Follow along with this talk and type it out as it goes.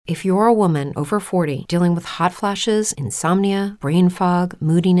If you're a woman over 40 dealing with hot flashes, insomnia, brain fog,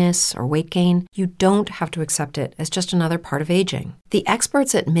 moodiness, or weight gain, you don't have to accept it as just another part of aging. The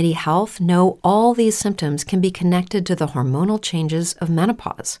experts at MIDI Health know all these symptoms can be connected to the hormonal changes of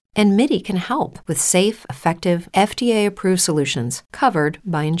menopause. And MIDI can help with safe, effective, FDA-approved solutions covered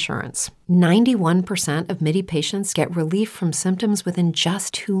by insurance. 91% of MIDI patients get relief from symptoms within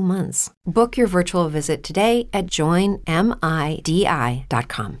just 2 months. Book your virtual visit today at joinmidi.com.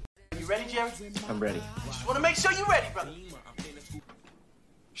 You ready, Jerry? I'm ready. Just want to make sure you're ready, brother.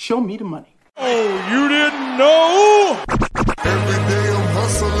 Show me the money. Oh, you didn't know? Every day I'm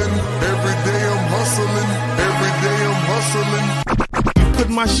hustling. Every day I'm hustling. Every day I'm hustling. Put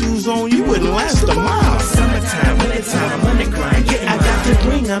my shoes on, you wouldn't last a mile. Summertime, wintertime, I'm on the grind. Yeah, I got the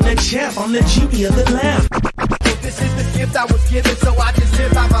ring, I'm the champ, I'm the genie of the lamp. This is the gift I was given, so I just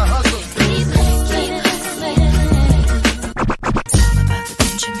live by my hustle.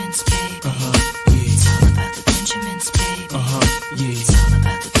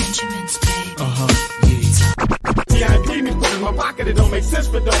 My pocket, it don't make sense,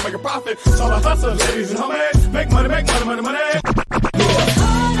 but don't make a profit. So I hustle, ladies and homies. Make money, money. Call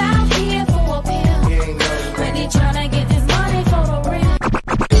out here for a pill. Ready tryna get this money for the real.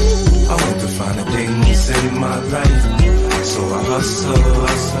 I want to find the things in my life, so I hustle.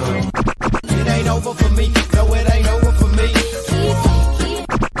 It ain't over for me, no, it ain't over for me.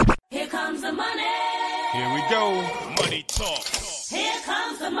 Here comes the money. Here we go. Money talk. Here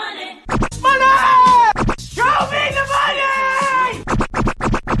comes the money. Show me the money!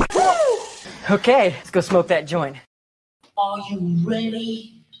 Okay, let's go smoke that joint. Are you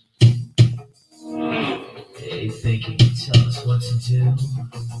ready? Hey, think you can tell us what to do?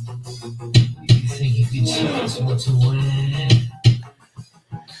 You think you can tell us what to win?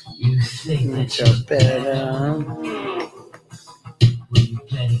 You think that you're better? Well, you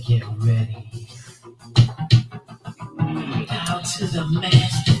better get ready. Down to the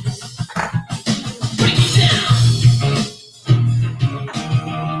masters. Break it down!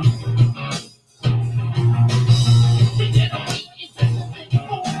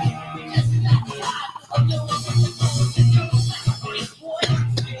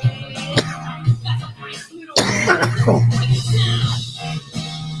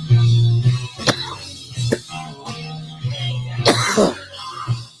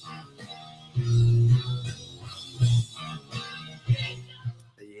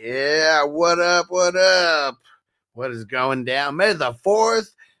 Yeah, what up? What is going down? May the 4th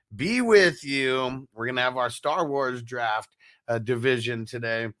be with you. We're going to have our Star Wars draft division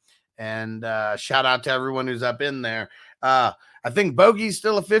today. And shout out to everyone who's up in there. I think Bogey's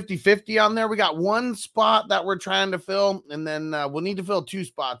still a 50-50 on there. We got one spot that we're trying to fill, and then we'll need to fill 2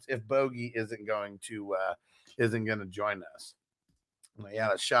 spots if Bogey isn't going to join us. Yeah,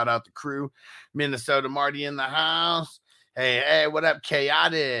 let's shout out the crew. Minnesota Marty in the house. Hey, what up,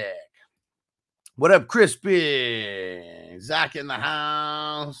 Chaotic? What up, Crispy? Zach in the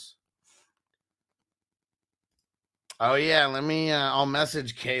house. Oh, yeah, I'll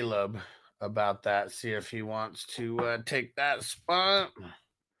message Caleb about that, see if he wants to take that spot.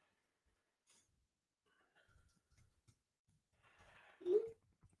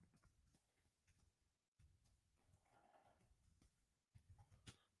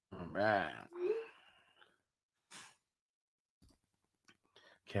 All right.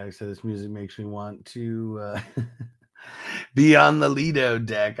 Chaotic said this music makes me want to be on the Lido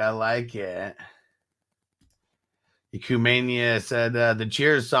deck. I like it. Ecumania said the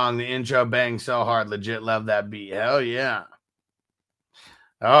Cheers song, the intro bangs so hard. Legit love that beat. Hell yeah.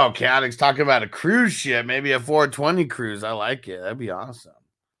 Oh, Chaotic's talking about a cruise ship, maybe a 420 cruise. I like it. That'd be awesome.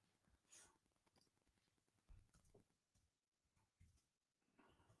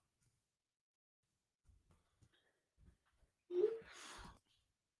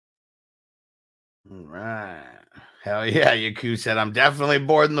 All right. Hell yeah, Yaku said, I'm definitely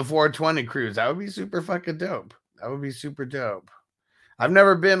boarding the 420 cruise. That would be super fucking dope. That would be super dope. I've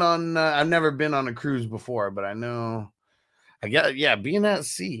never been on a cruise before, but I know being at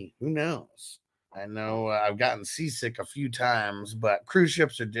sea, who knows? I know I've gotten seasick a few times, but cruise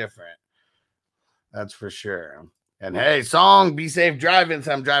ships are different. That's for sure. And hey, Song, be safe driving.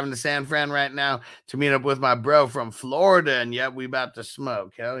 So I'm driving to San Fran right now to meet up with my bro from Florida, and yep, we about to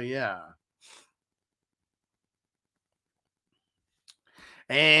smoke. Hell yeah.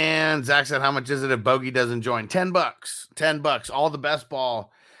 And Zach said, how much is it if Bogey doesn't join? $10. $10. All the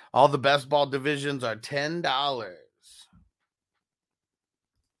best ball divisions are $10.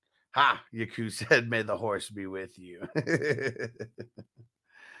 Ha, Yaku said, may the horse be with you.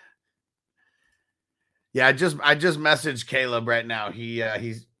 Yeah, I just messaged Caleb right now.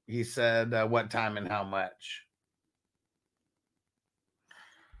 He's He said what time and how much.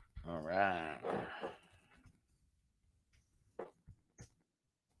 All right.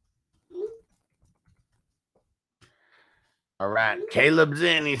 All right. Caleb's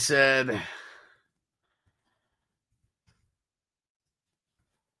in, he said.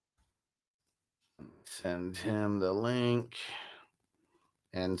 Send him the link.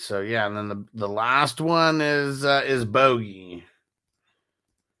 And so, yeah, and then the last one is Bogey,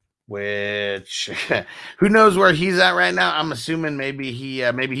 which who knows where he's at right now. I'm assuming maybe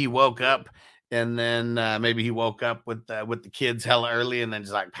he woke up and then maybe he woke up with the kids hella early and then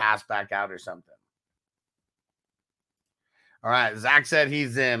just like passed back out or something. All right, Zach said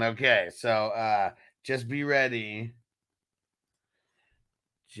he's in. Okay, so just be ready.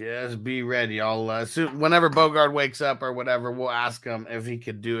 Just be ready. I'll whenever Bogard wakes up or whatever, we'll ask him if he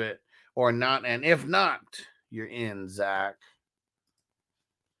could do it or not. And if not, you're in, Zach.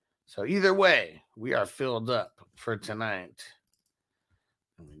 So either way, we are filled up for tonight.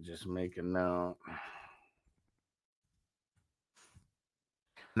 Let me just make a note.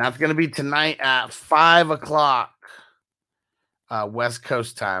 And that's going to be tonight at 5 o'clock West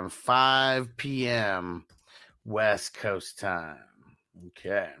Coast time. 5 p.m. West Coast time.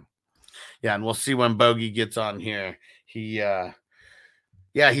 Okay. Yeah, and we'll see when Bogey gets on here. He's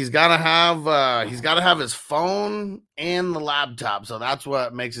gotta have his phone and the laptop. So that's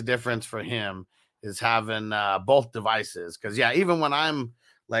what makes a difference for him, is having both devices. Because even when I'm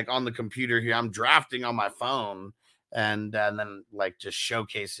like on the computer here, I'm drafting on my phone and then like just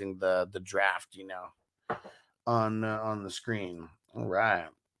showcasing the draft, on the screen. All right.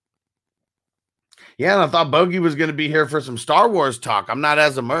 Yeah, and I thought Bogey was going to be here for some Star Wars talk. I'm not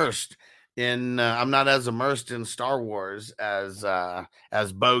as immersed in Star Wars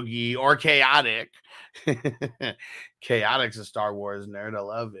as Bogey or Chaotic. Chaotic's a Star Wars nerd. I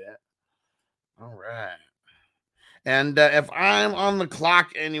love it. All right. And if I'm on the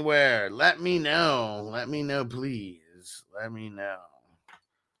clock anywhere, let me know. Let me know, please. Let me know.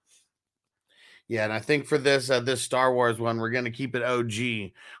 Yeah, and I think for this Star Wars one, we're gonna keep it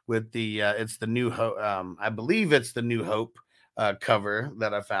OG with the it's the New Hope. I believe it's the New Hope cover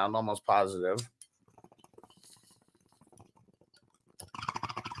that I found, almost positive.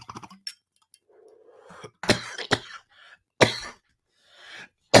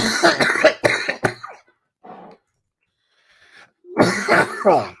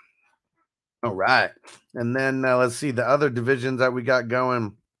 All right, and then let's see the other divisions that we got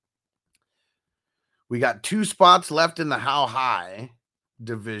going. We got 2 spots left in the How High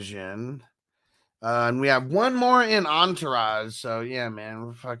division. And we have one more in Entourage. So, yeah, man,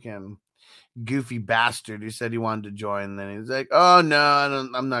 we're fucking goofy bastard who said he wanted to join. Then he's like, oh, no,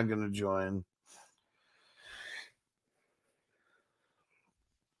 I'm not going to join.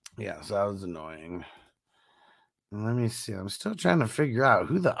 Yeah, so that was annoying. And let me see. I'm still trying to figure out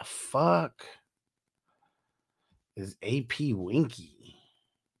who the fuck is AP Winky.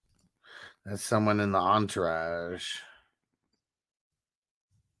 That's someone in the Entourage.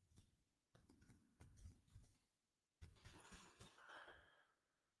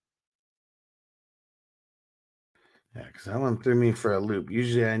 Yeah, because that one threw me for a loop.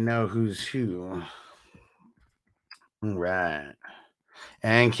 Usually I know who's who. All right.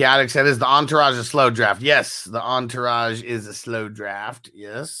 And Chaotic said, is the Entourage a slow draft? Yes, the Entourage is a slow draft.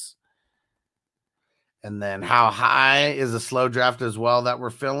 Yes. And then How High is a slow draft as well that we're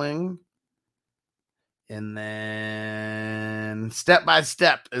filling. And then Step by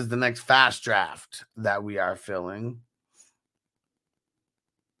Step is the next fast draft that we are filling.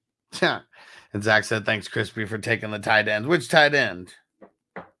 And Zach said, thanks, Crispy, for taking the tight end. Which tight end?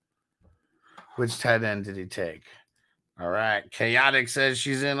 Which tight end did he take? All right. Chaotic says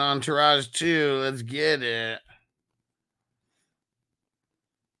she's in Entourage too. Let's get it.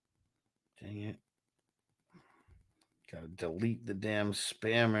 Dang it. Gotta delete the damn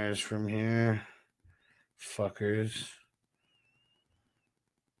spammers from here. Fuckers.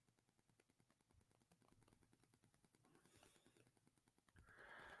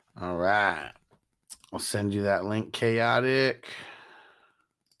 All right. I'll send you that link, Chaotic.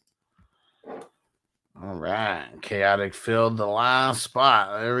 All right. Chaotic filled the last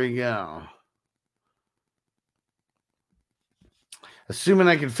spot. There we go. Assuming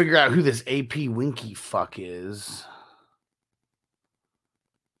I can figure out who this AP Winky fuck is.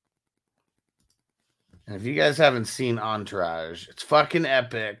 And if you guys haven't seen Entourage, it's fucking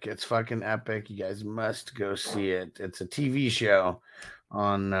epic. It's fucking epic. You guys must go see it. It's a TV show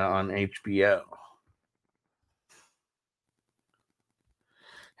on HBO.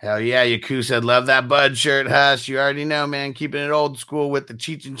 Hell yeah, Yaku said, love that Bud shirt, Hush. You already know, man. Keeping it old school with the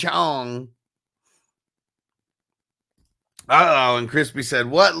Cheech and Chong. Uh-oh, and Crispy said,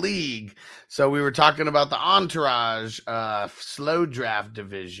 what league? So we were talking about the Entourage slow draft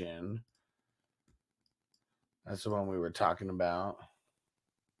division. That's the one we were talking about.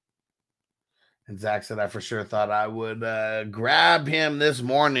 And Zach said, I for sure thought I would grab him this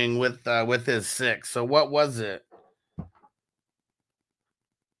morning with his 6. So what was it?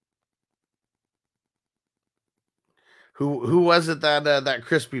 Who was it that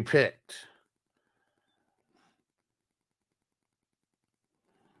Crispy picked?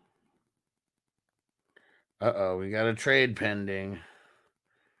 Uh-oh, we got a trade pending.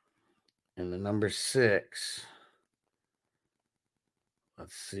 And the number 6.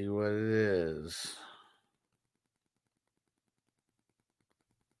 Let's see what it is.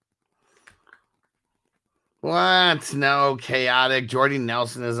 What? No, chaotic. Jordy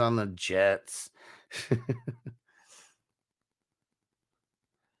Nelson is on the Jets.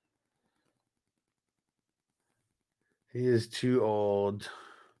 He is too old.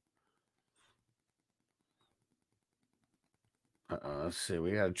 Let's see.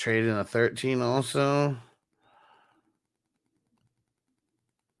 We got to trade in a 13 also.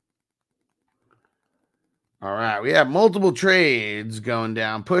 All right. We have multiple trades going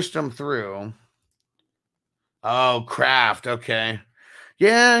down. Pushed them through. Oh, Kraft. Okay.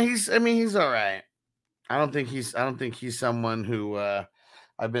 Yeah, he's all right. I don't think he's someone who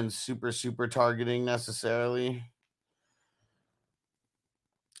I've been super targeting necessarily.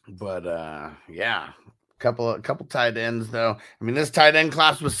 But yeah, couple tight ends though. I mean, this tight end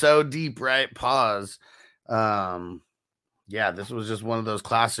class was so deep, right? Pause. Yeah, this was just one of those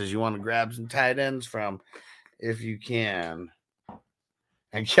classes you want to grab some tight ends from if you can.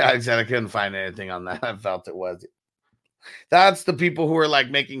 And yeah, I said I couldn't find anything on that. I felt it was. That's the people who are like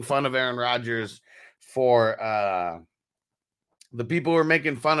making fun of Aaron Rodgers for the people who are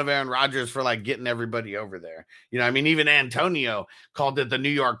making fun of Aaron Rodgers for like getting everybody over there. You know, I mean, even Antonio called it the New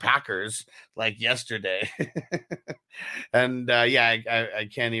York Packers like yesterday. And yeah, I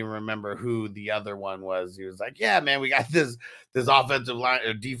can't even remember who the other one was. He was like, yeah, man, we got this offensive line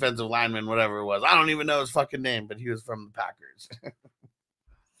or defensive lineman, whatever it was. I don't even know his fucking name, but he was from the Packers.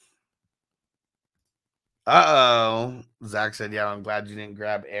 Uh-oh. Zach said, yeah, I'm glad you didn't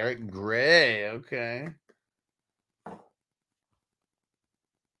grab Eric Gray. Okay.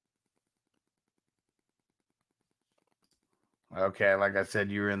 Okay, like I said,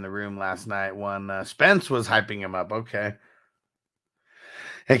 you were in the room last night when Spence was hyping him up. Okay.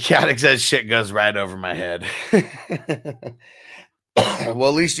 And Chaotic says shit goes right over my head. Well,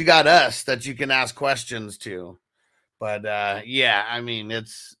 at least you got us that you can ask questions to. But yeah, I mean,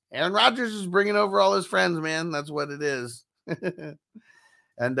 it's Aaron Rodgers is bringing over all his friends, man. That's what it is.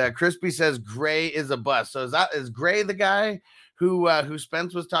 And Crispy says Gray is a bust. So is Gray the guy who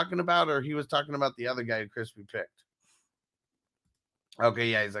Spence was talking about, or he was talking about the other guy who Crispy picked?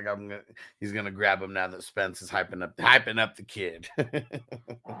 Okay, yeah, he's like, he's gonna grab him now that Spence is hyping up the kid.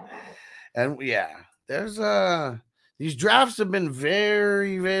 And yeah, there's these drafts have been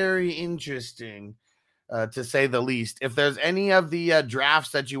very, very interesting, to say the least. If there's any of the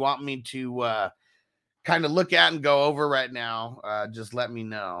drafts that you want me to kind of look at and go over right now, just let me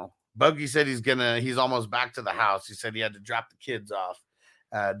know. Bogey said he's almost back to the house. He said he had to drop the kids off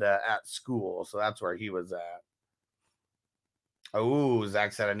at school, so that's where he was at. Oh,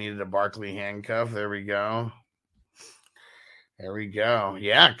 Zach said I needed a Barkley handcuff. There we go.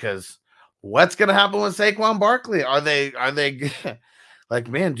 Yeah, because what's gonna happen with Saquon Barkley? Are they like,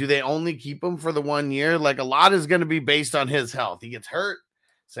 man, do they only keep him for the 1 year? Like, a lot is gonna be based on his health. He gets hurt.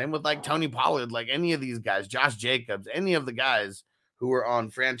 Same with like Tony Pollard, like any of these guys, Josh Jacobs, any of the guys who are on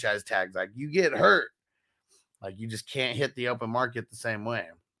franchise tags. Like, you get hurt, like you just can't hit the open market the same way.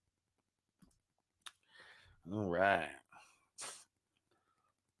 All right.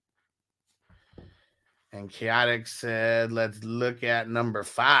 And Chaotic said, let's look at number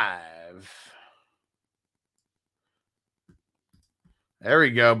 5. There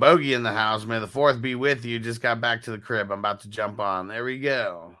we go. Bogey in the house. May the 4th be with you. Just got back to the crib. I'm about to jump on. There we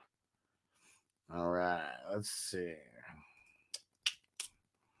go. All right. Let's see.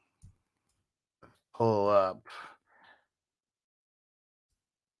 Pull up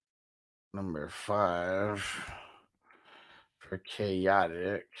number 5 for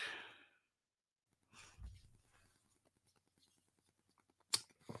Chaotic.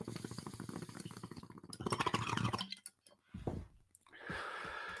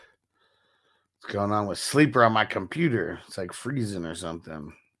 What's going on with Sleeper on my computer? It's like freezing or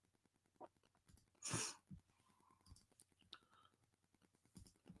something.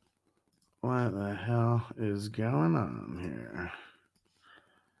 What the hell is going on here?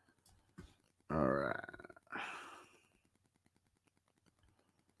 All right.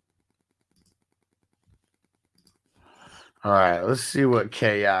 All right, let's see what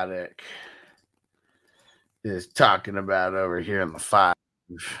Chaotic is talking about over here in the 5.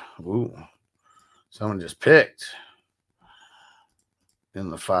 Ooh, someone just picked in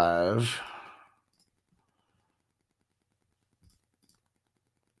the 5.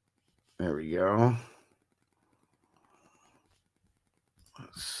 There we go.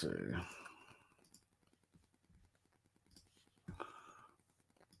 Let's see.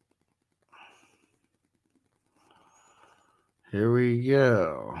 Here we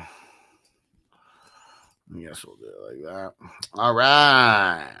go. I guess we'll do it like that. All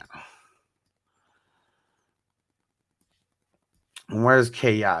right. And where's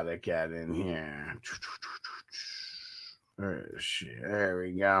Chaotic at in here? Where is she? There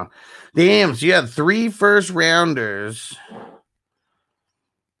we go. Damn, so you had 3 first rounders.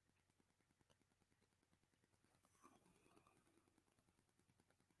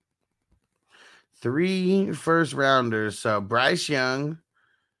 Three first rounders. So Bryce Young,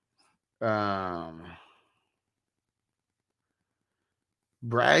 got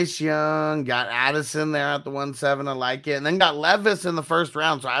Addison there at the 1-7. I like it. And then got Levis in the first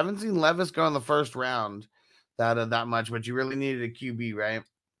round. So I haven't seen Levis go in the first round that much, but you really needed a QB, right?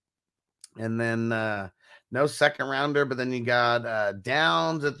 And then no second rounder, but then you got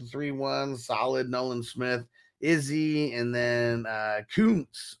Downs at the 3-1, solid Nolan Smith, Izzy, and then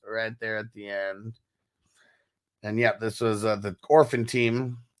Kuntz right there at the end. And yep, this was the orphan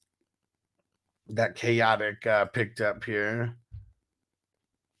team that Chaotic picked up here.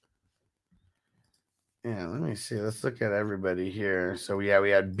 Yeah, let me see. Let's look at everybody here. So we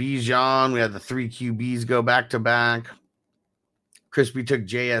had Bijan. We had the 3 QBs go back to back. Crispy took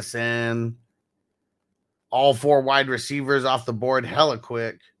JSN. All 4 wide receivers off the board hella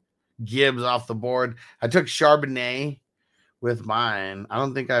quick. Gibbs off the board. I took Charbonnet with mine. I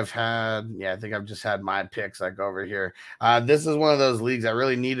think I've just had my picks like over here. This is one of those leagues I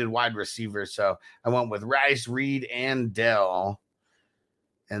really needed wide receivers, so I went with Rice, Reed, and Dell.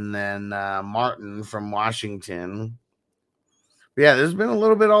 And then Martin from Washington. But yeah, there's been a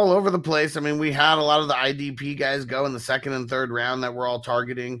little bit all over the place. I mean, we had a lot of the IDP guys go in the 2nd and 3rd round that we're all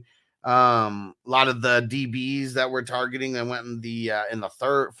targeting. A lot of the DBs that we're targeting that went in the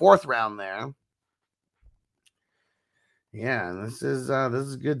 4th round there. Yeah, this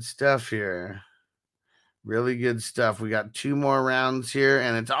is good stuff here. Really good stuff. We got 2 more rounds here,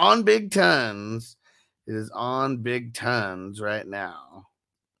 and it's on Big Tons. It is on Big Tons right now.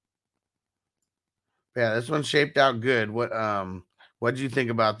 Yeah, this one shaped out good. What did you think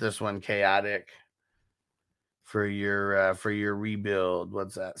about this one, Chaotic? For your rebuild,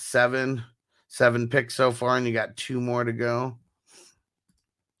 what's that? 7 picks so far, and you got 2 more to go.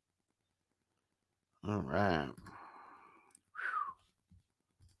 All right.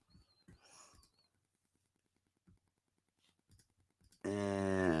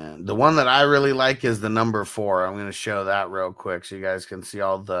 And the one that I really like is the number 4. I'm going to show that real quick so you guys can see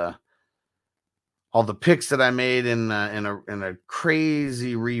all the picks that I made in a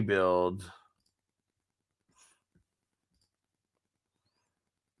crazy rebuild.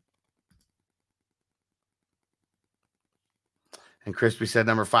 And Crispy said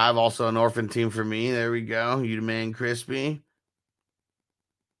number 5, also an orphan team for me. There we go. You the man, Crispy.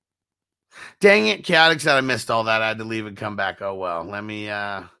 Dang it, Chaotic said I missed all that. I had to leave and come back. Oh well. Let me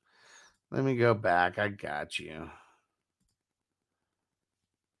go back. I got you.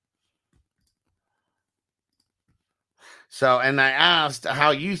 So, and I asked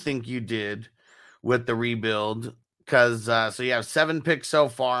how you think you did with the rebuild, because so you have 7 picks so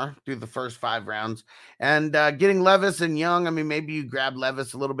far through the first 5 rounds, and getting Levis and Young. I mean, maybe you grabbed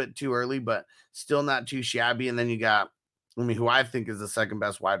Levis a little bit too early, but still not too shabby. And then you got, who I think is the 2nd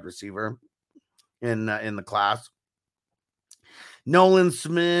best wide receiver in the class, Nolan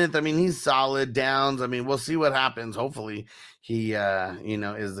Smith. I mean, he's solid. Downs. I mean, we'll see what happens. Hopefully, he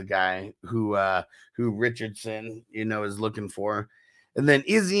is the guy who Richardson is looking for. And then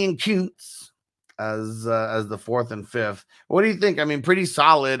Izzy and Kuntz as the 4th and 5th. What do you think? I mean, pretty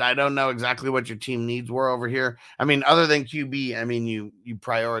solid. I don't know exactly what your team needs were over here. I mean, other than QB, I mean, you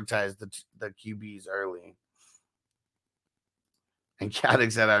prioritize the QBs early. And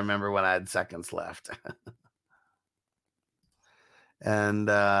Chaotic said, I remember when I had seconds left. And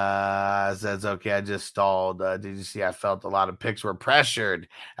says, okay, I just stalled. Did you see? I felt a lot of picks were pressured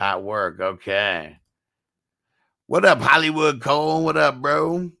at work. Okay. What up, Hollywood Cole? What up,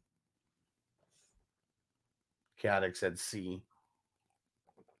 bro? Chaotic said C.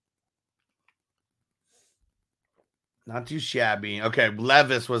 Not too shabby. Okay,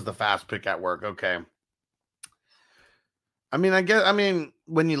 Levis was the fast pick at work. Okay. I mean,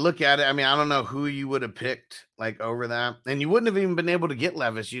 when you look at it, I mean, I don't know who you would have picked like over that. And you wouldn't have even been able to get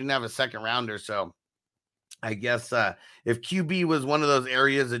Levis. You didn't have a second rounder. So I guess if QB was one of those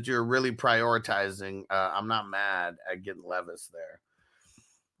areas that you're really prioritizing, I'm not mad at getting Levis there.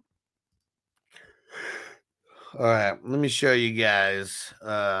 All right, let me show you guys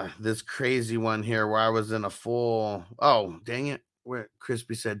this crazy one here where I was in a full. Oh, dang it. Where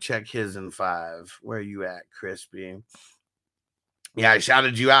Crispy said check his in 5. Where are you at, Crispy? Yeah, I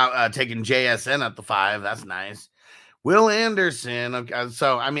shouted you out taking JSN at the 5. That's nice. Will Anderson. Okay,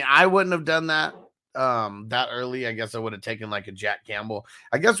 so I mean, I wouldn't have done that that early. I guess I would have taken like a Jack Campbell.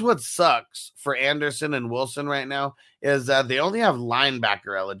 I guess what sucks for Anderson and Wilson right now is that they only have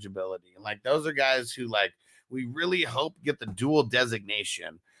linebacker eligibility. Like those are guys who like we really hope get the dual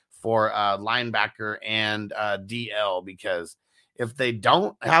designation for linebacker and DL, because if they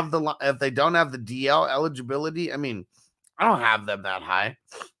don't have the DL eligibility, I mean, I don't have them that high.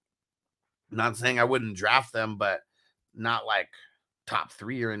 I'm not saying I wouldn't draft them, but not like top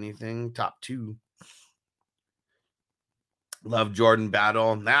 3 or anything, top 2. Love Jordan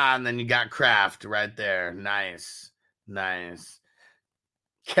Battle. And then you got Kraft right there. Nice.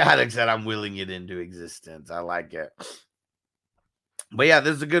 Caddick said, I'm willing it into existence. I like it. But yeah,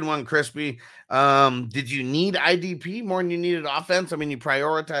 this is a good one, Crispy. Did you need IDP more than you needed offense? I mean, you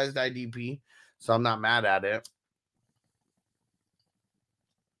prioritized IDP, so I'm not mad at it.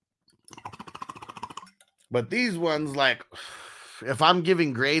 But these ones, like, if I'm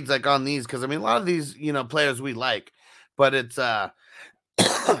giving grades like on these, because I mean, a lot of these, players we like, but it's how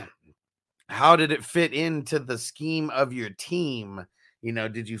did it fit into the scheme of your team?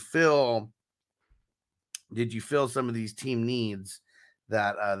 Did you fill some of these team needs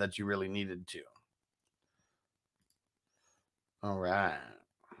that you really needed to? All right.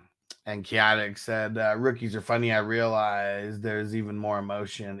 And Chaotic said, rookies are funny. I realize there's even more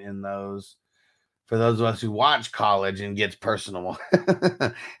emotion in those. For those of us who watch college and gets personal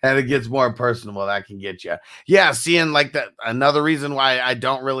and it gets more personal, that can get you. Yeah. Seeing like that. Another reason why I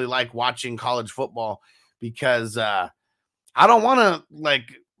don't really like watching college football, because I don't want to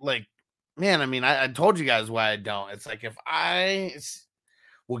like, man, I mean, I told you guys why I don't. It's like, if I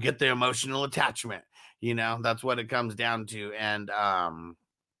will get the emotional attachment, that's what it comes down to. And,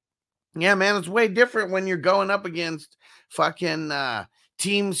 yeah, man, it's way different when you're going up against fucking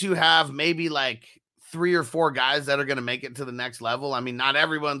teams who have maybe like 3 or 4 guys that are going to make it to the next level. I mean, not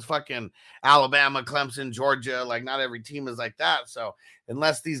everyone's fucking Alabama, Clemson, Georgia. Like, not every team is like that. So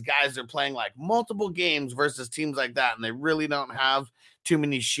unless these guys are playing like multiple games versus teams like that, and they really don't have too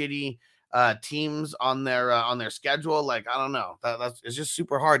many shitty teams on their schedule, like, I don't know. It's just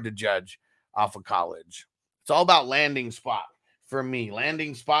super hard to judge off of college. It's all about landing spot. For me,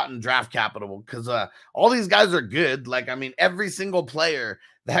 landing spot and draft capital, because all these guys are good. Like, I mean, every single player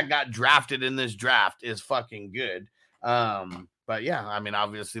that got drafted in this draft is fucking good. But yeah, I mean,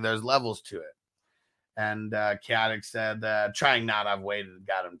 obviously there's levels to it. And Chaotic said, trying not, I've waited,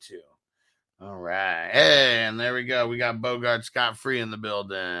 got him too. All right. Hey, and there we go. We got Bogart Scott-Free in the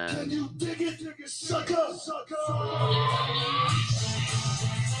building. Can you dig it, sucker?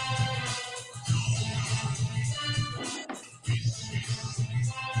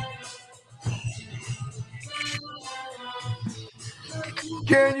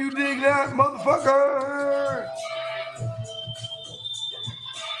 Can you dig that, motherfucker?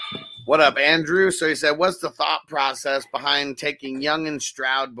 What up, Andrew? So he said, what's the thought process behind taking Young and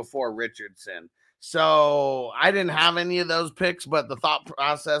Stroud before Richardson? So I didn't have any of those picks, but the thought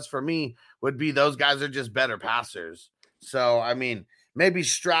process for me would be those guys are just better passers. So, I mean, maybe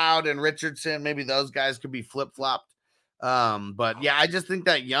Stroud and Richardson, maybe those guys could be flip-flopped. But yeah, I just think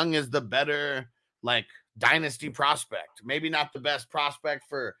that Young is the better, like, dynasty prospect. Maybe not the best prospect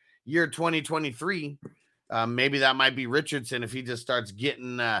for year 2023. Maybe that might be Richardson if he just starts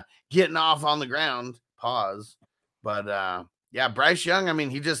getting off on the ground. Pause. But yeah, Bryce Young, I mean,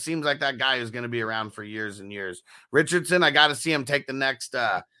 he just seems like that guy who's going to be around for years and years. Richardson, I got to see him take the next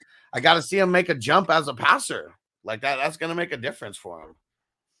I got to see him make a jump as a passer. Like that's going to make a difference for him.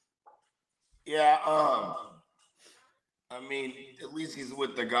 Yeah, I mean, at least he's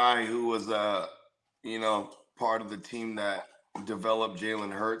with the guy who was part of the team that developed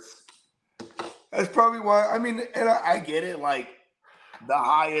Jalen Hurts. That's probably why. I mean, and I get it. Like, the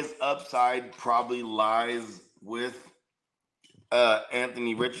highest upside probably lies with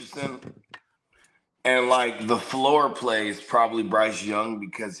Anthony Richardson. And, like, the floor plays probably Bryce Young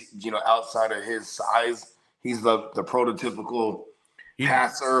because, outside of his size, he's the prototypical,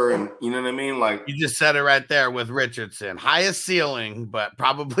 passer, and you know what I mean? Like, you just said it right there with Richardson. Highest ceiling, but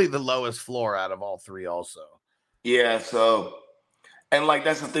probably the lowest floor out of all three also. Yeah, so, and like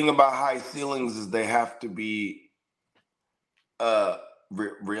that's the thing about high ceilings is they have to be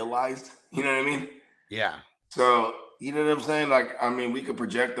realized. You know what I mean? Yeah. So, you know what I'm saying? Like, I mean, we could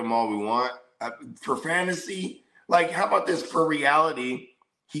project them all we want. For fantasy, like, how about this? For reality,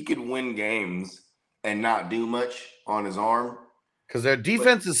 he could win games and not do much on his arm. Because their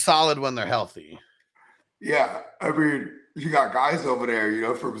defense is solid when they're healthy. Yeah. I mean, you got guys over there, you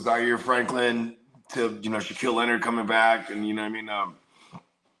know, from Zaire Franklin to, you know, Shaquille Leonard coming back. And, you know what I mean?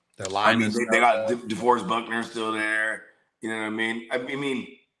 Their line they got DeForest Buckner still there. You know what I mean? I mean,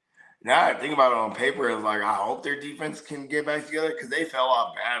 now I think about it on paper, it's like, I hope their defense can get back together because they fell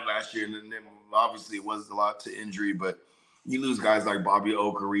off bad last year. And then obviously it was a lot to injury, but you lose guys like Bobby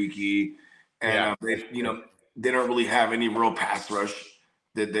Okereke. And they, you know, they don't really have any real pass rush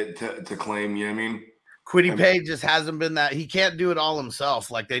to claim, you know what I mean? Kwity Paye just hasn't been that. He can't do it all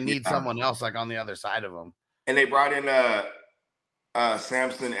himself. Like, they need someone else, like, on the other side of him. And they brought in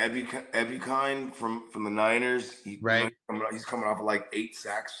Samson Ebukine from the Niners. Right. He's coming off of like 8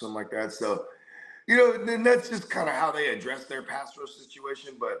 sacks, something like that. So, you know, then that's just kind of how they address their pass rush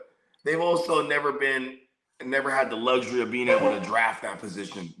situation. But they've also never had the luxury of being able to draft that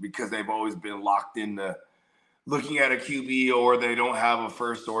position because they've always been locked into looking at a QB, or they don't have a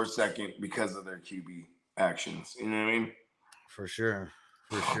first or second because of their QB actions. You know what I mean? For sure.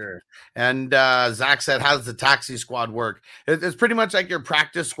 And Zach said, how does the taxi squad work? It's pretty much like your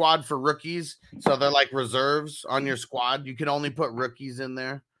practice squad for rookies. So they're like reserves on your squad. You can only put rookies in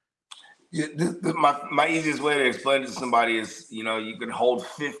there. Yeah, my easiest way to explain it to somebody is, you know, you can hold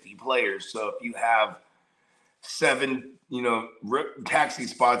 50 players. So if you have 7, you know, taxi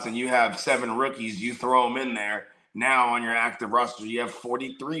spots and you have 7 rookies, you throw them in there. Now on your active roster, you have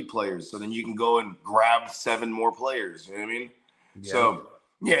 43 players. So then you can go and grab 7 more players. You know what I mean? Yeah. So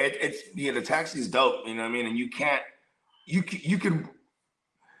yeah, it's the taxi's dope. You know what I mean? And you can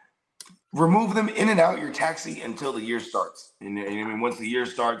remove them in and out your taxi until the year starts. And I mean, once the year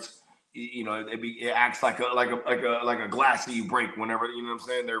starts, you know, it acts like a glass that you break whenever, you know what I'm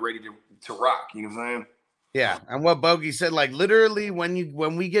saying, they're ready to rock. You know what I'm saying? Yeah, and what Bogey said, like, literally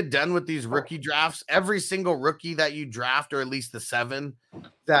when we get done with these rookie drafts, every single rookie that you draft, or at least the 7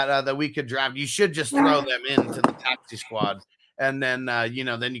 that we could draft, you should just throw them into the taxi squad, and then you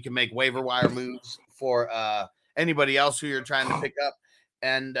know, then you can make waiver wire moves for anybody else who you're trying to pick up,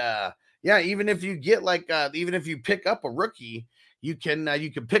 and yeah, even if you get even if you pick up a rookie, you can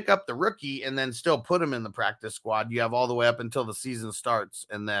pick up the rookie and then still put him in the practice squad. You have all the way up until the season starts,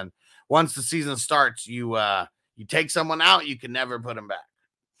 and then once the season starts, you take someone out, you can never put them back.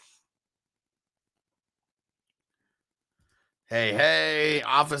 Hey,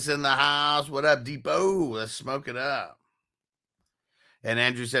 office in the house. What up, Depot? Let's smoke it up. And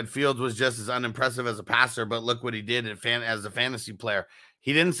Andrew said Fields was just as unimpressive as a passer, but look what he did as a fantasy player.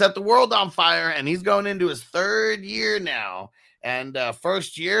 He didn't set the world on fire, and he's going into his 3rd year now. And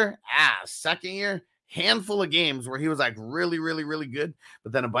first year, second year, handful of games where he was like really, really, really good,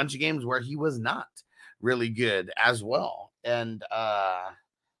 but then a bunch of games where he was not really good as well. And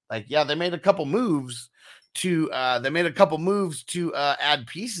they made a couple moves to add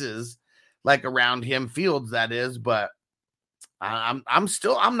pieces like around him, Fields, that is, but I'm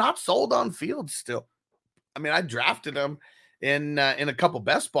not sold on Fields still. I mean, I drafted him in a couple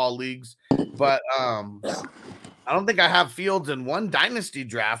best ball leagues, but I don't think I have Fields in one dynasty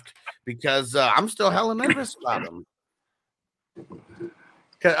draft because I'm still hella nervous about him.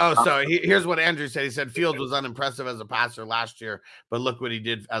 So here's what Andrew said. He said Fields was unimpressive as a passer last year, but look what he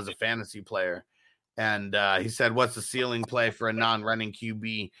did as a fantasy player. And he said, what's the ceiling play for a non-running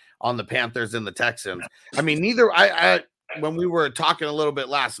QB on the Panthers and the Texans? I mean, when we were talking a little bit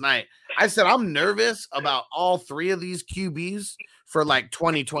last night, I said I'm nervous about all 3 of these QBs for like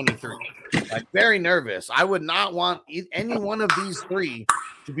 2023. Like, very nervous. I would not want any one of these 3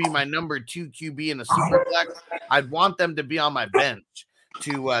 to be my number 2 QB in a super flex. I'd want them to be on my bench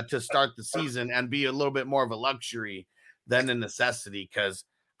to start the season and be a little bit more of a luxury than a necessity, because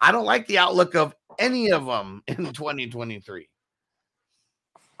I don't like the outlook of any of them in 2023.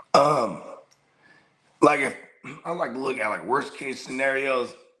 Like, if I like to look at like worst case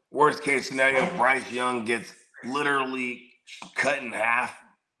scenarios. Worst case scenario, Bryce Young gets literally cut in half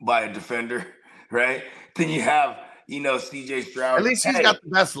by a defender, right? Then you have, you know, CJ Stroud. At least he's got the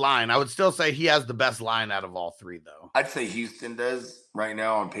best line. I would still say he has the best line out of all 3, though. I'd say Houston does right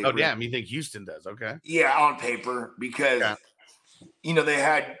now on paper. Oh, damn. You think Houston does? Okay. Yeah, on paper, because, you know, they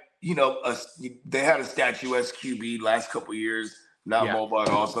had a statuesque QB last couple of years. not mobile at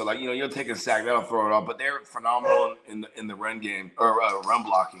all. So like you'll take a sack, that'll throw it off. But they're phenomenal in the run game or run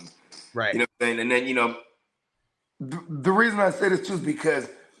blocking. Right. You know what I'm saying? And then the reason I say this too is because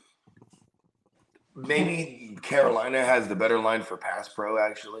maybe Carolina has the better line for pass pro.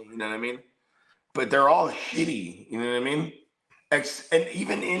 Actually, you know what I mean? But they're all shitty. You know what I mean? And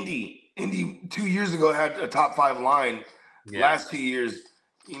even Indy 2 years ago had a top 5 line. Yeah. Last 2 years,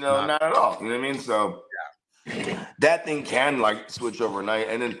 not at all. You know what I mean? So that thing can like switch overnight.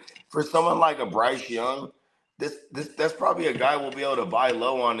 And then for someone like a Bryce Young, that's probably a guy we'll be able to buy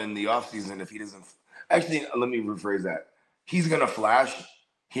low on in the offseason if he doesn't. Actually, let me rephrase that. He's gonna flash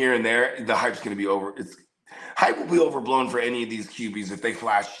here and there. The hype's gonna be over. Hype will be overblown for any of these QBs if they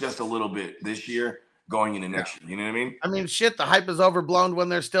flash just a little bit this year going into next year. You know what I mean? I mean, shit, the hype is overblown when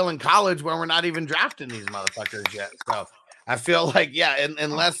they're still in college when we're not even drafting these motherfuckers yet. So I feel like,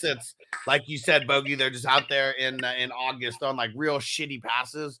 unless it's like you said, Bogey, they're just out there in August on like real shitty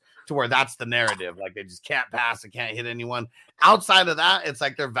passes to where that's the narrative. Like they just can't pass and can't hit anyone. Outside of that, it's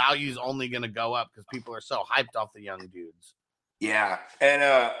like their value's only going to go up because people are so hyped off the young dudes. Yeah. And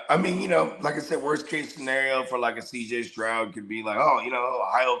I mean, like I said, worst case scenario for like a CJ Stroud could be like,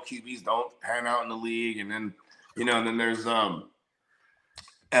 Ohio QBs don't pan out in the league. And then, and then there's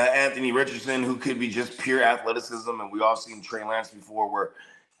Anthony Richardson, who could be just pure athleticism. And we all seen Trey Lance before where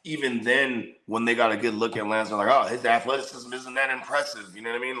even then when they got a good look at Lance, they're like, oh, his athleticism isn't that impressive. You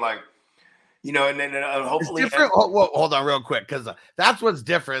know what I mean? Like, and then hopefully it's different. Hold on real quick. Cause that's what's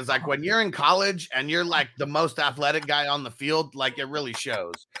different is like when you're in college and you're like the most athletic guy on the field, like it really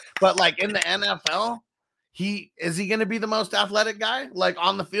shows, but like in the NFL, is he going to be the most athletic guy? Like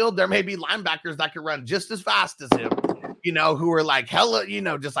on the field, there may be linebackers that can run just as fast as him, who are like hella,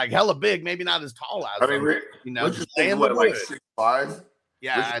 just like hella big, maybe not as tall as him, just stay in the like 6'5"?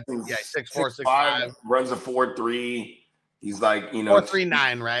 Yeah, 6'4", 6'5", runs a 4.3. He's like,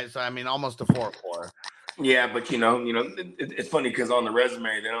 4.39, right? So I mean, almost a 4.4. Yeah, but it's funny because on the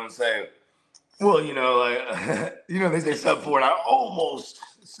resume they don't say, well, they say sub 4. And I almost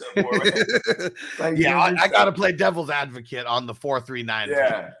sub 4. Right? Like, I gotta play devil's advocate on the 4.39.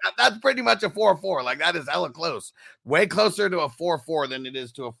 Yeah, that's pretty much a 4.4. Like that is hella close, way closer to a 4.4 than it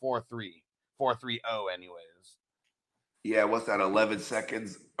is to a 4.3, 4.30 anyways. Yeah, what's that? 11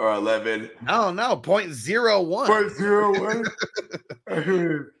 seconds or 11? No, 0.01.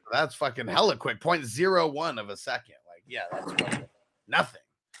 0.01. That's fucking hella quick. 0.01 of a second. Like, yeah, that's fucking nothing.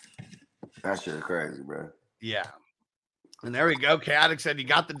 That shit crazy, bro. Yeah. And there we go. Chaotic said you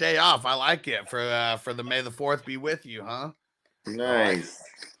got the day off. I like it for the May the 4th be with you, huh? Nice.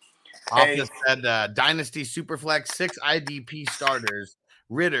 Office said Dynasty Superflex 6 IDP starters.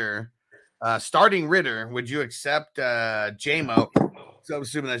 Ritter. Starting Ritter, would you accept JMO? So I'm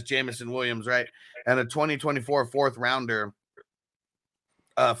assuming that's Jameson Williams, right? And a 2024 4th rounder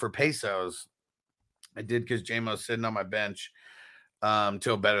for pesos. I did because JMO's sitting on my bench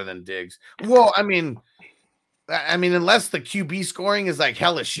till better than Diggs. Well, I mean, unless the QB scoring is like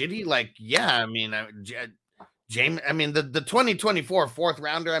hella shitty, like yeah, I mean, the 2024 4th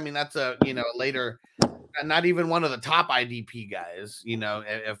rounder. I mean, that's a later. Not even one of the top IDP guys.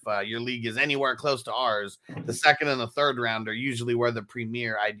 If your league is anywhere close to ours, the 2nd and the 3rd round are usually where the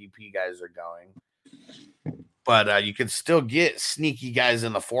premier IDP guys are going. But you could still get sneaky guys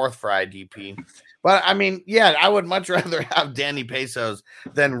in the 4th for IDP. But I mean, yeah, I would much rather have Danny Pesos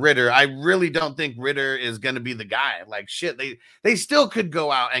than Ritter. I really don't think Ritter is going to be the guy. Like shit, they still could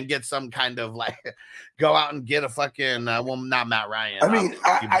go out and get some kind of like go out and get a fucking not Matt Ryan. I mean,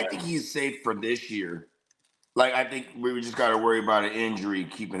 I think he's safe for this year. Like, I think we just got to worry about an injury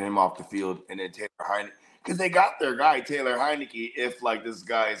keeping him off the field, and then Taylor Heineke, because they got their guy Taylor Heineke. If like this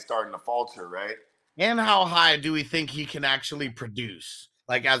guy is starting to falter, right? And how high do we think he can actually produce,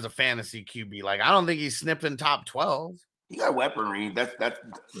 like as a fantasy QB? Like, I don't think he's sniffing top 12. He got weaponry. That's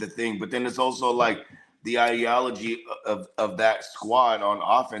the thing. But then it's also like the ideology of that squad on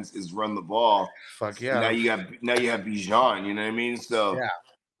offense is run the ball. Fuck yeah. Now you have Bijan. You know what I mean? So yeah.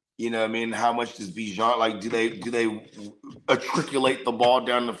 You know what I mean? How much does Bijan like? Do they articulate the ball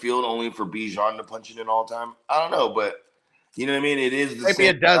down the field only for Bijan to punch it in all time? I don't know, but you know what I mean. It is the maybe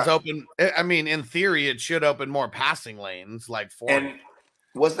same it does open. I mean, in theory, it should open more passing lanes, like for. And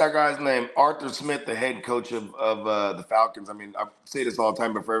what's that guy's name? Arthur Smith, the head coach of the Falcons. I mean, I say this all the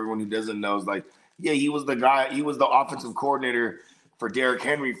time, but for everyone who doesn't know, it's like, yeah, he was the guy. He was the offensive coordinator for Derrick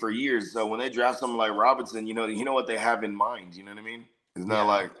Henry for years. So when they draft someone like Robinson, you know what they have in mind. You know what I mean? It's not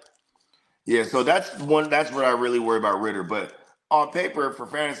like. Yeah, so that's what I really worry about Ritter. But on paper, for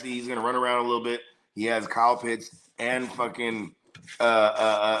fantasy, he's gonna run around a little bit. He has Kyle Pitts and fucking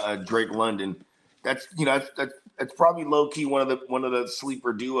Drake London. That's it's probably low key one of the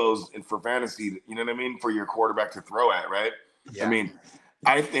sleeper duos for fantasy. You know what I mean? For your quarterback to throw at, right? Yeah. I mean,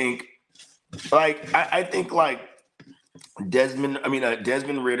 I think like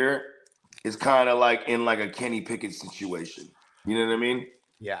Desmond Ritter is kind of like in like a Kenny Pickett situation. You know what I mean?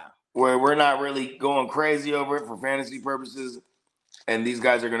 Yeah. Where we're not really going crazy over it for fantasy purposes, and these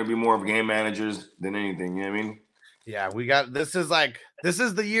guys are going to be more of game managers than anything. You know what I mean? Yeah, this is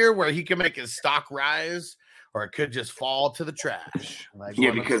the year where he can make his stock rise, or it could just fall to the trash. Like,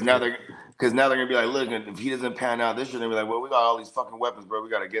 because now they're gonna be like, look, if he doesn't pan out this year, they'll be like, well, we got all these fucking weapons, bro. We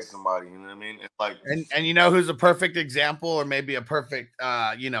got to get somebody. You know what I mean? It's like, and you know who's a perfect example, or maybe a perfect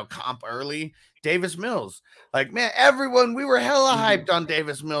comp early? Davis Mills. Like, man, we were hella hyped on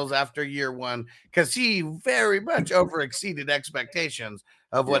Davis Mills after year one because he very much overexceeded expectations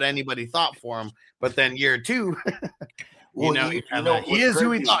of what anybody thought for him. But then year two, he is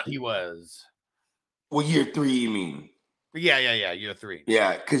who he thought he was. Well, year 3, you mean? Yeah, year 3.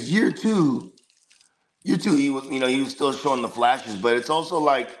 Yeah, because year two, he was still showing the flashes, but it's also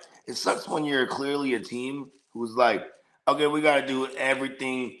like it sucks when you're clearly a team who's like, okay, we got to do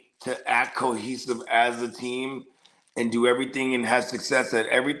everything to act cohesive as a team and do everything and have success at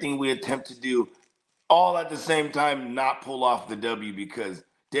everything we attempt to do, all at the same time, not pull off the W because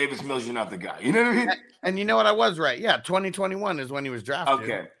Davis Mills, you're not the guy. You know what I mean? And you know what? I was right. Yeah, 2021 is when he was drafted.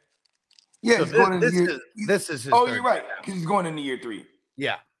 Okay. Yeah, so this is his you're right, because he's going into year 3.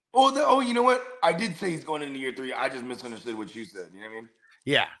 Yeah. You know what? I did say he's going into year 3. I just misunderstood what you said. You know what I mean?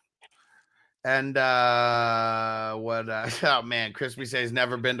 Yeah. And oh man, Crispy says he's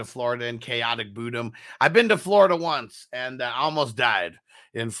never been to Florida and chaotic boot him. I've been to Florida once and I almost died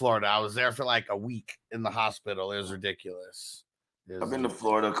in Florida. I was there for like a week in the hospital. It was ridiculous. I've been to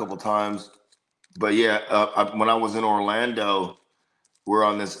Florida a couple times, but yeah, when I was in Orlando, we're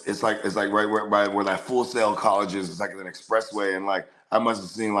on this. It's like right where that Full Sail College is. It's like an expressway, and like I must have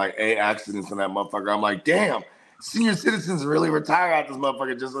seen like 8 accidents in that motherfucker. I'm like, damn. Senior citizens really retire out this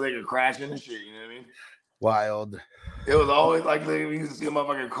motherfucker just so they could crash into shit. You know what I mean? Wild. It was always like we used to see a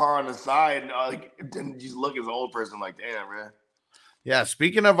motherfucking car on the side, and then you just look as an old person like, damn, man. Yeah.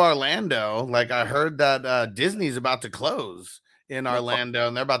 Speaking of Orlando, like I heard that Disney's about to close in Orlando,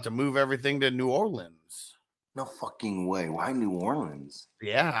 and they're about to move everything to New Orleans. No fucking way. Why New Orleans?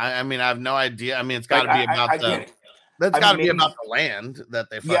 Yeah, I mean, I have no idea. I mean, it's got to be about about the land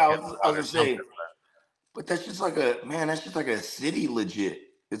that they. Yeah, I was gonna say. But that's just like a city legit.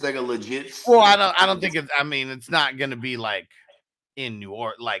 It's like a legit city. Well, I don't think it's, I mean, it's not going to be like in New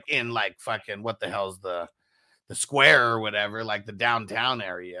Orleans, like in like fucking, what the hell's the square or whatever, like the downtown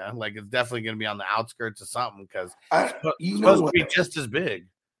area. Like it's definitely going to be on the outskirts of something because it's supposed to be just as big.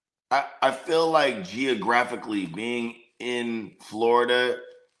 I feel like geographically being in Florida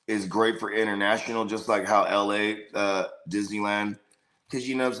is great for international, just like how LA, Disneyland, because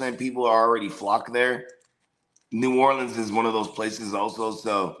you know what I'm saying, people are already flocked there. New Orleans is one of those places also,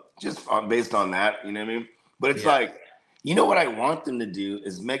 so just based on that, you know what I mean? But it's like, you know what I want them to do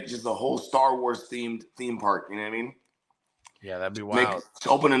is make just a whole Star Wars themed theme park, you know what I mean? Yeah, that'd be wild.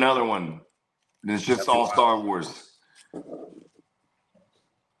 Open another one, and it's just all Star Wars.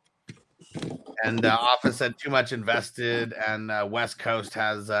 And Office said too much invested, and West Coast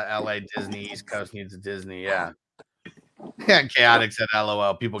has LA Disney, East Coast needs a Disney, yeah. Yeah, Chaotic said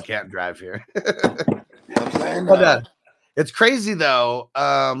LOL, people can't drive here. But it's crazy though.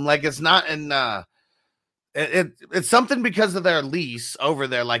 Like it's not in it's something because of their lease over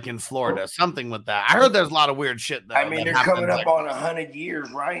there, like in Florida, something with that. I heard there's a lot of weird shit though. I mean, they're coming up on 100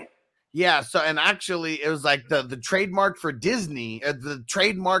 years, right? Yeah. So, and actually, it was like the trademark for Disney, the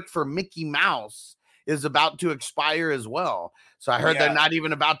trademark for Mickey Mouse is about to expire as well. So I heard they're not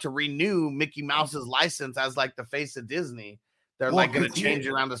even about to renew Mickey Mouse's license as like the face of Disney. They're like going to change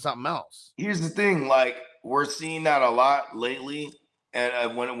it around to something else. Here's the thing, like we're seeing that a lot lately,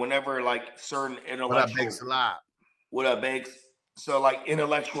 and whenever like certain intellectual, what up, Bakes? So like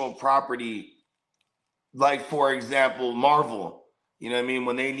intellectual property, like for example, Marvel. You know what I mean?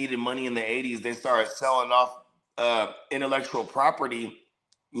 When they needed money in the 80s, they started selling off intellectual property,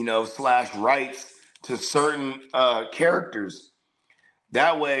 / rights to certain characters.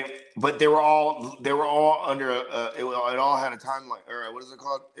 That way, but they were all under it all had a timeline, or what is it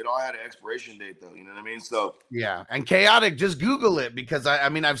called? It all had an expiration date, though. You know what I mean? So yeah, and Chaotic, just Google it because I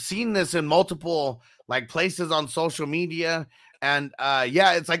mean I've seen this in multiple like places on social media, and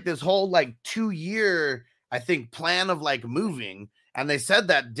it's like this whole like 2-year I think plan of like moving. And they said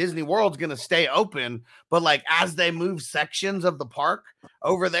that Disney World's going to stay open, but like as they move sections of the park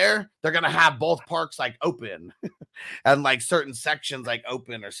over there, they're going to have both parks like open and like certain sections like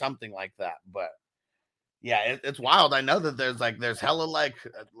open or something like that. But Yeah, it's wild. I know that there's hella like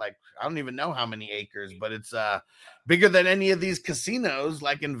I don't even know how many acres, but it's bigger than any of these casinos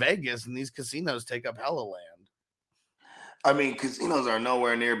like in Vegas, and these casinos take up hella land. I mean, casinos are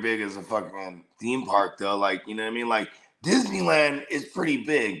nowhere near big as a fucking theme park, though. Like, you know what I mean? Like, Disneyland is pretty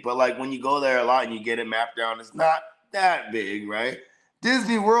big, but like when you go there a lot and you get it mapped down, it's not that big, right?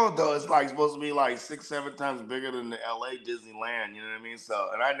 Disney World, though, is like supposed to be like 6-7 times bigger than the LA Disneyland, you know what I mean? So,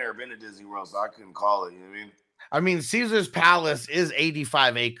 and I've never been to Disney World, so I couldn't call it, you know what I mean? I mean, Caesar's Palace is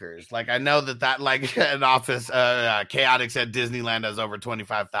 85 acres. Like, I know that like an office, Chaotic said Disneyland has over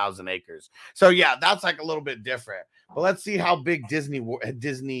 25,000 acres. So yeah, that's like a little bit different. But let's see how big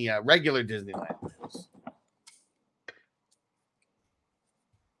regular Disneyland is.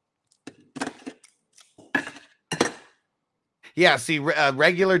 Yeah, see,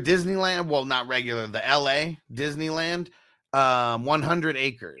 regular Disneyland, well, not regular, the LA Disneyland, 100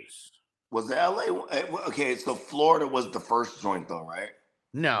 acres. Was the LA? Okay, so Florida was the first joint, though, right?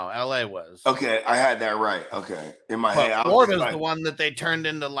 No, LA was. Okay, I had that right. Okay, in my head, Florida's the one that they turned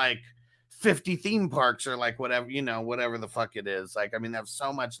into like 50 theme parks or like whatever, whatever the fuck it is. Like, I mean, they have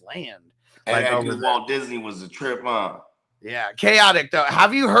so much land. And like Walt Disney was a trip, huh? Yeah, Chaotic though.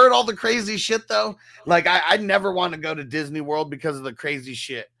 Have you heard all the crazy shit though? Like, I never want to go to Disney World because of the crazy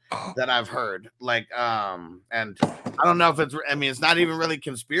shit that I've heard. Like, and I don't know if it's not even really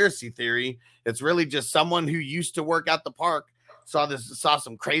conspiracy theory. It's really just someone who used to work at the park saw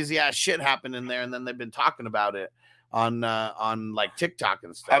some crazy ass shit happen in there, and then they've been talking about it on like TikTok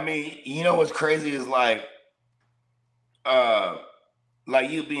and stuff. I mean, you know what's crazy is like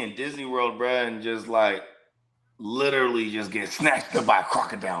you be in Disney World, bruh, and just like literally just get snatched up by a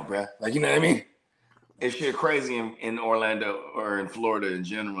crocodile, bruh. Like, you know what I mean? It's shit crazy in Orlando or in Florida in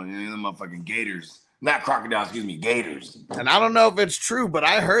general. You know, the motherfucking gators. Not crocodiles, excuse me, gators. And I don't know if it's true, but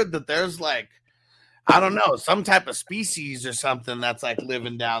I heard that there's like, I don't know, some type of species or something that's like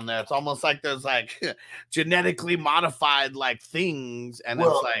living down there. It's almost like there's like genetically modified like things, and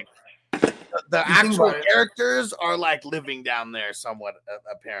it's like the actual characters are like living down there somewhat,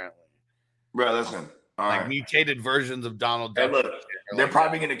 apparently. Bro, listen. All like right. Mutated versions of Donald Duck. Hey, look, they're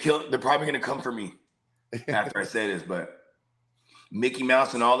probably gonna come for me after I say this, but Mickey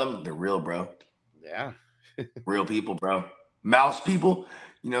Mouse and all them, they're real, bro. Yeah. Real people, bro. Mouse people,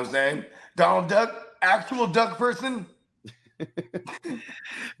 you know what I'm saying? Donald Duck, actual duck person.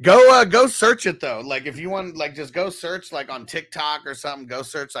 Go search it though. Like, if you want, like, just go search like on TikTok or something. Go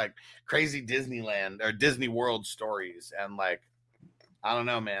search like crazy Disneyland or Disney World stories, and like, I don't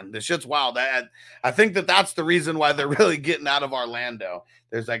know, man. This shit's wild. I think that's the reason why they're really getting out of Orlando.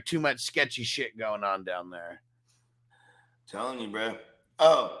 There's like too much sketchy shit going on down there. Telling you, bro.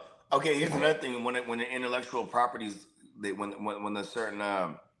 Oh, okay. Here's another thing. When the intellectual properties, when a certain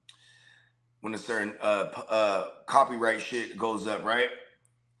copyright shit goes up, right?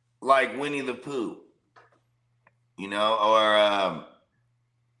 Like Winnie the Pooh, you know, or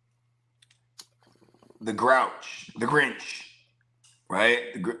the Grinch, right?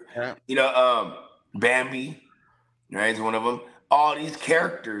 You know, Bambi, right? It's one of them. All these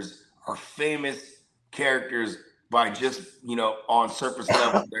characters are famous characters by just, you know, on surface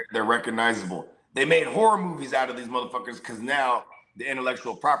level, they're recognizable. They made horror movies out of these motherfuckers because now the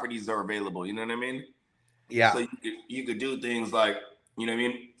intellectual properties are available. You know what I mean? Yeah. So you could do things like, you know what I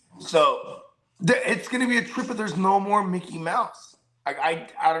mean? So it's going to be a trip if there's no more Mickey Mouse. I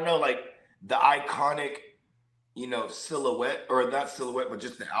don't know, like the iconic, you know, silhouette, or not silhouette, but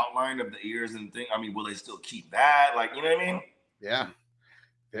just the outline of the ears and thing. I mean, will they still keep that? Like, you know what I mean? Yeah.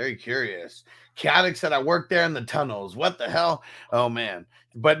 Very curious. Chaotic said, I worked there in the tunnels. What the hell? Oh, man.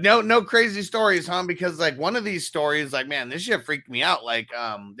 But no crazy stories, huh? Because like one of these stories, like, man, this shit freaked me out. Like,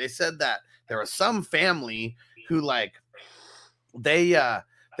 they said that there was some family who like, they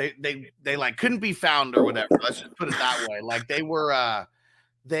like couldn't be found or whatever. Let's just put it that way. Like they were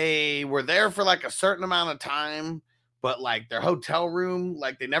there for like a certain amount of time, but like their hotel room,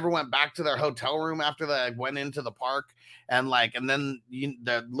 like they never went back to their hotel room after they went into the park. And then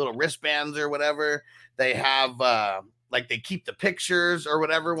the little wristbands or whatever they have, like they keep the pictures or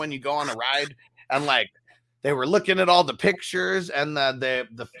whatever when you go on a ride. And like they were looking at all the pictures, and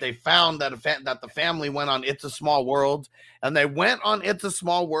they found that the family went on It's a Small World, and they went on It's a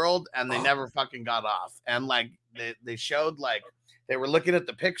Small World, and they never fucking got off. And like they showed, like they were looking at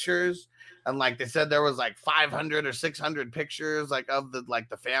the pictures, and like they said there was like 500 or 600 pictures like of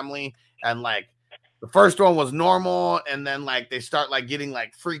the family, and like the first one was normal, and then like they start like getting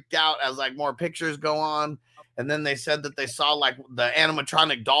like freaked out as like more pictures go on. And then they said that they saw like the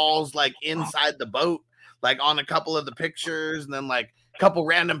animatronic dolls like inside the boat, like on a couple of the pictures. And then like couple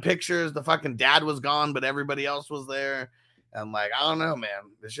random pictures. The fucking dad was gone, but everybody else was there. And like, I don't know, man.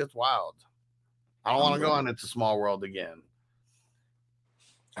 This shit's wild. I don't want to go on It's a Small World again.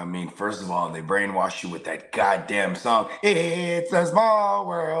 I mean, first of all, they brainwash you with that goddamn song. It's a small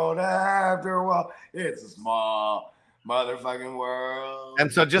world after all. It's a small motherfucking world. And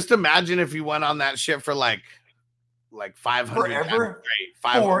so just imagine if you went on that shit for like 500 forever.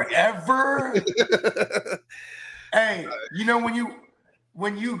 Forever. Hey, you know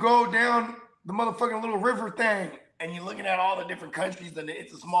when you go down the motherfucking little river thing and you're looking at all the different countries and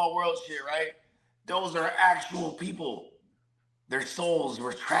It's a Small World shit, right? Those are actual people. Their souls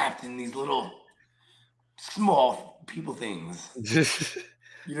were trapped in these little small people things.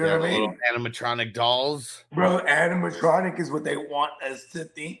 You know what I mean? Animatronic dolls. Bro, animatronic is what they want us to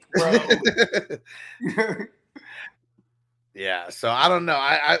think, bro. Yeah, so I don't know.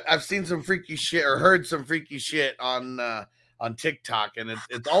 I've seen some freaky shit or heard some freaky shit on TikTok, and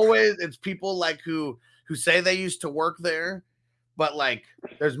it's people like who say they used to work there. But like,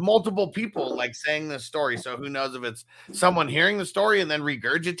 there's multiple people like saying this story. So who knows if it's someone hearing the story and then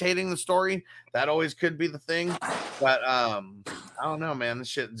regurgitating the story? That always could be the thing. But I don't know, man. This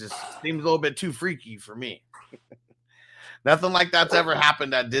shit just seems a little bit too freaky for me. Nothing like that's ever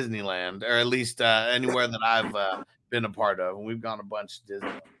happened at Disneyland, or at least anywhere that I've been a part of. And we've gone a bunch to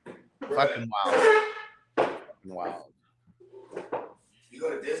Disneyland. Fucking wild. Fucking wild. You go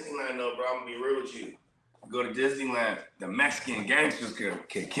to Disneyland, though, bro. I'm gonna be real with you. Go to Disneyland, the Mexican gangsters can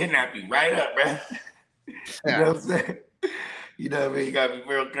kidnap you right up, bro. You know what I'm saying? You know what I mean? You gotta be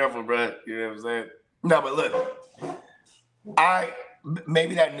real careful, bro. You know what I'm saying? No, but look,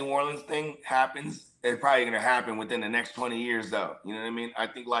 maybe that New Orleans thing happens. It's probably gonna happen within the next 20 years, though. You know what I mean? I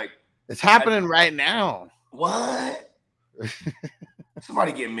think like it's happening right now. What?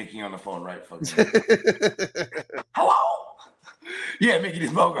 Somebody get Mickey on the phone, right? Fucking. Hello? Yeah, Mickey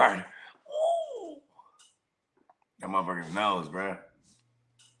this Bogart. That motherfucker knows, bro.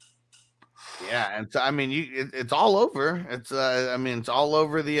 Yeah, and so I mean, it's all over. It's it's all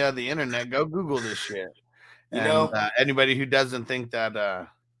over the internet. Go Google this shit. You know, anybody who doesn't think that.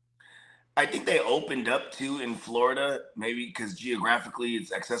 I think they opened up too in Florida, maybe because geographically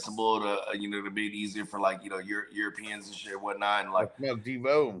it's accessible to to be easier for like Europeans and shit and whatnot. And like, what up,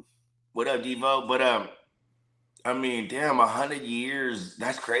 Devo? What up, Devo? But I mean, damn, 100 years.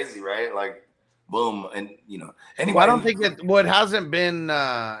 That's crazy, right? Like. Boom, and anyway. Well, I don't think it hasn't been.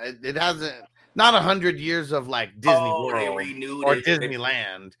 It hasn't. Not 100 years of like Disney World or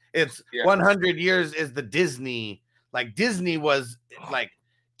Disneyland. It's 100 years is the Disney. Like Disney was like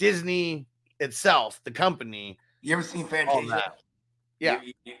Disney itself, the company. You ever seen Fantasia? Yeah,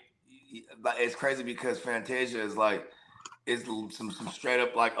 it's crazy because Fantasia is like some straight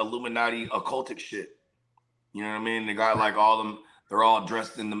up like Illuminati occultic shit. You know what I mean? They got like all them. They're all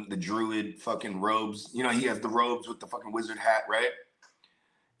dressed in the druid fucking robes. You know, he has the robes with the fucking wizard hat, right?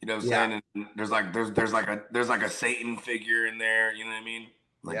 You know what I'm saying? And there's like a Satan figure in there. You know what I mean?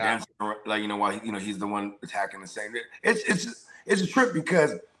 Like dancing, like while he's the one attacking the Satan. It's a trip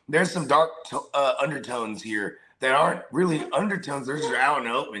because there's some dark undertones here that aren't really undertones. They're just out in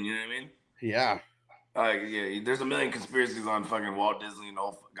the open. You know what I mean? Yeah. There's a million conspiracies on fucking Walt Disney and the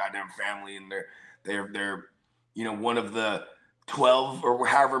whole goddamn family, and they're one of the 12 or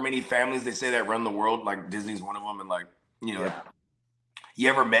however many families they say that run the world. Like Disney's one of them, and like you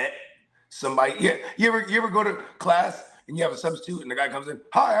ever met somebody? Yeah, you ever go to class and you have a substitute and the guy comes in,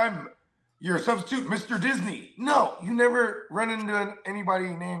 "Hi, I'm your substitute, Mr. Disney." No, you never run into anybody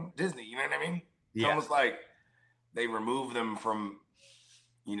named Disney. You know what I mean? It's almost like they remove them from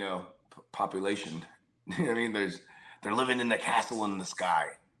population. You know what I mean? They're living in the castle in the sky,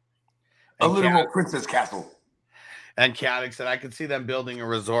 a literal princess castle. And Chaotic said, I could see them building a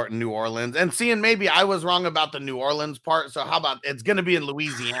resort in New Orleans. And seeing maybe I was wrong about the New Orleans part. So how about it's going to be in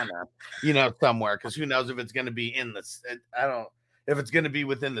Louisiana, somewhere. Because who knows if it's going to be in the if it's going to be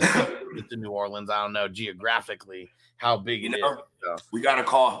within the city of New Orleans. I don't know geographically how big it is. So. We got to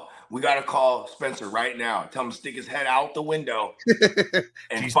call Spencer right now. Tell him to stick his head out the window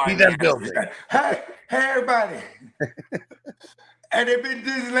and find that building. Hey, everybody. Have they been to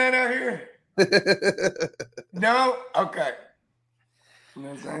Disneyland out here? No? Okay. You know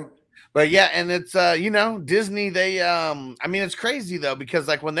what I'm saying? But yeah, and it's Disney, they it's crazy though, because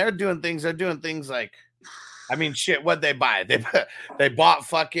like when they're doing things like shit, what'd they buy? They bought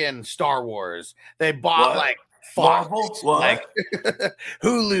fucking Star Wars. They bought like Fox, like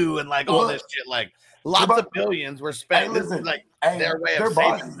Hulu and like all this shit. Like lots of billions were spent. This is like their way of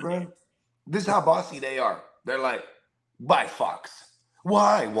saving. Bro. This is how bossy they are. They're like, buy Fox.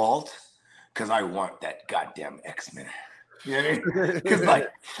 Why, Walt? Because I want that goddamn X-Men. You know what I mean? Because like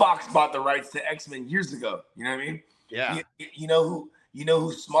Fox bought the rights to X-Men years ago. You know what I mean? Yeah. You know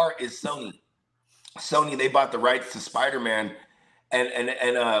who's smart is Sony. Sony, they bought the rights to Spider-Man,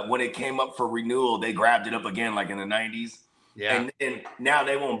 and when it came up for renewal, they grabbed it up again like in the 90s. Yeah. And now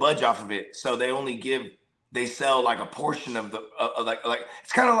they won't budge off of it. So they sell like a portion of the like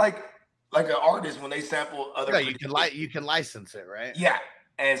it's kind of like an artist when they sample other. Yeah, you can license it, right? Yeah.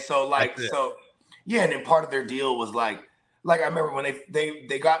 And so yeah, and then part of their deal was like I remember when they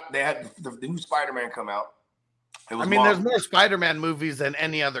had the new Spider-Man come out. There's more Spider-Man movies than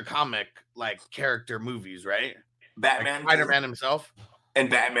any other comic like character movies, right? Batman, like Spider-Man himself, and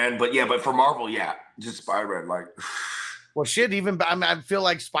Batman, but for Marvel, yeah, just Spider-Man. Like, well, shit. Even I feel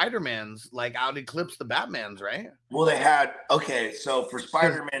like Spider-Man's like out eclipsed the Batman's, right? Well, so for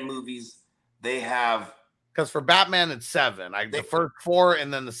Spider-Man movies, they have because for Batman it's 7, the first 4,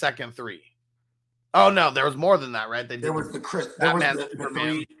 and then the second 3. Oh no, there was more than that, right? There was the Chris Nolan,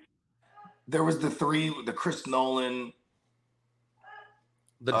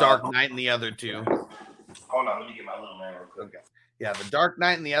 The Dark Knight, and the other 2. Hold on, let me get my little man real quick. Okay. Yeah, The Dark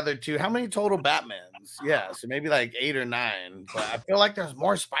Knight and the other 2. How many total Batmans? Yeah, so maybe like 8 or 9. But I feel like there's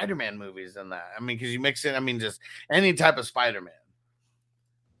more Spider-Man movies than that. Because you mix in, just any type of Spider-Man.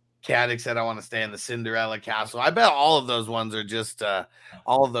 Caddick said, I want to stay in the Cinderella Castle. I bet all of those ones are just,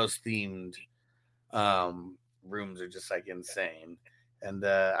 all of those themed rooms are just like insane. And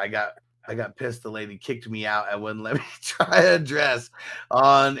I got pissed. The lady kicked me out and wouldn't let me try a dress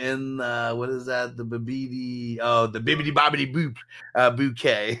on in what is that? The Bibbidi Bobbidi Boop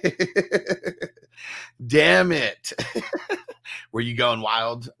bouquet. Damn it. Were you going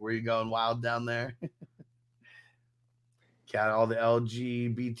wild? Were you going wild down there? Got all the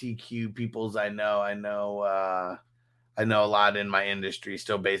LGBTQ peoples I know a lot in my industry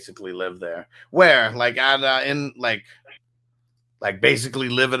still basically live there. Where? Like basically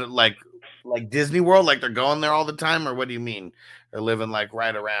live at like Disney World, like they're going there all the time, or what do you mean? They're living like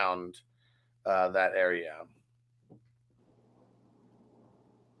right around that area.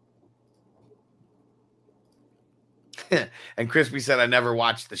 And Crispy said, I never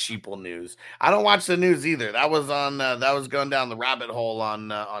watched the Sheeple News. I don't watch the news either. That was on that was going down the rabbit hole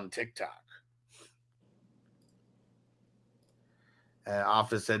on TikTok.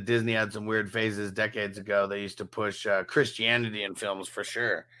 Office said Disney had some weird phases decades ago. They used to push Christianity in films for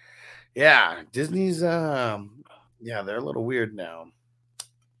sure. Yeah, Disney's they're a little weird now.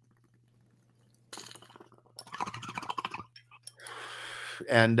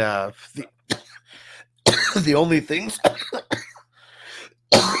 And the only things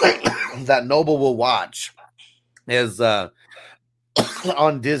that Noble will watch is on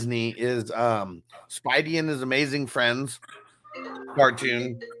Disney is Spidey and His Amazing Friends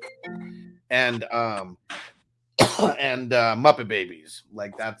cartoon and Muppet Babies.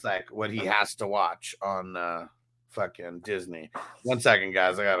 Like that's like what he has to watch on fucking Disney. 1 second,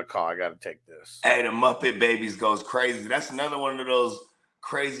 guys. I got a call. I got to take this. Hey, the Muppet Babies goes crazy. That's another one of those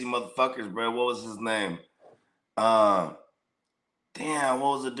crazy motherfuckers, bro. What was his name? Damn, what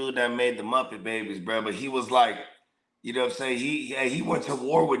was the dude that made the Muppet Babies, bro? But he was like, you know what I'm saying? He went to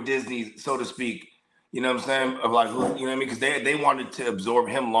war with Disney, so to speak. You know what I'm saying? Of like, who, you know what I mean? Because they wanted to absorb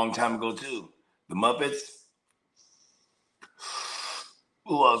him a long time ago too. The Muppets.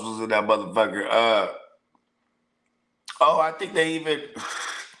 Who else was in that motherfucker? I think they even,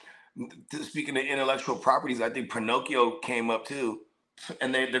 speaking of intellectual properties, I think Pinocchio came up too.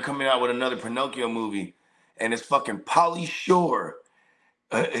 And they're coming out with another Pinocchio movie. And it's fucking Pauly Shore.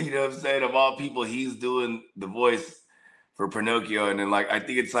 You know what I'm saying? Of all people, he's doing the voice for Pinocchio. And then like, I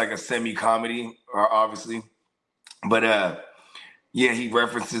think it's like a semi-comedy, obviously. But yeah, he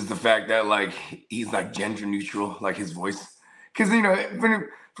references the fact that like, he's like gender neutral, like his voice. Because, you know,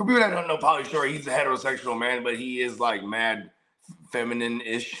 for people that don't know Pauly Shore, he's a heterosexual man, but he is like mad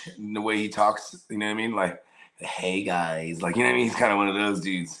feminine-ish in the way he talks. You know what I mean? Like, hey guys, like, you know what I mean? He's kind of one of those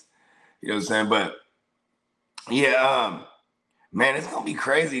dudes. You know what I'm saying? But yeah, man, it's gonna be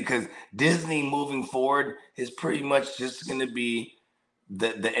crazy because Disney moving forward is pretty much just gonna be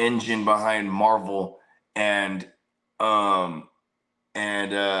the engine behind Marvel and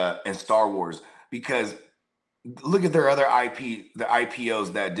Star Wars. Because look at their other IP, the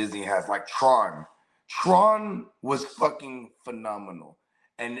IPOs that Disney has, like Tron. Tron was fucking phenomenal,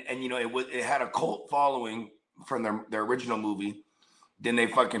 and you know it had a cult following from their original movie. Then they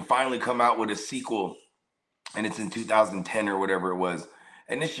fucking finally come out with a sequel, and it's in 2010 or whatever it was.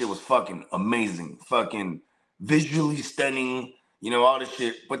 And this shit was fucking amazing, fucking visually stunning, you know, all this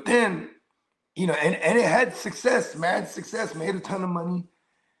shit. But then, you know, and it had success, mad success, made a ton of money.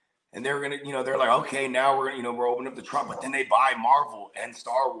 And they're gonna, they're like, okay, now we're gonna, we're opening up the trunk, but then they buy Marvel and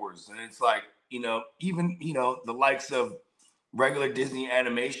Star Wars, and it's like, even the likes of regular Disney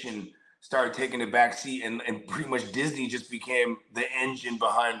animation started taking a back seat, and pretty much Disney just became the engine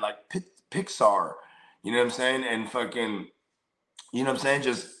behind like Pixar, you know what I'm saying? And fucking, you know what I'm saying?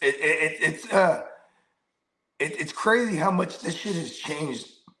 Just it's crazy how much this shit has changed,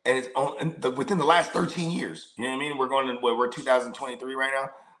 and it's within the last 13 years. You know what I mean? We're going to we're 2023 right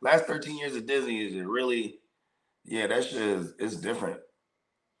now. Last 13 years of Disney is really, that shit is different.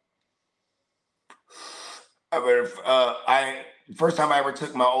 First time I ever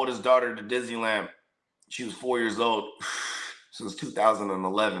took my oldest daughter to Disneyland, she was 4 years old. So it was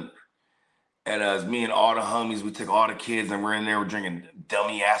 2011. And it was me and all the homies. We took all the kids, and we're in there. We're drinking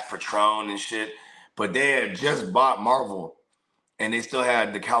dummy ass Patron and shit. But they had just bought Marvel, and they still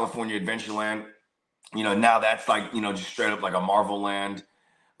had the California Adventureland. Now that's like, just straight up like a Marvel land.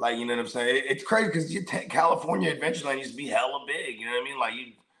 Like, you know what I'm saying? It's crazy because California Adventureland used to be hella big. You know what I mean? Like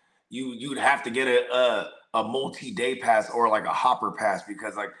you'd have to get a multi-day pass or like a hopper pass,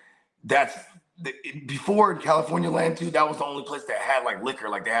 because like before California Land too, that was the only place that had like liquor.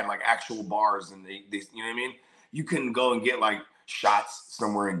 Like they had like actual bars, and they you know what I mean? You couldn't go and get like shots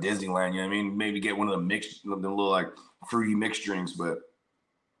somewhere in Disneyland. You know what I mean? Maybe get one of the little like fruity mixed drinks, but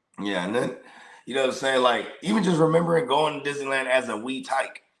yeah. And then, you know what I'm saying? Like even just remembering going to Disneyland as a wee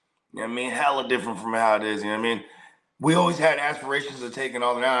tyke. You know what I mean? Hella different from how it is. You know what I mean? We always had aspirations of taking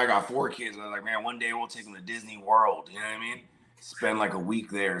all the. Now I got 4 kids. And I was like, man, one day we'll take them to Disney World. You know what I mean? Spend like a week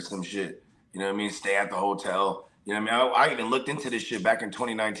there or some shit. You know what I mean? Stay at the hotel. You know what I mean? I even looked into this shit back in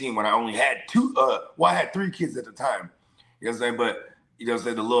 2019 when I only had 2. I had 3 kids at the time. You know what I'm saying? But you know what I'm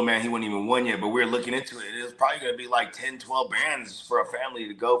saying? The little man, he wasn't even 1 yet. But we were looking into it. It was probably gonna be like 10, 12 bands for a family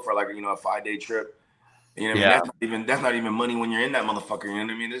to go for like a 5-day trip. You know what I mean? That's not even money when you're in that motherfucker. You know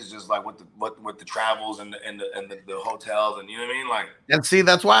what I mean? This is just like with the travels and the hotels, and you know what I mean? Like, and see,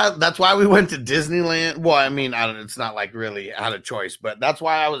 that's why we went to Disneyland. Well, I mean, it's not like really out of choice, but that's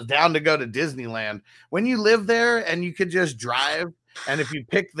why I was down to go to Disneyland. When you live there and you could just drive, and if you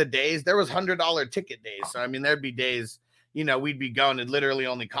pick the days, there was $100 ticket days. So I mean, there'd be days, we'd be going. It literally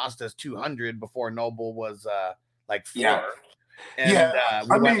only cost us $200 before Noble was like 4. Yeah. And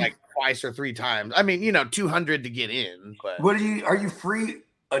we went like twice or 3 times. I mean, $200 to get in. But are you free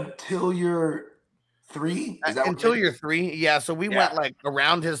until you're 3? Is that until you're 3? Yeah. So we went like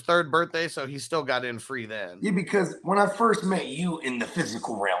around his 3rd birthday, so he still got in free then. Yeah, because when I first met you in the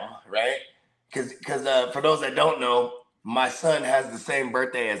physical realm, right? Because for those that don't know, my son has the same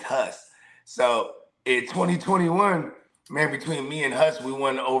birthday as Huss. So in 2021, man, between me and Huss, we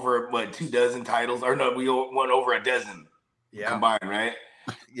won over 24 titles, or no, we won over a dozen. Combined, right?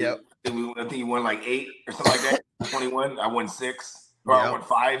 Yep. I think you won like 8 or something like that. 21. I won 6, or I won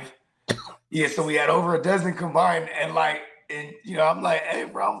 5. Yeah, so we had over a dozen combined, and I'm like, hey,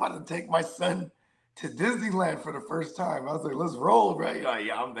 bro, I'm about to take my son to Disneyland for the first time. I was like, let's roll, right? Like,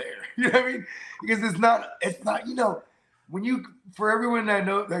 yeah, I'm there. You know what I mean? Because it's not. When for everyone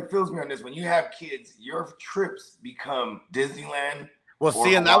that feels me on this, when you have kids, your trips become Disneyland. Well,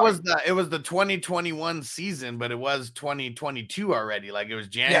 see, and it was the 2021 season, but it was 2022 already. Like it was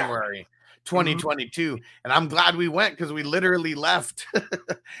January 2022, and I'm glad we went because we literally left.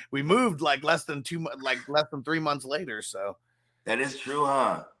 We moved like less than 3 months later. So that is true,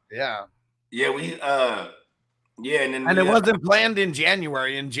 huh? Yeah. Yeah, we and it wasn't planned in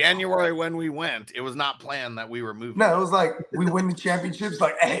January. In January when we went, it was not planned that we were moving. No, it was like we win the championships.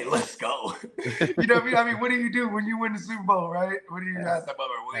 Like, hey, let's go. You know what I mean? I mean, what do you do when you win the Super Bowl, right? What do you ask that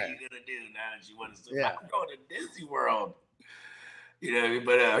mother? What are you gonna do now that you win the Super Bowl? I'm going to Disney World. You know what I mean?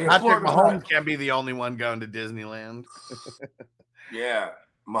 But Patrick Mahomes can't be the only one going to Disneyland. Yeah.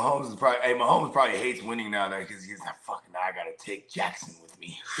 Mahomes probably hates winning now because he's like, fuck, now I gotta take Jackson with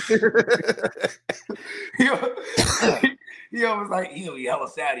me. He always like, he'll be hella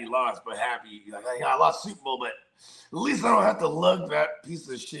sad he lost, but happy. Like, I lost Super Bowl, but at least I don't have to lug that piece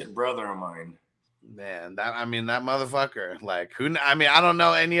of shit brother of mine. Man, that motherfucker. Like, I don't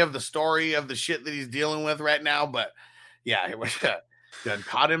know any of the story of the shit that he's dealing with right now, but yeah, he done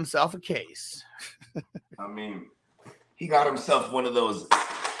caught himself a case. I mean, he got himself one of those.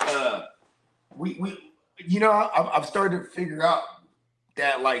 I've started to figure out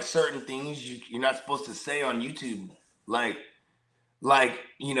that like certain things you're not supposed to say on YouTube, like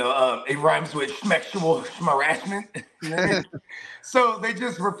it rhymes with schmexual harassment. You know what I mean? So they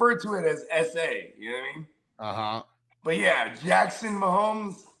just refer to it as SA. You know what I mean? But yeah, Jackson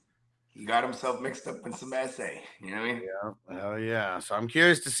Mahomes, he got himself mixed up in some SA. You know what I mean? Yeah. Oh yeah. So I'm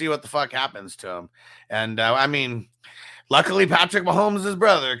curious to see what the fuck happens to him. And Luckily, Patrick Mahomes is his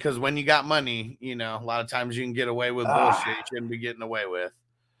brother, because when you got money, a lot of times you can get away with bullshit you shouldn't be getting away with.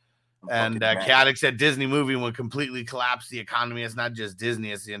 And Chaotic said Disney movie would completely collapse the economy. It's not just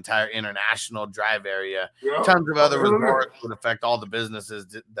Disney, it's the entire international drive area. Yep. Tons of other resorts would affect all the businesses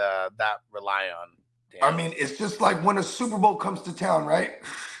that rely on. Damn. I mean, it's just like when a Super Bowl comes to town, right?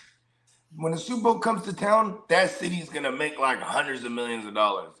 When a Super Bowl comes to town, that city's going to make like hundreds of millions of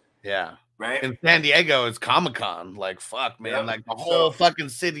dollars. Yeah. Right? In San Diego, it's Comic-Con. Like, fuck, man. Yep. Like, the whole fucking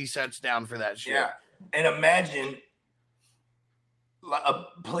city shuts down for that shit. Yeah. And imagine a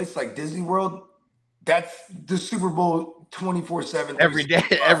place like Disney World, that's the Super Bowl 24/7. Every day,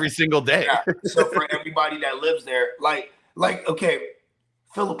 every single day. Yeah. So for everybody that lives there, like, okay,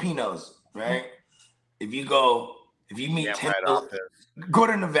 Filipinos, right? If you meet 10, go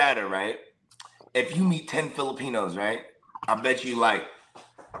to Nevada, right? If you meet 10 Filipinos, right? I bet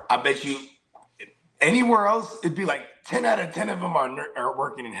you anywhere else, it'd be like 10 out of 10 of them are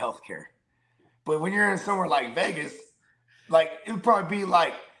working in healthcare. But when you're in somewhere like Vegas, like it would probably be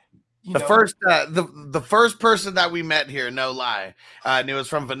like the first person that we met here, no lie, and it was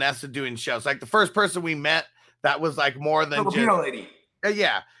from Vanessa doing shows. Like the first person we met that was like more than Filipino lady.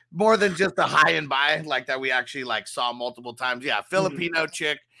 Yeah, more than just a high and by, like that we actually like saw multiple times. Yeah, Filipino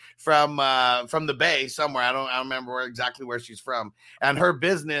chick from the Bay somewhere. I don't remember exactly where she's from, and her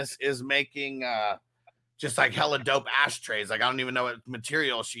business is making just like hella dope ashtrays. Like I don't even know what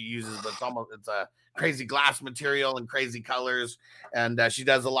material she uses, but it's a crazy glass material and crazy colors. And she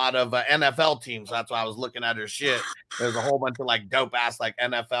does a lot of NFL teams. So that's why I was looking at her shit. There's a whole bunch of like dope ass like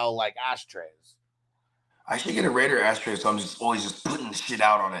NFL like ashtrays. I should get a Raider ashtray, so I'm just always just putting the shit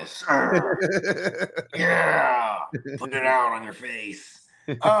out on this. Yeah, put it out on your face.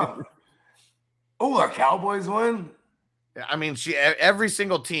 A Cowboys win. I mean, every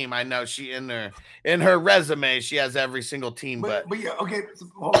single team. I know she in her resume, she has every single team. But yeah, okay. So,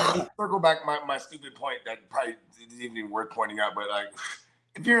 hold on, circle back my stupid point that probably isn't even worth pointing out. But like,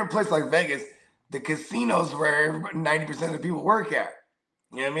 if you're in a place like Vegas, the casinos where 90% of the people work at.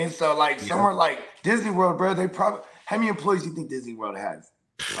 You know what I mean? So like somewhere like Disney World, bro, they probably how many employees do you think Disney World has?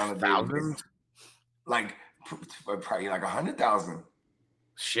 On a thousands? Like probably like 100,000.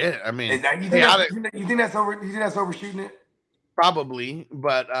 Shit, I mean, you think that's overshooting it? Probably,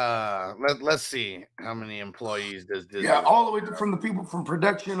 but let's see how many employees does Disney? Yeah, all the way from the people from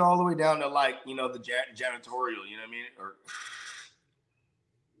production all the way down to like the janitorial. You know what I mean? Or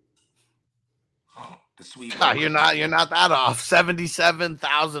the sweet. You're not that off.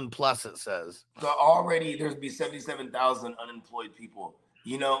 77,000 plus it says. So already there's be 77,000 unemployed people.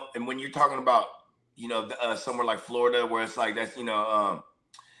 And when you're talking about somewhere like Florida where it's like that's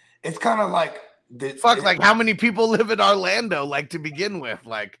it's kind of like. Like how many people live in Orlando? Like to begin with,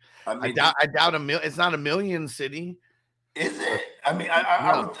 like I doubt it's not a million city. Is it? I mean,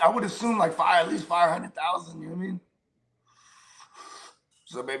 I would assume like at least 500,000. You know what I mean?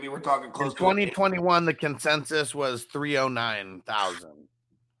 So maybe we're talking close. In 2021, the consensus was 309,000.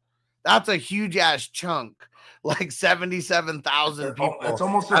 That's a huge ass chunk. Like 77,000 people. That's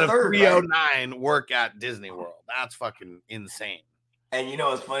almost out a third. Of 309 work at Disney World. That's fucking insane. And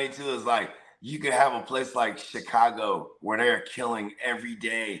what's funny too is like. You could have a place like Chicago where they're killing every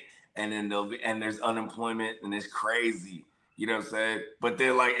day, and then there's unemployment and it's crazy. You know what I'm saying? But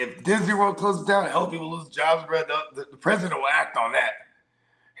then like if Disney World closes down and help people lose jobs, bro, the president will act on that.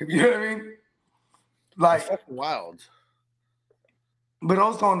 You know what I mean? Like that's wild. But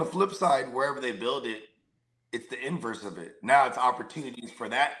also on the flip side, wherever they build it, it's the inverse of it. Now it's opportunities for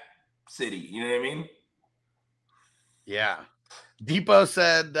that city. You know what I mean? Yeah. Depot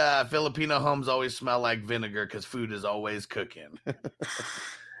said Filipino homes always smell like vinegar because food is always cooking.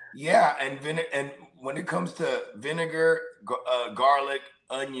 Yeah, and when it comes to vinegar, garlic,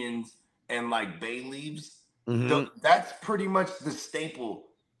 onions, and like bay leaves, that's pretty much the staple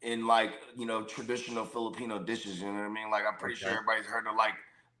in like traditional Filipino dishes. You know what I mean? Like I'm pretty sure everybody's heard of like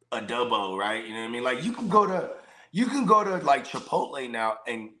adobo, right? You know what I mean? Like you can go to like Chipotle now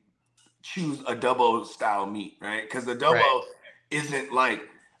and choose adobo style meat, right? Because adobo isn't like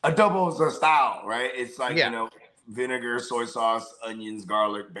adobo is a style, right? It's like vinegar, soy sauce, onions,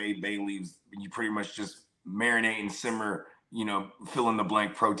 garlic, bay leaves. You pretty much just marinate and simmer, fill in the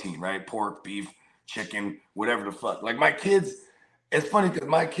blank protein, right? Pork, beef, chicken, whatever the fuck. Like my kids, it's funny because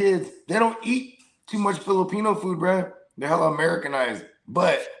my kids, they don't eat too much Filipino food, bro. They're hella Americanized,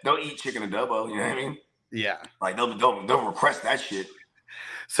 but they'll eat chicken adobo. You know what I mean? Yeah. Like they'll request that shit.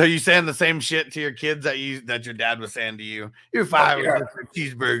 So you saying the same shit to your kids that your dad was saying to you? You're fine with a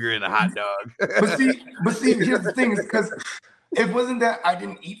cheeseburger and a hot dog. but see, here's the thing: is because it wasn't that I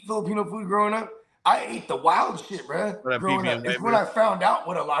didn't eat Filipino food growing up, I ate the wild shit, bro. What a Growing up, PB&J, it's when bro. I found out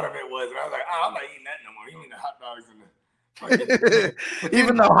what a lot of it was, and I was like, oh, I'm not eating that no more. You mean the hot dogs and the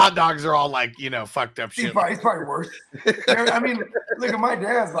Even though hot dogs are all like, fucked up shit. He's probably worse. I mean, look at my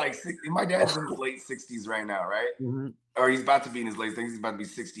dad's like 60. My dad's in his late 60s right now, right? Mm-hmm. Or he's about to be in his late 60s. He's about to be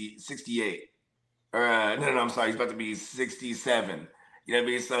 68. No, I'm sorry. He's about to be 67. You know what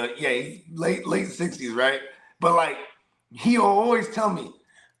I mean? So yeah, he's late 60s, right? But like, he'll always tell me,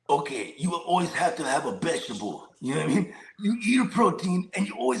 okay, you will always have to have a vegetable. You know what I mean? You eat a protein and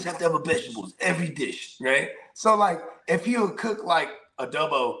you always have to have a vegetables every dish, right? So like, if he'll cook like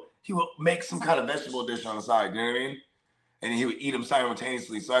adobo, he will make some kind of vegetable dish on the side. You know what I mean? And he would eat them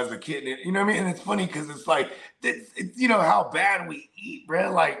simultaneously. So as a kid, you know what I mean? And it's funny because it's like, it's how bad we eat,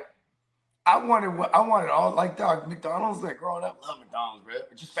 bro. Like, I wanted all, like, dog, McDonald's, like, growing up, love McDonald's, bro.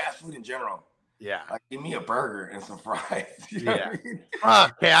 Just fast food in general. Yeah. Like, give me a burger and some fries. You know what I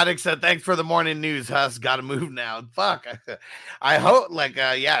mean? Chaotic said, thanks for the morning news, Huss. Gotta move now. Fuck. I hope,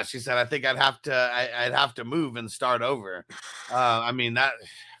 she said, I think I'd have to move and start over. I mean, that...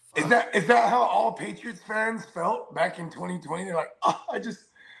 Is that how all Patriots fans felt back in 2020? They're like, oh,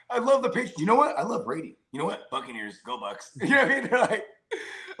 I love the Patriots. You know what? I love Brady. You know what? Buccaneers, go Bucks. You know what I mean? They're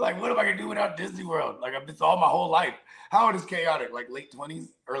like, what am I gonna do without Disney World? Like, I've been all my whole life. How old is Chaotic? Like late 20s,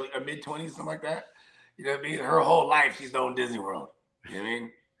 early or mid 20s, something like that. You know what I mean? Her whole life she's known Disney World. You know what I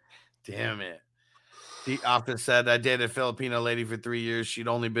mean? Damn it. The office said I dated a Filipino lady for 3 years. She'd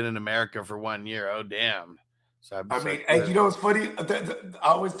only been in America for 1 year. Oh damn. So I mean, hey, you know what's funny?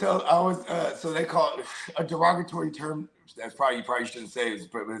 So they call it a derogatory term. That's you probably shouldn't say it,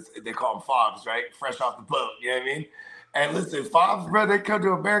 but they call them fobs, right? Fresh off the boat. You know what I mean? And listen, fobs, bro, they come to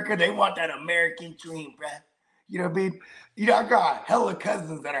America, they want that American dream, bro. You know what I mean? I got hella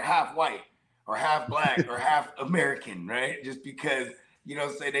cousins that are half white or half black or half American, right? Just because,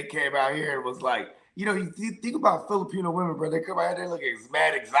 say they came out here and was like, you think about Filipino women, bro, they come out here, they look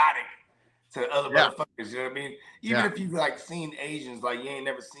mad exotic to other motherfuckers, you know what I mean? Even if you've seen Asians, you ain't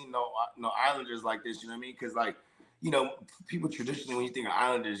never seen no Islanders like this, you know what I mean? Because people traditionally, when you think of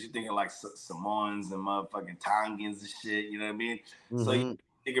Islanders, you're thinking Samoans and motherfucking Tongans and shit, you know what I mean? Mm-hmm. So you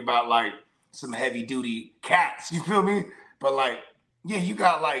think about some heavy duty cats, you feel me? But you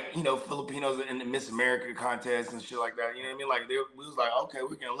got Filipinos in the Miss America contest and shit like that, you know what I mean? We was okay,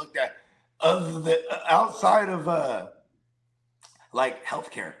 we're gonna look at outside of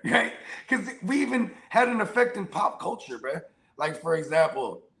healthcare, right? Because we even had an effect in pop culture, bro. For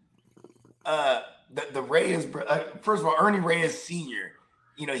example, the Reyes, first of all, Ernie Reyes Sr.,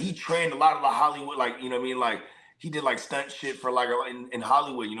 he trained a lot of the Hollywood, you know what I mean? He did stunt shit for in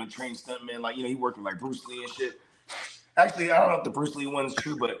Hollywood, trained stuntmen, he worked with Bruce Lee and shit. Actually, I don't know if the Bruce Lee one's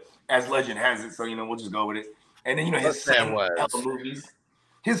true, but as legend has it, so we'll just go with it. And then his son was movies.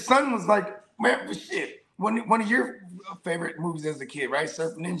 His son was man, shit. One of your favorite movies as a kid, right?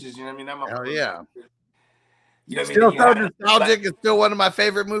 Surf Ninjas, you know what I mean? Hell yeah. You know what still so nostalgic. It's still one of my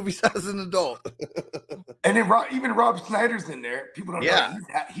favorite movies as an adult. And then even Rob Schneider's in there. People don't know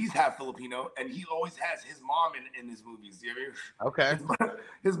he's half Filipino, and he always has his mom in his movies. You know what I mean? Okay.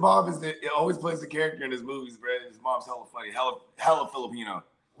 His mom always plays the character in his movies, bro. His mom's hella funny, hella Filipino.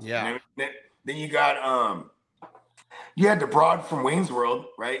 Yeah. You know what I mean? Then you got you had the broad from Wayne's World,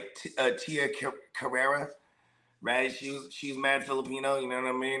 right? Tia Carrera, right? She's mad Filipino. You know what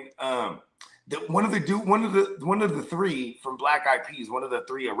I mean? One of the three from Black Eyed Peas, one of the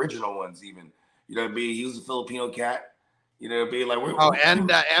three original ones, even. You know what I mean? He was a Filipino cat. You know what I mean?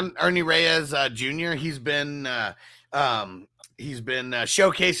 And Ernie Reyes Jr. He's been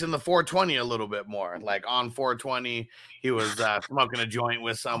showcasing the 420 a little bit more. On 420, he was smoking a joint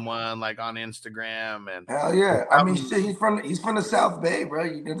with someone on Instagram. And hell yeah! I mean, shit, he's from the South Bay, bro.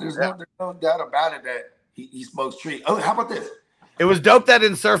 There's no doubt about it that he smokes tree. Oh, how about this? It was dope that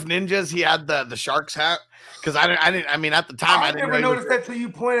in Surf Ninjas he had the Sharks hat because I didn't. I mean, at the time I didn't never noticed that till you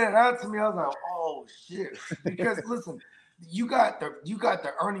pointed it out to me. I was like, oh shit! Because listen, you got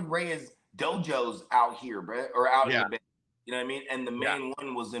the Ernie Reyes dojos out here, bro, or out in the Bay. You know what I mean? And the main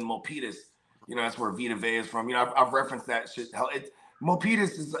one was in Milpitas. That's where Vita Vea is from. I've referenced that shit.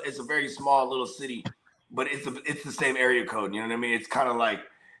 Milpitas is a very small little city, but it's the same area code. You know what I mean? It's kind of like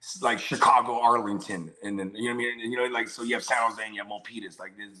Chicago, Arlington, and then you know what I mean. So you have San Jose and you have Milpitas.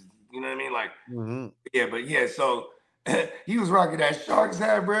 This, you know what I mean? Yeah, but yeah. So he was rocking that Sharks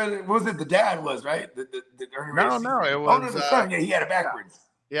hat, bro. What was it? The dad was right. The no, it was the son. Yeah, he had it backwards.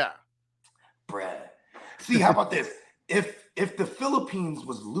 Yeah, bruh. See, how about this? If the Philippines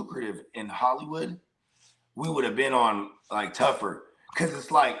was lucrative in Hollywood, we would have been on tougher. Because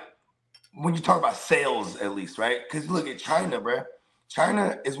it's when you talk about sales, at least, right? Because look at China, bro.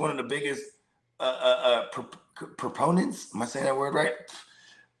 China is one of the biggest proponents. Am I saying that word right?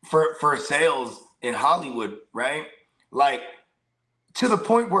 For sales in Hollywood, right? Like to the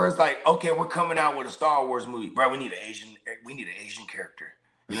point where it's like, okay, we're coming out with a Star Wars movie, bro. We need an Asian character.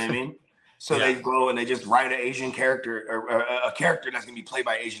 You know what I mean? So they go and they just write an Asian character or a character that's gonna be played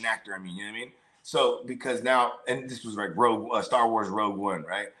by an Asian actor. I mean, you know what I mean? So because now, and this was like Star Wars Rogue One,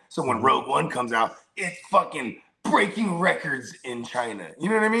 right? So when Rogue One comes out, it's fucking breaking records in China. You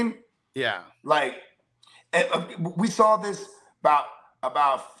know what I mean? Yeah. Like we saw this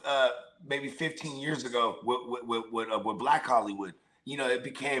about maybe 15 years ago with Black Hollywood. You know, it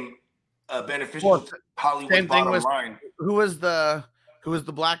became beneficial to Hollywood's bottom line. Who was the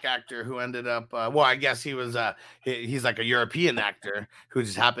black actor who ended up? Well, I guess he was. He's like a European actor who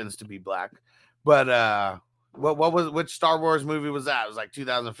just happens to be black. But which Star Wars movie was that? It was like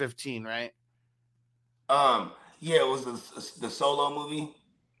 2015, right? Yeah, it was the Solo movie.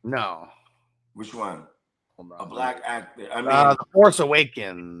 No. Which one? A black actor. I mean, The Force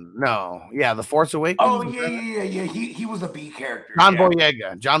Awakens. No, yeah, The Force Awakens. Oh yeah. He was a B character. John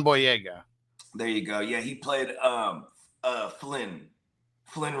Boyega. There you go. Yeah, he played Flynn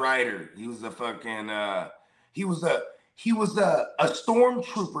Rider. He was a fucking he was a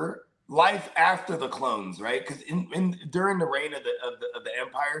stormtrooper. Life after the clones, right? Because during the reign of the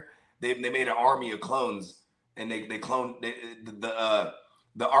Empire, they made an army of clones, and they cloned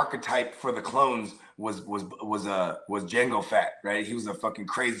the archetype for the clones was Jango Fett, right? He was a fucking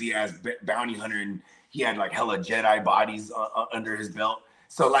crazy ass bounty hunter, and he had like hella Jedi bodies under his belt.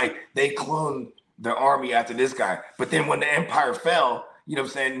 So like they cloned the army after this guy. But then when the Empire fell, you know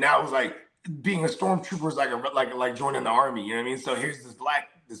what I'm saying? Now it was like being a stormtrooper is like joining the army. You know what I mean? So here's this black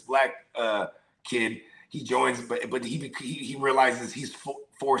kid. He joins, but he realizes he's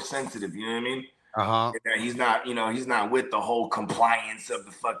force sensitive. You know what I mean? He's not with the whole compliance of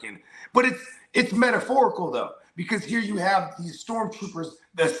the fucking. But it's metaphorical though, because here you have these stormtroopers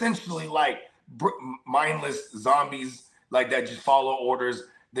that essentially like mindless zombies like that just follow orders.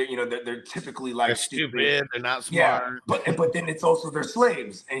 They're typically like they're stupid. They're not smart. Yeah, but then it's also their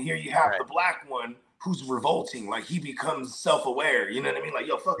slaves. And here you have the black one who's revolting. Like he becomes self-aware. You know what I mean? Like,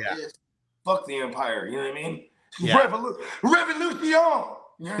 yo, fuck this. Fuck the Empire. You know what I mean? Revolution. You know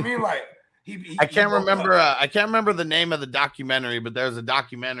what I mean? Like I can't remember the name of the documentary, but there's a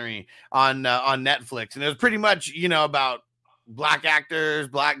documentary on Netflix, and it was pretty much about black actors,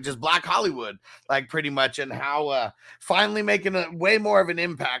 black Hollywood, like pretty much, and how finally making a way more of an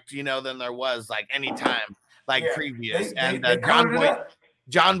impact, than there was like any time like previous.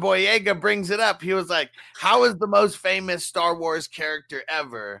 John Boyega brings it up. He was like, how is the most famous Star Wars character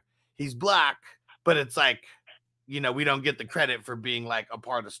ever? He's black, but it's like, we don't get the credit for being like a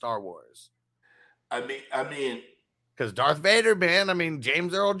part of Star Wars. I mean, because Darth Vader, man,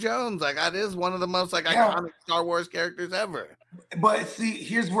 James Earl Jones, like that is one of the most like iconic Star Wars characters ever. But see,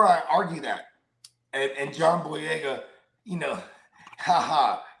 here's where I argue that, and John Boyega,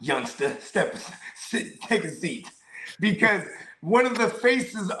 youngster, take a seat, because one of the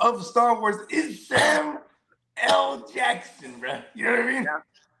faces of Star Wars is Sam L. Jackson, bro. You know what I mean? Yeah.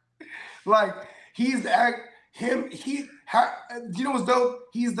 Like you know what's dope?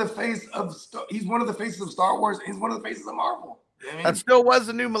 He's the face of he's one of the faces of Star Wars. He's one of the faces of Marvel. You know what I mean? That still was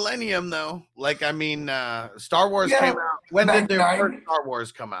the new millennium, though. Like, Star Wars came out. When did their first Star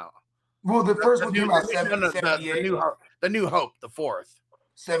Wars come out? Well, the first one came out 78. The New Hope, the fourth.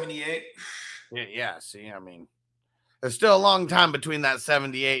 78. Yeah. See, there's still a long time between that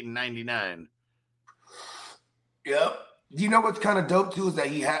 78 and 99. Yep. You know what's kind of dope too is that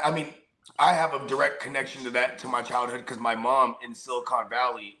I have a direct connection to my childhood because my mom in Silicon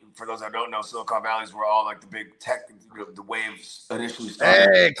Valley, for those that don't know, Silicon Valley is where all like the big tech, the waves initially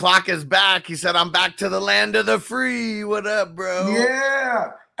started. Hey, Clock is back. He said, I'm back to the land of the free. What up, bro?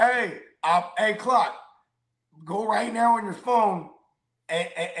 Yeah. Hey, Clock, go right now on your phone and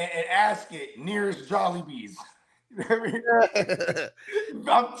ask it nearest Jollibees. You know what I mean?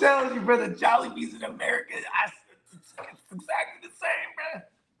 I'm telling you, brother, Jollibees in America, it's exactly the same, man.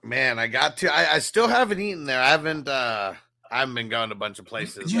 Man, I still haven't eaten there. I haven't been going to a bunch of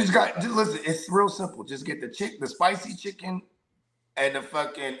places. You just listen, it's real simple. Just get the spicy chicken and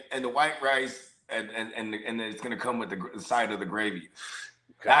the white rice and then it's gonna come with the side of the gravy.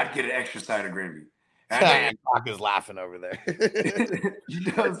 I'd get an extra side of gravy. Clock is laughing over there. You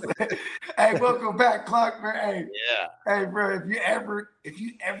know what I'm saying? Hey, welcome back, Clock, man. Hey, yeah. Hey, bro, if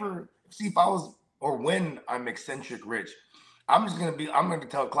you ever see if I was or when I'm eccentric rich, I'm gonna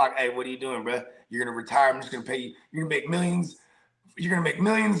tell Clock, hey, what are you doing, bro? You're gonna retire. I'm just gonna pay you. You're gonna make millions. You're gonna make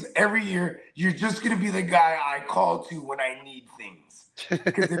millions every year. You're just gonna be the guy I call to when I need things.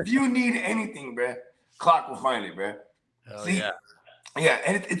 Because if you need anything, bruh, Clock will find it, bruh. Hell See? yeah. Yeah,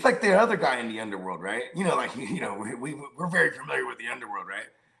 and it's like the other guy in the underworld, right? You know, like, you know, we're very familiar with the underworld, right?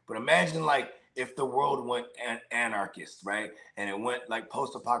 But imagine, like, if the world went anarchist, right? And it went, like,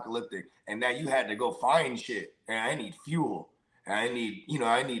 post-apocalyptic, and now you had to go find shit. And I need fuel. And I need, you know,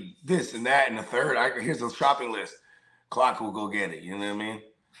 I need this and that and the third. Here's a shopping list. Clock will go get it. You know what I mean?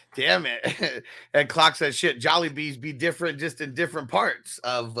 Damn it. And Clock said, shit, Jollibees be different just in different parts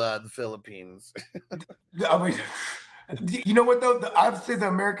of the Philippines. I mean, you know what, though? I'd say the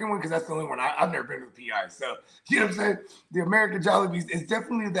American one, because that's the only one. I've never been to the PI. So, you know what I'm saying? The American Jollibees is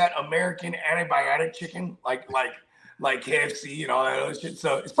definitely that American antibiotic chicken, like KFC and all that other shit.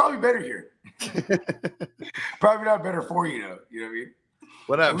 So it's probably better here. Probably not better for you, though. You know what I mean?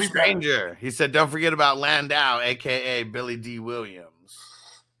 What up, stranger? He said, don't forget about Landau, a.k.a. Billy D. Williams.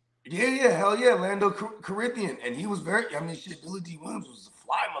 Yeah, hell yeah, Lando Calrissian. And he was very, I mean, shit, Billy D. Williams was a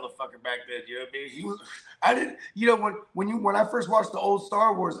fly motherfucker back then. You know what I mean? He was, I didn't, you know, when I first watched the old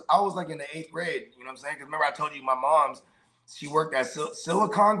Star Wars, I was like in the 8th grade. You know what I'm saying? Because remember I told you my mom's, she worked at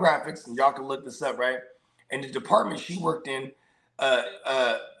Silicon Graphics, and y'all can look this up, right? And the department she worked in,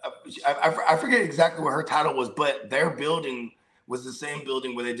 I forget exactly what her title was, but their building was the same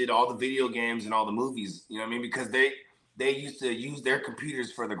building where they did all the video games and all the movies. You know what I mean? Because they used to use their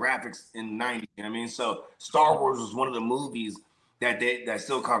computers for the graphics in the 90s. You know what I mean? So Star Wars was one of the movies that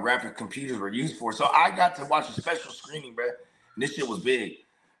Silicon Graphics computers were used for. So I got to watch a special screening, bro. And this shit was big.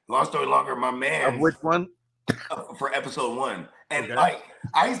 Long story longer, my man. Of which one? For episode 1. And okay. like,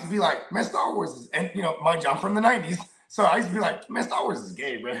 I used to be like, man, Star Wars is, and you know, mind you, I'm from the 90s. So I used to be like, man, Star Wars is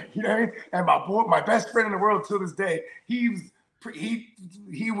gay, bro. You know what I mean? And my best friend in the world to this day, he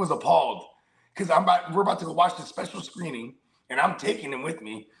was appalled. Because we're about to go watch the special screening, and I'm taking him with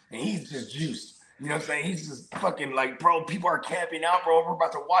me, and he's just juiced. You know what I'm saying? He's just fucking like, bro, people are camping out, bro. We're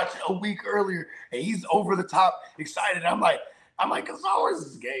about to watch it a week earlier, and he's over the top excited. I'm like, Star Wars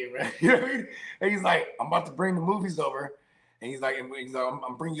is gay, man. You know what I mean? And he's like, I'm about to bring the movies over, and he's like, I'm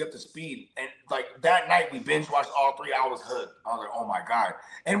bringing you up to speed. And like that night, we binge watched all 3 hours hooked. I was like, oh my god.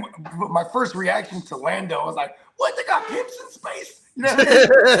 And my first reaction to Lando, I was like, what? They got pimps in space? You know what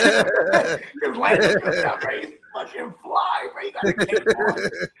I mean? Because Lando comes out, right? He's fucking fly, bro. He got a cape on.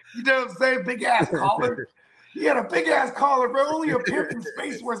 You know what I'm saying? Big ass collar. He had a big ass collar, bro. Only a pimp in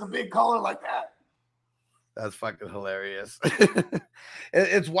space wears a big collar like that. That's fucking hilarious.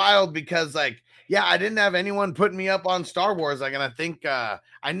 It's wild because, like, yeah, I didn't have anyone putting me up on Star Wars. Like, and I think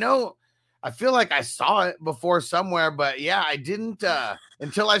I feel like I saw it before somewhere, but yeah, I didn't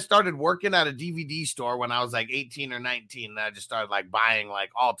until I started working at a DVD store when I was like 18 or 19. And I just started like buying like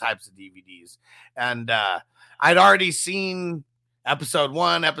all types of DVDs. And I'd already seen episode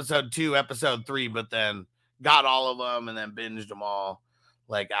 1, episode 2, episode 3, but then got all of them and then binged them all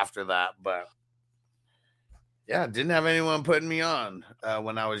like after that. But yeah, didn't have anyone putting me on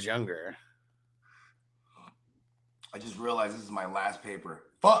when I was younger. I just realized this is my last paper.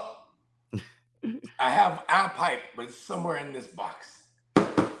 Fuck. I have a pipe, but it's somewhere in this box.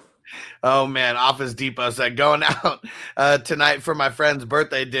 Oh man, Office Depot said going out tonight for my friend's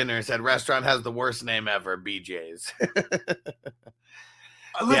birthday dinner. Said restaurant has the worst name ever, BJ's.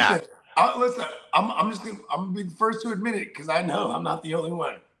 Listen, yeah. Listen. I'm gonna be the first to admit it because I know I'm not the only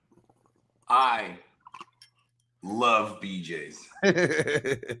one. I love BJ's.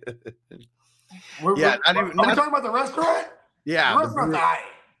 Are we talking about the restaurant? Yeah, the restaurant's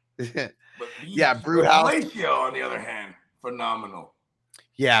aight. But yeah, Brew House. Palacio, on the other hand, phenomenal.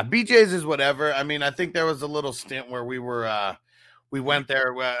 Yeah, BJ's is whatever. I mean, I think there was a little stint where we went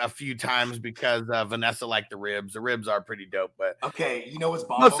there a few times because Vanessa liked the ribs. The ribs are pretty dope, but okay, you know what's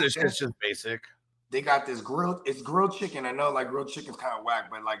most of it's just basic. They got this grilled chicken. I know like grilled chicken's kind of whack,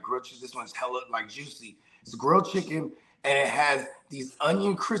 but like grilled chicken, this one's hella like juicy. It's grilled chicken and it has these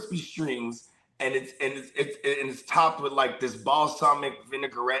onion crispy strings and it's topped with like this balsamic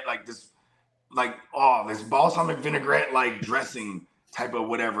vinaigrette, like this balsamic vinaigrette like dressing type of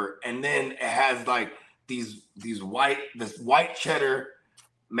whatever, and then it has like this white cheddar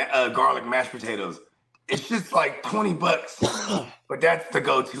garlic mashed potatoes. It's just like $20, but that's the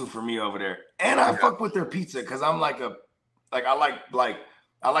go-to for me over there. And I fuck with their pizza because I'm I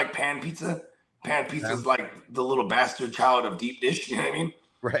like pan pizza. Pan pizza is like the little bastard child of deep dish. You know what I mean?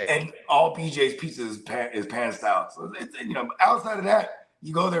 Right. And all BJ's pizza is pan style. So it's, you know, outside of that,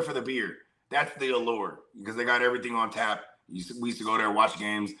 you go there for the beer. That's the allure because they got everything on tap. We used to go there, watch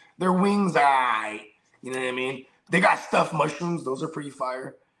games. Their wings, you know what I mean? They got stuffed mushrooms. Those are pretty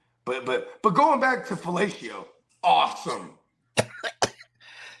fire. But going back to fellatio, awesome.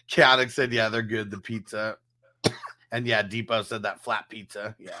 Chaotic said, yeah, they're good. The pizza. And yeah, Depot said that flat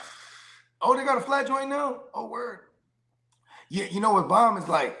pizza. Yeah. Oh, they got a flat joint now? Oh, word. Yeah, you know what bomb is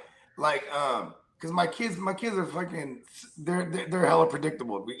like, because my kids are fucking, they're hella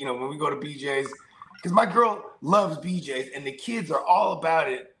predictable. You know, when we go to BJ's, because my girl loves BJ's and the kids are all about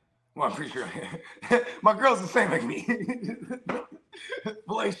it. Well, I'm pretty sure my girl's the same like me.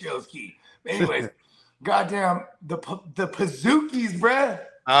 Fellatio is key. Anyways, goddamn the Pazookies, bruh.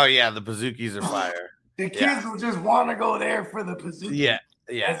 Oh yeah, the Pazookies are fire. The kids will just want to go there for the Pazookies. Yeah.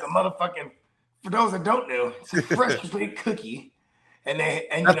 It's a motherfucking. For those that don't know, it's a fresh baked cookie, and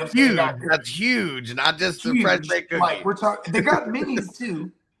that's huge. That's huge. Not just the fresh baked cookie. Like we're talking, they got minis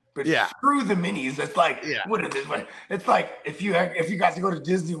too. But screw the minis. It's like what is it? It's like if you got to go to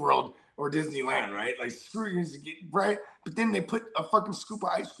Disney World or Disneyland, right? Like screw you, right? But then they put a fucking scoop of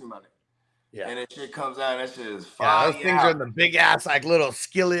ice cream on it. Yeah, and that shit comes out. And that shit is fire. Yeah, those things are in the big ass like little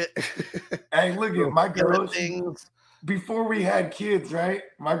skillet. Hey, look at my girl. Before we had kids, right?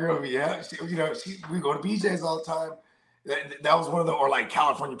 My girl, we go to BJ's all the time. That was one of the, or like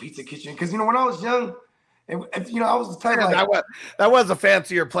California Pizza Kitchen, because when I was young. I was the type of that was a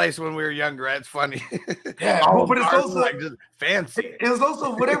fancier place when we were younger. It's funny. Yeah, but it's also like just fancy. It was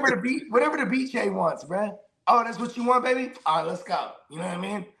also whatever the BJ wants, bruh. Oh, that's what you want, baby? All right, let's go. You know what I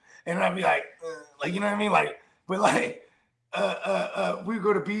mean? And I'd be like, you know what I mean? Like, but like, we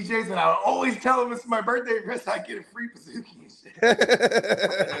go to BJ's and I would always tell them it's my birthday because I get a free Pazookie and shit.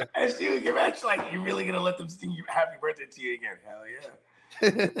 And she would get back, she's like, "You really gonna let them sing you happy birthday to you again?" Hell yeah. We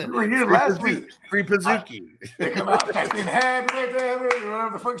were here last week. Free Pazookie. They come out and sing happy birthday, whatever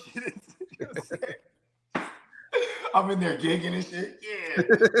the fuck shit is. I'm in there gigging and shit. Yeah.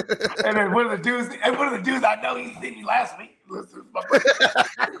 And then one of the dudes I know he's seen me last week. Listen, my birthday.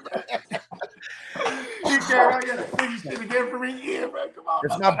 He came out here to sing shit again for me. Yeah, man. Come on.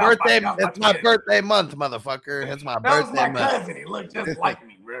 It's my birthday. It's my birthday month, motherfucker. It's my birthday month. That was my cousin. He looked just like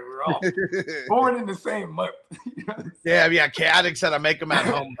me. We're all born in the same month. Yeah. Chaotic said I make them at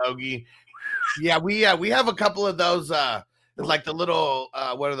home, Hoagie. Yeah, we have a couple of those. Like the little,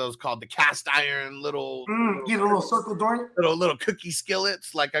 what are those called? The cast iron little, get a little circle door, little cookie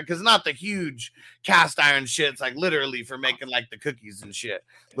skillets, like because not the huge cast iron shit. It's like literally for making like the cookies and shit,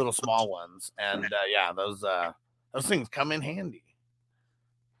 little small ones, and those things come in handy.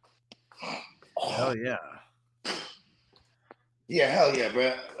 Hell yeah. Yeah, hell yeah,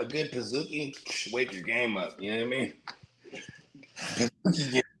 bro. A good Pazookie, wake your game up. You know what I mean?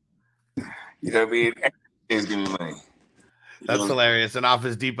 You know what I mean? It's giving me money. That's hilarious. And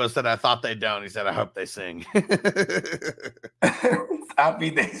Office Depot said, "I thought they don't." He said, "I hope they sing." I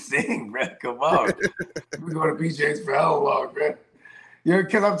mean, they sing, bro. Come on. We go to BJ's for hell long, bro.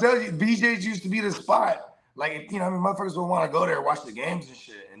 Because I'm telling you, BJ's used to be the spot. Like, motherfuckers would want to go there, watch the games and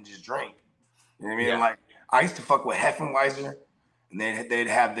shit, and just drink. You know what I mean? Yeah. Like, I used to fuck with Heffenweiser, and they'd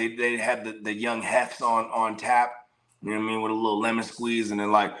have the young Heffs on tap. You know what I mean? With a little lemon squeeze, and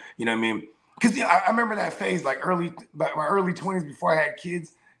then like, you know what I mean? Because I remember that phase, like my early 20s before I had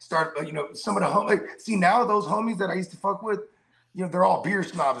kids, some of the now those homies that I used to fuck with, they're all beer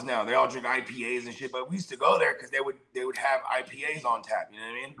snobs now. They all drink IPAs and shit, but we used to go there because they would have IPAs on tap. You know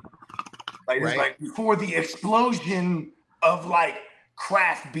what I mean? Like, It's like before the explosion of like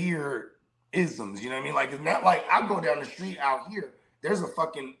craft beer isms. You know what I mean? Like, it's not like I go down the street out here. There's a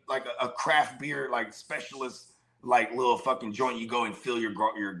fucking like a craft beer like specialist like little fucking joint. You go and fill your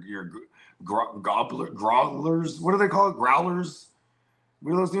growlers. What are they called? Growlers.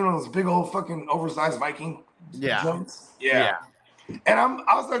 Those big old fucking oversized Viking joints. Yeah. And I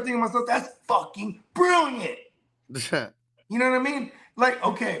was starting thinking to myself, that's fucking brilliant. You know what I mean? Like,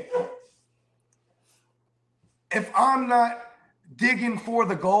 okay, if I'm not digging for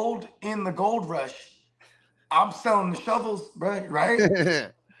the gold in the gold rush, I'm selling the shovels, right?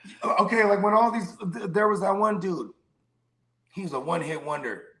 Okay, like when there was that one dude. He was a one-hit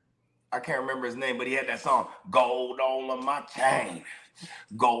wonder. I can't remember his name, but he had that song, "Gold all on my chain,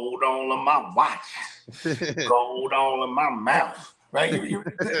 gold all on my watch, gold all in my mouth." Right?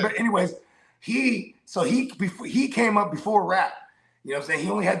 But anyways, he came up before rap. You know what I'm saying?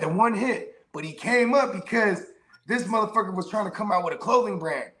 He only had the one hit, but he came up because this motherfucker was trying to come out with a clothing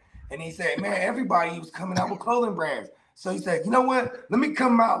brand. And he said, man, everybody was coming out with clothing brands. So he said, you know what? Let me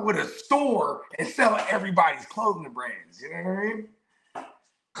come out with a store and sell everybody's clothing brands. You know what I mean?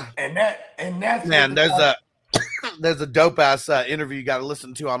 And that's man. There's a dope ass interview you got to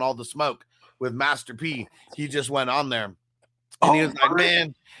listen to on All the Smoke with Master P. He just went on there, and he was like,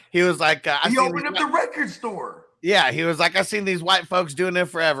 man, he was like, he opened up the record store. Yeah, he was like, I've seen these white folks doing it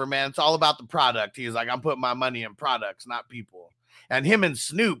forever, man. It's all about the product. He was like, I'm putting my money in products, not people. and him and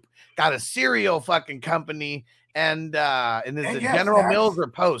Snoop got a cereal fucking company, and is it yeah, General Snacks. Mills or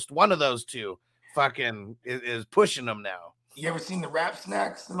Post? One of those two fucking is pushing them now. You ever seen the Rap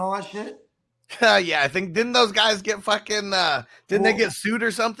Snacks and all that shit? Yeah, I think didn't those guys get fucking didn't they get sued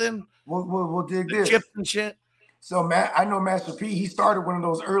or something? We'll dig The this. chips and shit. So I know Master P, he started one of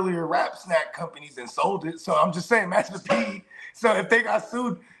those earlier rap snack companies and sold it. So I'm just saying, Master P. So if they got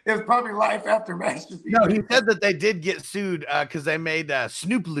sued, it was probably life after Master P. No, he said that they did get sued because they made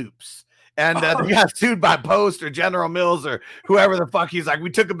Snoop Loops. And they got sued by Post or General Mills or whoever the fuck. He's like, we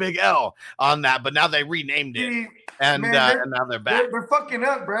took a big L on that, but now they renamed it. And now they're back. They're fucking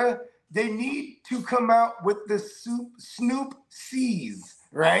up, bruh. They need to come out with the Snoop C's,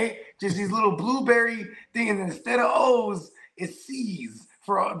 right? Just these little blueberry things. And instead of O's, it's C's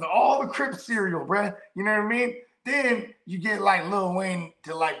for all the Crip cereal, bruh. You know what I mean? Then you get like Lil Wayne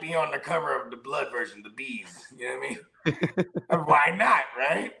to like be on the cover of the blood version, the B's. You know what I mean? Why not,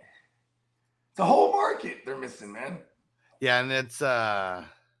 right? It's a whole market they're missing, man. Yeah, and it's yeah,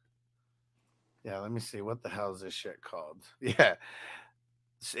 let me see. What the hell is this shit called? Yeah.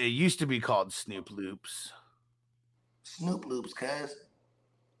 It used to be called Snoop Loops. Snoop Loops, cuz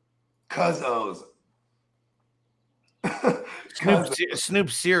O's.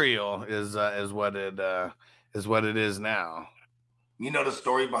 Snoop cereal is what it is now. You know the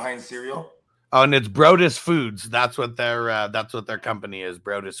story behind cereal? Oh, and it's Brodus Foods. That's what their company is,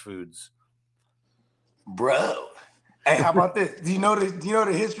 Brodus Foods. Bro. Hey, how about this? Do you know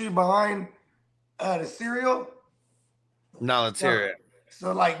the history behind the cereal? No, let's hear it.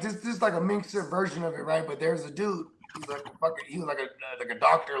 So like this is like a mixer version of it, right? But there's a dude. He was like a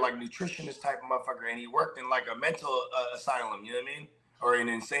doctor, like nutritionist type of motherfucker, and he worked in like a mental asylum. You know what I mean? Or an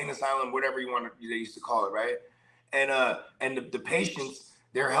insane asylum, whatever you want to. They used to call it, right? And the patients,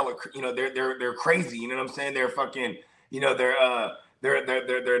 they're hella, they're crazy. You know what I'm saying? They're fucking,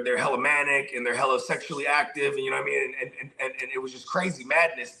 they're hella manic and they're hella sexually active. And you know what I mean? And it was just crazy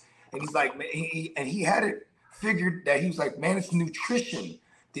madness. And he's like, he had it figured that he was like, man, it's nutrition.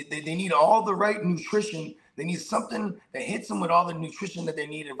 They need all the right nutrition. They need something that hits them with all the nutrition that they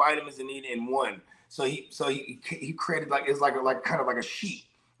need and vitamins they need in one. So he created like, it's like kind of like a sheet.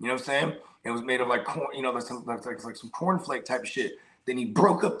 You know what I'm saying? It was made of like corn, like some cornflake type of shit. Then he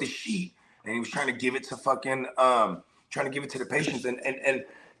broke up the sheet and he was trying to give it to fucking trying to give it to the patients. And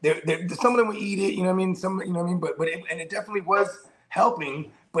some of them would eat it, you know what I mean? Some, you know what I mean? But it definitely was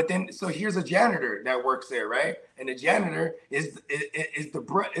helping. But then, so here's a janitor that works there, right? And the janitor is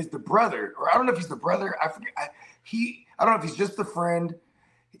the brother, or I don't know if he's the brother. I forget. I don't know if he's just the friend.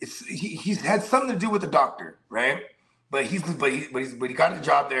 He's had something to do with the doctor, right? But he got a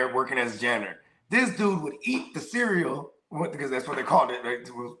job there working as a janitor. This dude would eat the cereal because that's what they called it, right?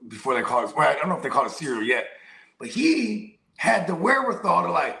 Before they called it. Well, I don't know if they call it cereal yet, but he had the wherewithal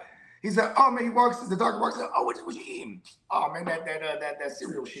to like. He said, "Oh man," the doctor walks in. "Oh, what you eating?" "Oh man, that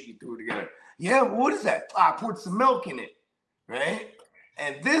cereal shit you threw together." "Yeah, well, what is that?" "I poured some milk in it," right?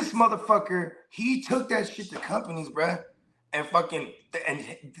 And this motherfucker, he took that shit to companies, bruh, and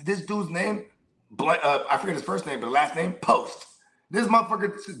this dude's name, I forget his first name, but last name, Post. This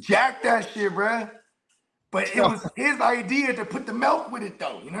motherfucker jacked that shit, bruh. But it was his idea to put the milk with it,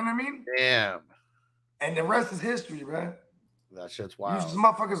 though. You know what I mean? Damn. And the rest is history, bruh. That shit's wild. These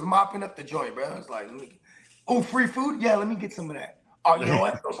motherfuckers mopping up the joint, bro. It's like, free food? Yeah, let me get some of that. Oh, you know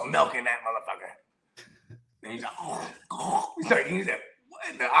what? Throw some milk in that motherfucker. And he's like, he's like,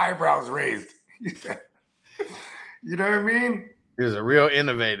 what? The eyebrows raised. You know what I mean? He was a real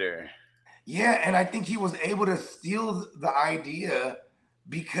innovator. Yeah, and I think he was able to steal the idea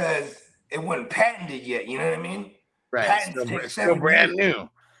because it wasn't patented yet. You know what I mean? Right. Still brand new.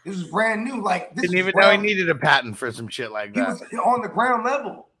 This was brand new. Like this didn't even know he needed a patent for some shit like that. He was on the ground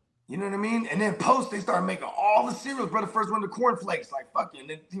level. You know what I mean? And then Post, they started making all the cereals. Brother, first one, the cornflakes, like fucking.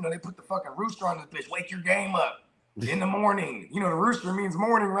 Then they put the fucking rooster on this bitch. Wake your game up in the morning. The rooster means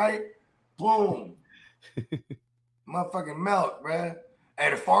morning, right? Boom. Motherfucking milk, bruh. Hey,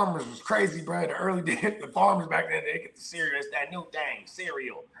 the farmers was crazy, bruh. The early days, the farmers back then, they get the cereal. It's that new thing,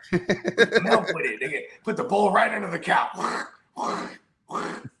 cereal. Put the milk with it. They put the bowl right under the cow.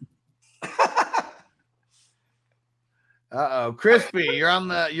 Uh-oh, Crispy, you're on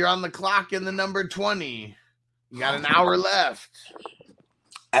the clock in the number 20. You got an hour left.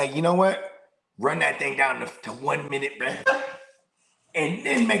 Hey, you know what? Run that thing down to 1 minute, bruh. And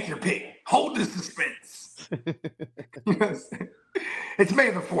then make your pick. Hold the suspense. You know what I'm saying? It's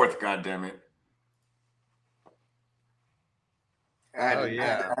May the 4th, goddammit. Oh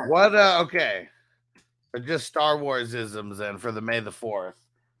yeah. What okay. Just Star Wars isms then for the May the 4th.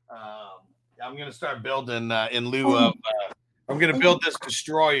 I'm gonna start building in lieu I'm going to build this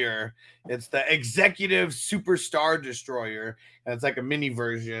destroyer. It's the Executive Superstar Destroyer, and it's like a mini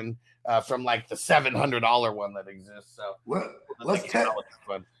version from like the $700 one that exists. So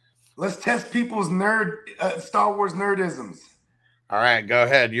let's test people's Star Wars nerdisms. All right, go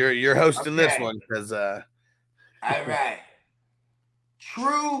ahead. You're hosting this one because. All right.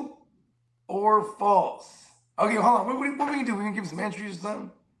 True or false? Okay, hold on. What we gonna do? We gonna give some entries or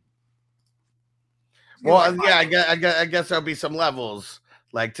something? Well, yeah, I guess there'll be some levels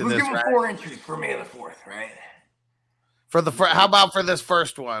like to Let's this. Give them 4 entries for May the 4th, right? For the how about for this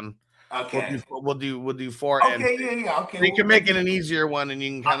first one? Okay, we'll do 4 entries. Yeah. Okay, so you can make it an easier one, and you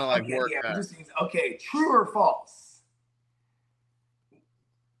can kind of like work. Okay, true or false?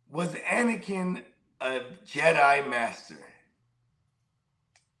 Was Anakin a Jedi Master?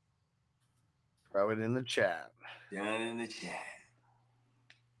 Throw it in the chat. Down in the chat.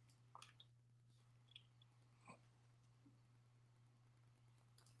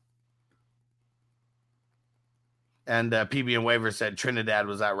 And PB and Waver said Trinidad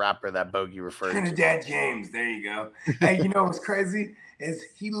was that rapper that Bogey referred Trinidad James. There you go. Hey, you know what's crazy is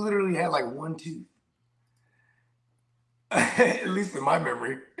he literally had like 1 tooth. At least in my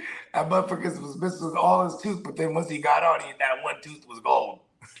memory, that motherfucker was missing with all his teeth. But then once he got on, that 1 tooth was gold.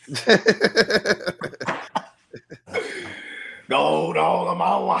 Gold all of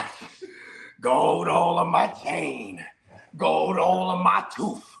my watch, gold all of my chain, gold all of my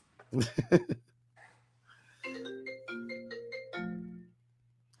tooth.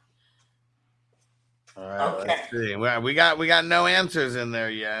 All right, okay. Let's see. We got no answers in there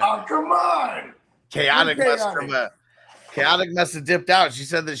yet. Oh, come on. Chaotic must have dipped out. She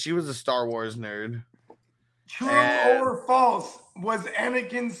said that she was a Star Wars nerd. True or false? Was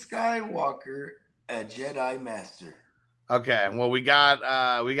Anakin Skywalker a Jedi Master? Okay, well we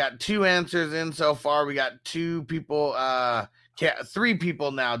got 2 answers in so far. We got 2 people, 3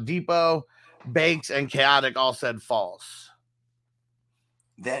 people now. Depot, Bakes, and Chaotic all said false.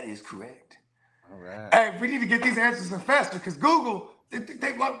 That is correct. All right. Hey, we need to get these answers in faster because Google,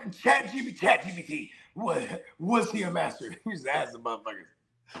 they love ChatGPT. Was he a master? He used to ask the motherfuckers.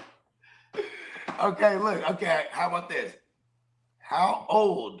 Okay, look. Okay, how about this? How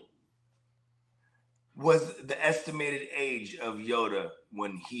old was the estimated age of Yoda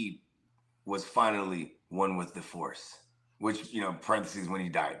when he was finally one with the Force? Which, parentheses, when he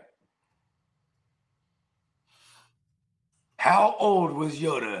died. How old was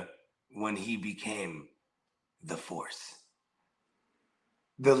Yoda when he became the Force?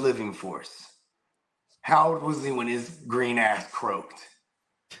 The living Force. How old was he when his green ass croaked?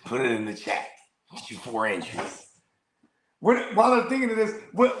 Put it in the chat. Get you 4 entries. While I'm thinking of this,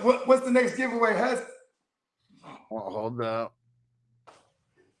 what's the next giveaway, Hus? Well, hold up.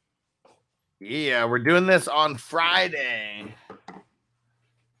 Yeah, we're doing this on Friday.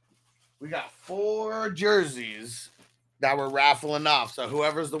 We got 4 jerseys that we're raffling off. So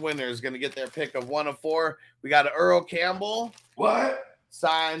whoever's the winner is going to get their pick of 1 of 4. We got an Earl Campbell. What?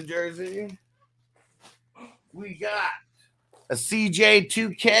 Signed jersey. We got a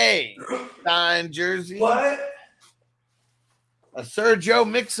CJ2K signed jersey. What? A Sergio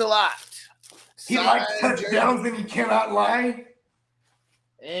Mix-a-Lot. He likes touchdowns and he cannot lie.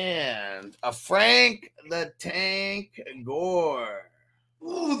 And a Frank the Tank Gore.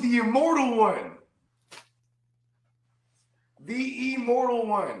 Ooh, the immortal one. The immortal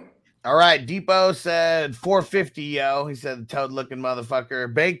one. All right, Depot said 450, yo. He said the toad-looking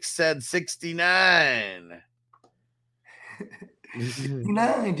motherfucker. Bakes said 69.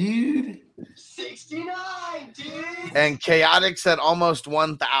 69, dude. 69, dude. And Chaotic said almost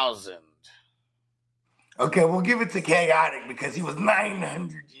 1,000. Okay, we'll give it to Chaotic because he was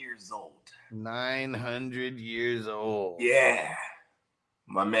 900 years old. 900 years old. Yeah.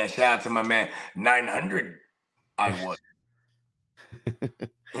 My man, shout out to my man. 900, I was.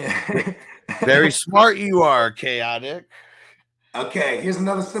 Very smart you are, Chaotic. Okay, here's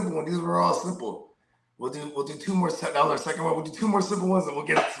another simple one. These were all simple. We'll do 2 more. Another second one. We'll do 2 more simple ones, and we'll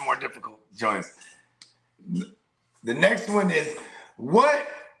get some more difficult joints. The next one is, what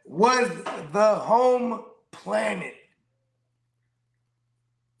was the home planet?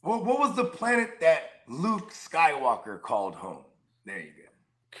 What was the planet that Luke Skywalker called home? There you go.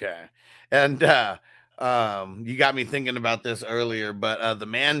 Okay, and you got me thinking about this earlier, but the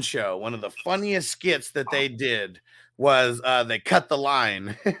Man Show, one of the funniest skits that they did was they cut the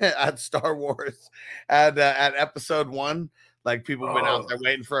line at Star Wars at episode 1. Like people went out there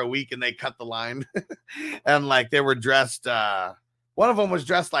waiting for a week and they cut the line. And like they were dressed, one of them was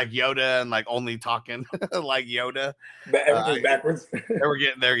dressed like Yoda and like only talking like Yoda. Everything backwards.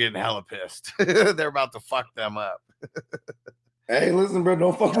 They're getting hella pissed. They're about to fuck them up. Hey, listen, bro,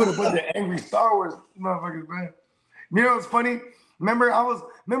 don't fuck with a bunch of angry Star Wars motherfuckers, man. You know what's funny? Remember I was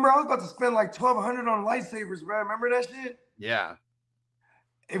about to spend like $1,200 on lightsabers, bro. Remember that shit? Yeah.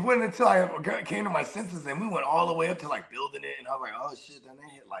 It wasn't until I came to my senses and we went all the way up to like building it, and I was like, oh shit, that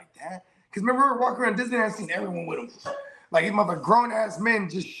ain't hit like that. Because remember, we were walking around Disney and I seen everyone with them. Like these mother grown ass men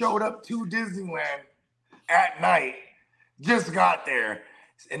just showed up to Disneyland at night, just got there,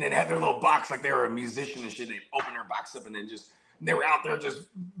 and then had their little box like they were a musician and shit. They opened their box up and then they were out there just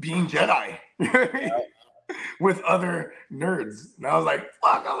being Jedi with other nerds. And I was like,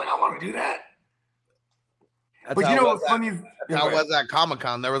 fuck, I want to do that. But you know what's funny? How was that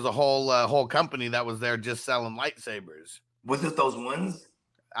Comic-Con? There was a whole company that was there just selling lightsabers. Was it those ones?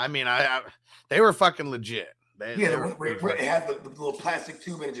 I mean, they were fucking legit. Where it had the little plastic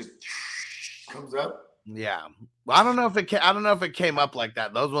tube and it just comes up. Yeah, well, I don't know if it came up like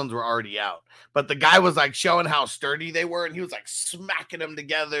that. Those ones were already out, but the guy was like showing how sturdy they were, and he was like smacking them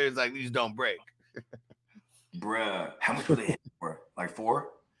together. It's like, these don't break. Bruh, how much were they for? Like 4,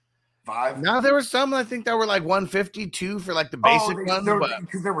 5? No, there were some I think that were like 152 for like the basic ones,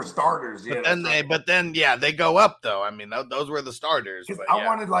 because there were starters. Yeah, but then they go up though. I mean, those were the starters. But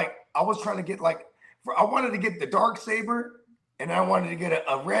I was trying to get I wanted to get the dark saber. And I wanted to get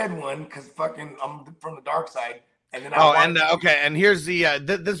a red one because fucking I'm from the dark side. And then and here's the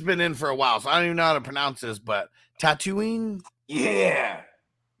this has been in for a while, so I don't even know how to pronounce this, but Tatooine. Yeah,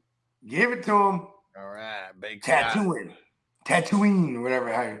 give it to him. All right, big Tatooine,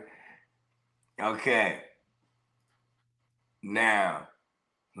 whatever. Okay. Now,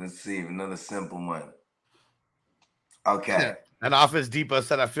 let's see another simple one. Okay. And Office Depot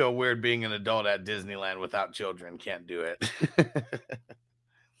said, I feel weird being an adult at Disneyland without children. Can't do it.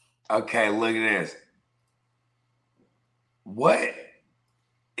 Okay, look at this. What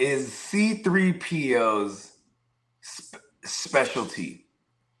is C-3PO's specialty?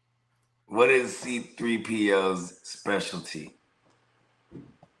 What is C-3PO's specialty?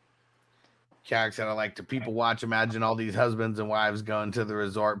 Carrick said, I like to people watch. Imagine all these husbands and wives going to the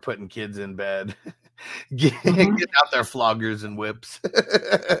resort, putting kids in bed. Get out their floggers and whips.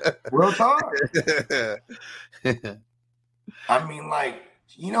 Real talk. I mean,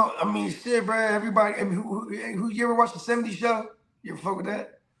 shit, bro. Everybody, who you ever watched the 70s show? You ever fuck with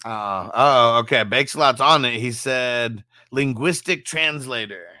that? Okay. Bakeslot's on it. He said, linguistic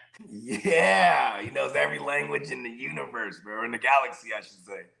translator. Yeah, he knows every language in the universe, bro, in the galaxy, I should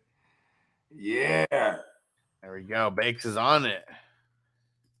say. Yeah. There we go. Bakes is on it.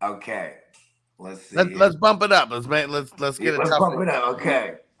 Okay. Let's see. Let's bump it up. Let's get it. Let's bump it up.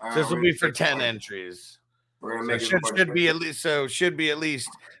 Okay. This will be for 10 entries. We're gonna make it should be at least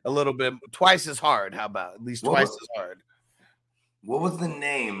a little bit twice as hard. How about at least twice as hard? What was the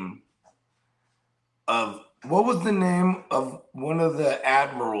name of one of the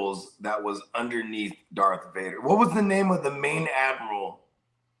admirals that was underneath Darth Vader? What was the name of the main admiral?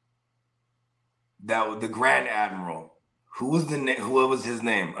 The Grand Admiral. What was his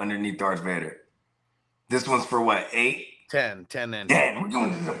name underneath Darth Vader? This one's for what? 8? 10 entries. 10. We're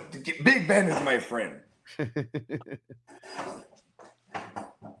doing this. Big Ben is my friend.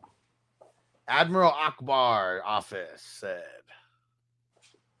 Admiral Akbar office said.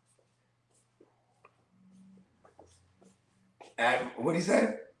 What he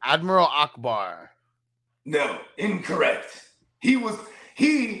said? Admiral Akbar. No, incorrect. He was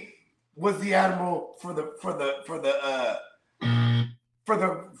the admiral for the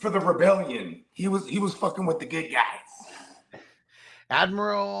rebellion. He was fucking with the good guys.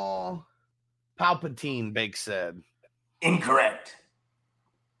 Admiral Palpatine, Bake said. Incorrect.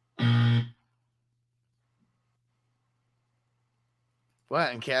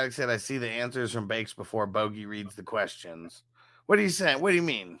 What? And Caddick said, I see the answers from Bakes before Bogey reads the questions. What are you saying? What do you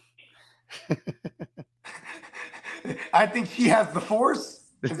mean? I think she has the Force.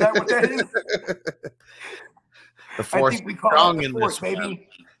 Is that what that is? The Force is strong in this one.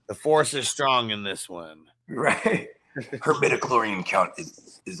 The Force is strong in this one. Right. Her midichlorian count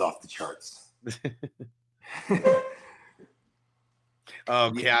is off the charts.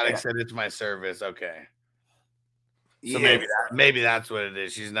 Oh, Chaotic said it's my service. Okay. So maybe that's what it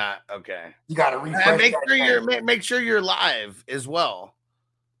is. She's not okay. You gotta refresh. Make sure you're live as well.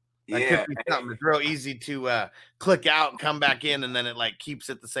 That could be something. It's real easy to click out and come back in, and then it like keeps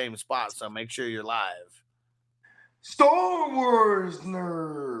at the same spot. So make sure you're live. Star Wars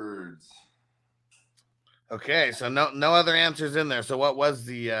nerds. Okay, so no other answers in there. So what was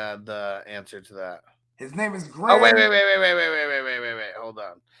the answer to that? His name is Grant. Oh wait. Hold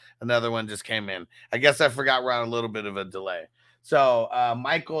on. Another one just came in. I guess I forgot we're on a little bit of a delay. So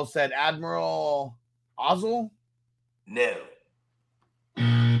Michael said Admiral Ozzel? No.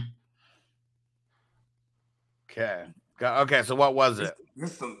 Okay. Okay. So what was it?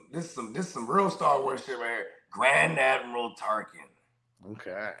 This some real Star Wars shit right here. Grand Admiral Tarkin.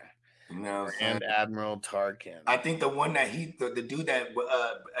 Okay. You know, Grand Admiral Tarkin. I think the one that the dude that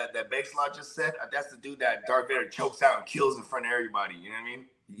Bakeslaw just said, that's the dude that Darth Vader chokes out and kills in front of everybody. You know what I mean?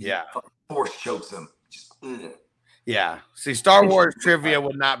 Yeah. Force chokes him. Just, yeah. See, Star Wars trivia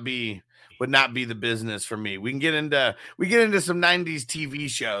would not be the business for me. We get into some 90s TV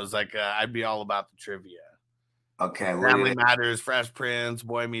shows. Like I'd be all about the trivia. Okay. Family Matters, Fresh Prince,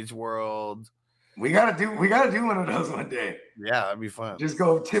 Boy Meets World. We gotta do one of those one day. Yeah, that'd be fun. Just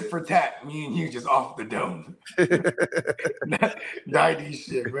go tit for tat, me and you just off the dome. 90s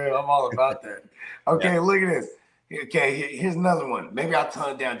shit, man. I'm all about that. Okay, Look at this. Okay, here's another one. Maybe I'll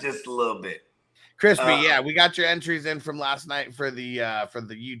tone it down just a little bit. Crispy, we got your entries in from last night for the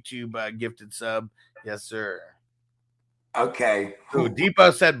YouTube gifted sub. Yes, sir. Okay. Ooh,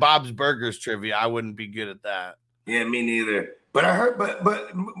 Depot said Bob's Burgers trivia. I wouldn't be good at that. Yeah, me neither. But I heard, but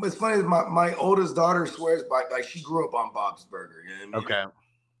what's funny is my oldest daughter swears by, like, she grew up on Bob's Burger. You know what I mean? Okay.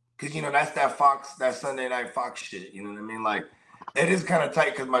 Because, you know, that's that Sunday night Fox shit. You know what I mean? Like, it is kind of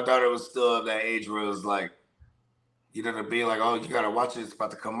tight because my daughter was still of that age where it was like, you know, to be like, oh, you got to watch it. It's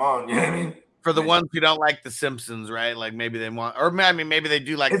about to come on. You know what I mean? For the ones who don't like The Simpsons, right? Like, maybe they want, or I mean, maybe they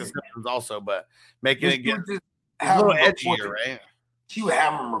do like The Simpsons also, but making it get a little edgier, right? She would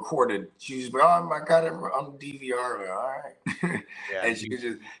have them recorded. She was like, oh, I got it on DVR. Like, all right. Yeah, and she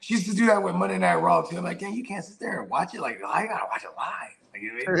used to do that with Monday Night Raw too. I'm like, yeah, you can't sit there and watch it. Like, I gotta watch it live. Like,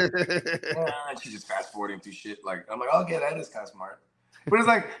 you know what I mean? She's just fast forwarding through shit. Like, I'm like, okay, that is kind of smart. But it's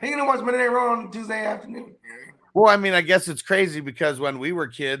like, hey, you gonna watch Monday Night Raw on Tuesday afternoon? Well, I mean, I guess it's crazy because when we were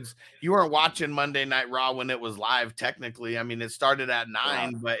kids, you weren't watching Monday Night Raw when it was live. Technically, I mean, it started at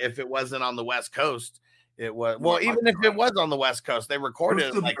 9, but if it wasn't on the West Coast. It was even if it was on the West Coast, they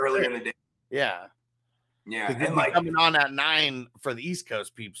recorded it like earlier in the day. Yeah, and like coming on at 9 for the East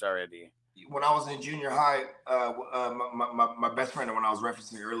Coast peeps already. When I was in junior high, my best friend, when I was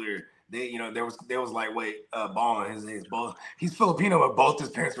referencing earlier, there was lightweight balling. His name's both. He's Filipino, but both his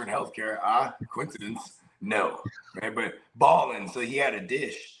parents were in healthcare. Coincidence? No, right? But balling, so he had a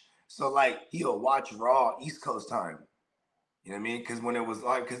dish. So like he'll watch Raw East Coast time. You know what I mean? Because when it was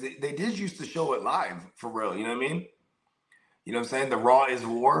live, because they did used to show it live for real. You know what I mean? You know what I'm saying? The Raw is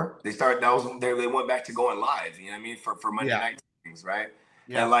War. They went back to going live. You know what I mean? For Monday night things, right?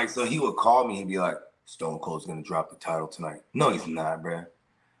 Yeah. And like, so he would call me. He'd be like, "Stone Cold's gonna drop the title tonight." No, he's not, bro.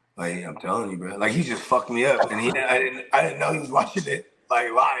 Like, I'm telling you, bro. Like, he just fucked me up, and I didn't know he was watching it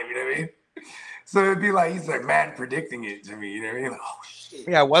like live. You know what I mean? So it'd be like he's like mad predicting it to me. You know what I mean? Like, oh shit.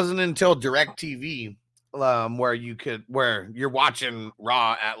 Yeah, it wasn't until DirecTV. Where you're watching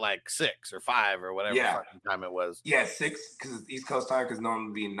Raw at like 6 or 5 or whatever fucking time it was. Yeah, 6 because it's East Coast time because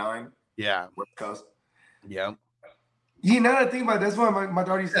normally being 9. Yeah, West Coast. Yeah. Yeah, now that I think about it, that's why my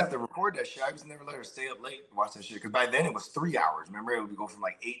daughter used to have to record that shit. I just never let her stay up late and watch that shit because by then it was 3 hours. Remember, it would go from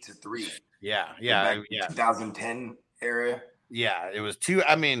like 8 to 3. Yeah. 2010 era. Yeah, it was 2.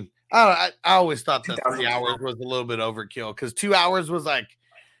 I mean, I always thought that 3 hours was a little bit overkill because 2 hours was like.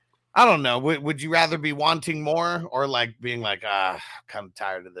 I don't know. Would you rather be wanting more or like being like, I'm kind of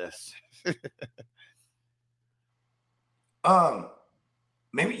tired of this?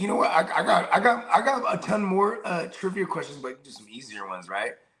 Maybe you know what? I got a ton more trivia questions, but just some easier ones,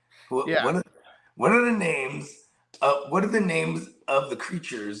 right? What are the names? What are the names of the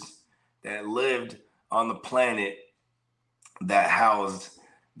creatures that lived on the planet that housed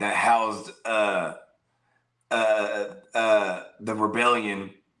the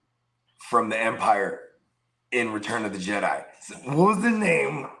rebellion from the Empire in Return of the Jedi? So what was the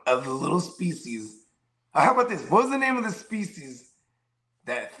name of the little species? How about this? What was the name of the species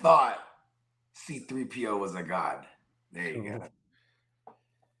that thought C-3PO was a god? There you go.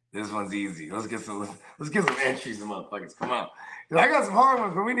 This one's easy. Let's get some entries, motherfuckers. Come on. I got some hard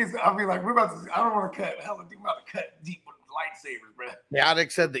ones, but I'll be like, I don't want to cut. Hell, we're about to cut deep with lightsabers, bro.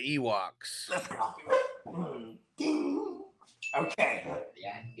 Chaotic said the Ewoks. Let's go. Ding. Okay.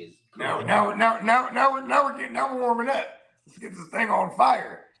 Now we're warming up. Let's get this thing on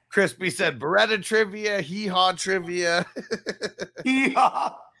fire. Crispy said Beretta trivia, hee-haw trivia.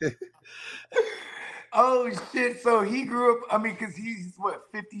 Hee-haw. Oh shit! So he grew up. I mean, because he's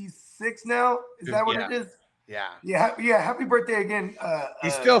what 56 now. Is that what it is? Yeah. Happy birthday again.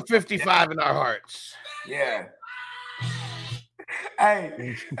 He's still 55 in our hearts. Yeah.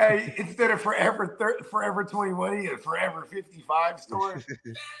 Hey, instead of forever 21, he had forever 55 stores.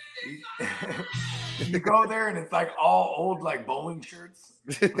 You go there and it's like all old like bowling shirts.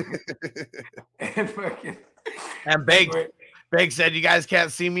 And baked Big said, you guys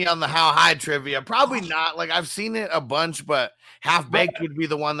can't see me on the How High trivia. Probably not. Like, I've seen it a bunch, but Half Baked would be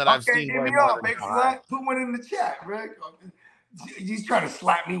the one that I've seen. Give me more all, than Big How High. Slut. Put one in the chat, bro. He's trying to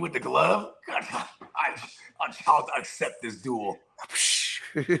slap me with the glove. God, I'll accept this duel.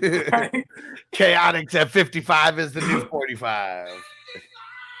 Chaotix at 55 is the new 45.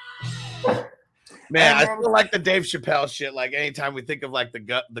 Man, I feel like the Dave Chappelle shit. Like anytime we think of like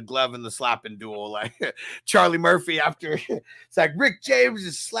the glove and the slapping duel, like Charlie Murphy after it's like Rick James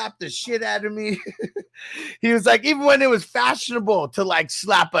just slapped the shit out of me. He was like, even when it was fashionable to like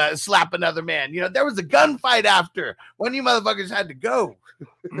slap another man, you know, there was a gunfight after. One of you motherfuckers had to go.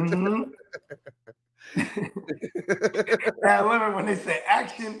 Mm-hmm. I love it when they say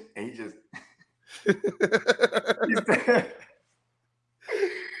action and he just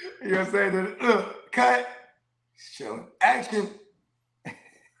you know what I'm saying? Look, cut, show action.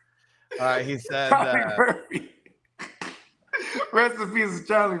 He said Charlie Murphy. Rest in peace,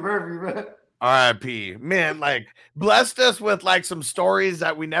 Charlie Murphy, man. R.I.P. Man, like blessed us with like some stories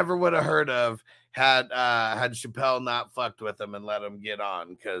that we never would have heard of had Chappelle not fucked with him and let him get on.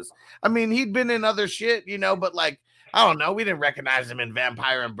 Because I mean, he'd been in other shit, you know, but like I don't know, we didn't recognize him in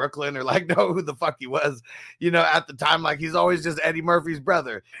Vampire in Brooklyn or like know who the fuck he was, you know, at the time. Like he's always just Eddie Murphy's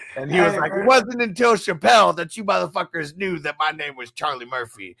brother. And he was like, it wasn't until Chappelle that you motherfuckers knew that my name was Charlie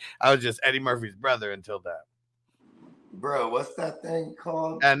Murphy. I was just Eddie Murphy's brother until that. Bro, what's that thing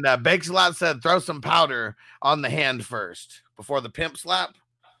called? And Bakes a Lot said, throw some powder on the hand first before the pimp slap.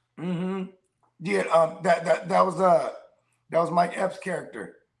 Mm-hmm. Yeah, that was Mike Epps'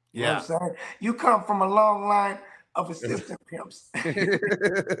 character. You know what I'm saying? You come from a long line of assistant pimps. Pimpers.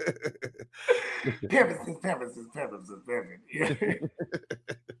 Yeah.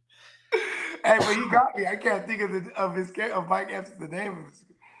 Hey, but you got me. I can't think of Mike Epps, the name of his.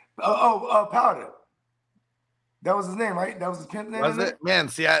 Powder. That was his name, right? That was his pimp name. Was it? Man,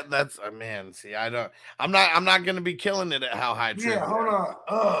 see, I'm not gonna be killing it at How High Trivia. Yeah, hold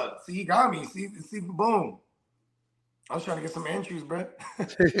on. See, he got me. See, boom. I was trying to get some entries, bro.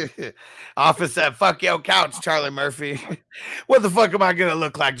 Office said, fuck your couch, Charlie Murphy. What the fuck am I gonna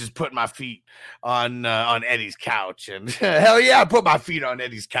look like just putting my feet on Eddie's couch? And hell yeah, I put my feet on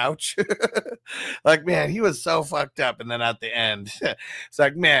Eddie's couch. Like, man, he was so fucked up. And then at the end, it's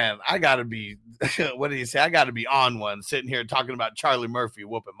like, man, I gotta be what did he say? I gotta be on one sitting here talking about Charlie Murphy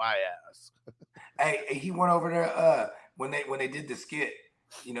whooping my ass. Hey, he went over there when they did the skit,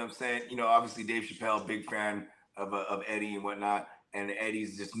 you know what I'm saying? You know, obviously Dave Chappelle, big fan of Eddie and whatnot, and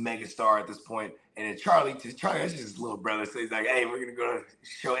Eddie's just mega star at this point. And then Charlie, that's just his little brother. So he's like, "Hey, we're gonna go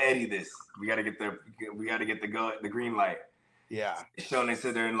show Eddie this. We gotta get the green light." Yeah. So they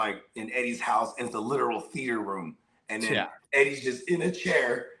said they're in Eddie's house, and it's a literal theater room. And then Eddie's just in a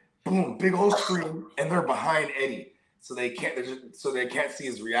chair, boom, big old screen, and they're behind Eddie, so they can't see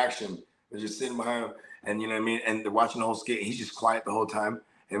his reaction. They're just sitting behind him, and you know what I mean. And they're watching the whole skit. He's just quiet the whole time.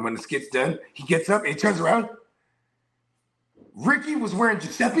 And when the skit's done, he gets up and he turns around. Ricky was wearing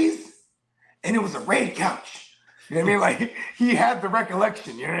Giuseppe's, and it was a raid couch. You know what I mean? Like, he had the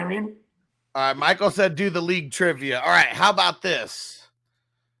recollection. You know what I mean? All right, Michael said, do the league trivia. All right, how about this?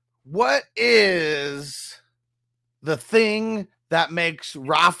 What is the thing that makes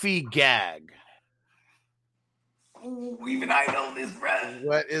Rafi gag? Ooh, even I know this, bro.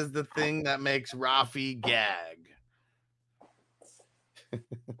 What is the thing that makes Rafi gag?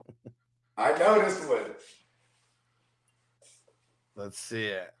 I know this one. Let's see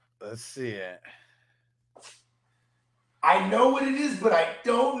it. I know what it is, but I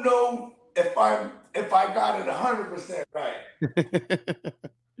don't know if I got it 100% right.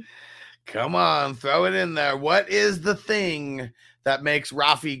 Come on, throw it in there. What is the thing that makes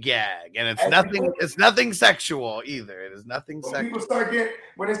Rafi gag? And it's nothing sexual either. It is nothing sexual.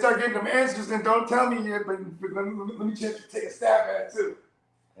 When they start getting them answers, then don't tell me yet, but let me just take a stab at it too.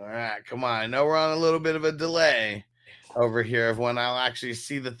 All right, come on. I know we're on a little bit of a delay over here of when I'll actually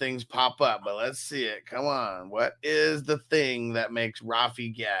see the things pop up, but let's see it. Come on. What is the thing that makes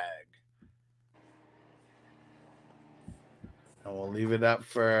Rafi gag? And we'll leave it up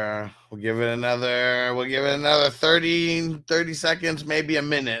we'll give it another 30 seconds, maybe a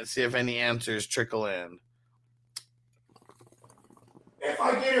minute, see if any answers trickle in. If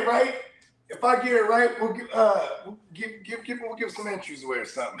I get it right, we'll give some entries away or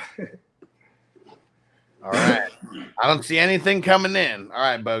something. All right. I don't see anything coming in. All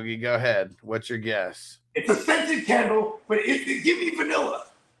right, Bogey, go ahead. What's your guess? It's a scented candle, but give me vanilla.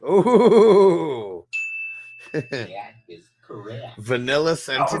 Ooh. That is correct. Vanilla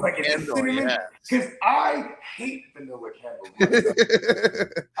scented candle. Yeah. Because I hate vanilla candles.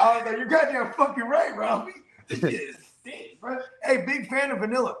 I was like, you're goddamn fucking right, Ralphie. This shit stinks, bro. hey, big fan of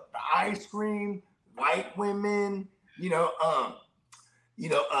vanilla. The ice cream, white women,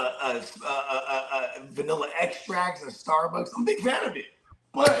 vanilla extracts and Starbucks. I'm a big fan of it.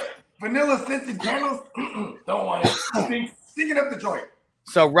 But vanilla scented candles, don't want it. Sticking up the joint.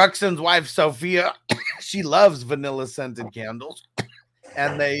 So Ruxin's wife Sophia, she loves vanilla scented candles,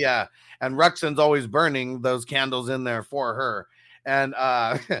 and and Ruxin's always burning those candles in there for her. And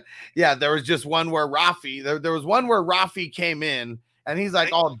yeah, there was just one where Rafi, there was one where Rafi came in. And he's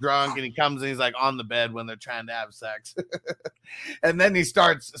like all drunk, and he comes and he's like on the bed when they're trying to have sex. And then he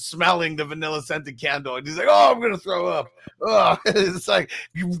starts smelling the vanilla scented candle, and he's like, "Oh, I'm gonna throw up." Oh, it's like,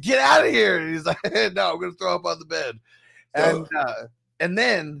 "You get out of here!" And he's like, "No, I'm gonna throw up on the bed." And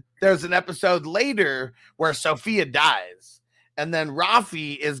then there's an episode later where Sophia dies. And then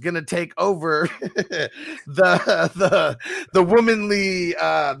Rafi is gonna take over the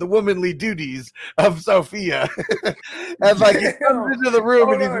womanly duties of Sophia. And like he comes into the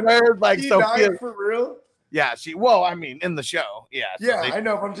room and he's wearing like Sophia died for real. Yeah, I mean, in the show, yeah. Yeah, I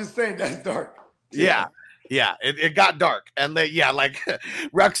know. But I'm just saying that's dark. Yeah, it got dark, and like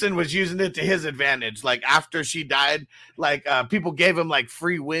Ruxin was using it to his advantage. Like after she died, like people gave him like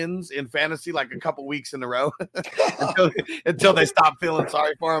free wins in fantasy, like a couple weeks in a row, until they stopped feeling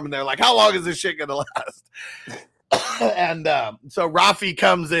sorry for him, and they're like, "How long is this shit gonna last?" And so Rafi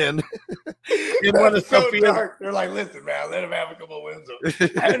comes in one of Sophia's. Dark. They're like, "Listen, man, let him have a couple of wins."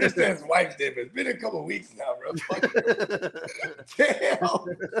 I understand his wife's dead, but it's been a couple of weeks now, bro. Damn.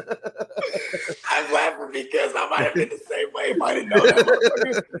 I'm laughing because I might have been the same way if I didn't know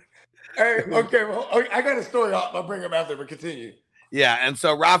that. Hey, okay, well, I got a story. I'll bring him after, but continue. Yeah, and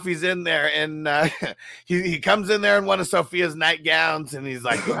so Rafi's in there, and he comes in there in one of Sophia's nightgowns, and he's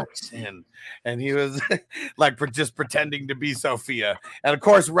like, Ruxin. And he was like just pretending to be Sophia. And of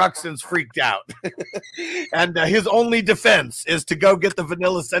course, Ruxin's freaked out. And his only defense is to go get the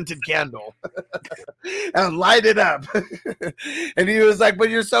vanilla scented candle and light it up. And he was like,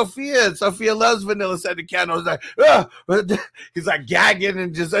 "But you're Sophia, and Sophia loves vanilla scented candles." He's like gagging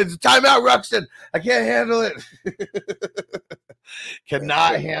and just, "Time out, Ruxin. I can't handle it."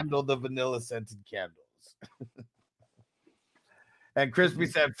 Cannot handle the vanilla scented candles. And Crispy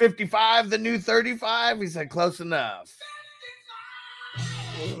said 55, the new 35. He said close enough.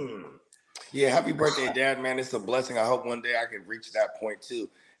 Yeah, happy birthday, Dad, man. It's a blessing. I hope one day I can reach that point too.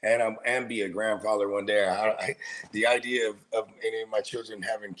 And be a grandfather one day. The idea of any of my children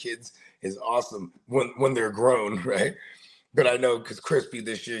having kids is awesome when they're grown, right? But I know because Crispy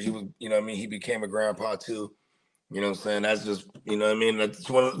this year, he was, he became a grandpa too. You know what I'm saying? That's just, that's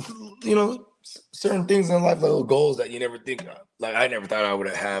one of, certain things in life, little goals that you never think of. Like I never thought I would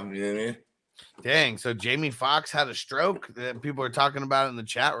have, you know what I mean? Dang, so Jamie Foxx had a stroke? People are talking about it in the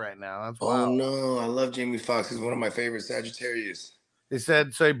chat right now. That's wild. Oh no, I love Jamie Foxx. He's one of my favorite Sagittarius. They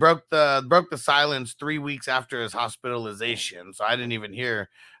said so he broke the silence 3 weeks after his hospitalization. So I didn't even hear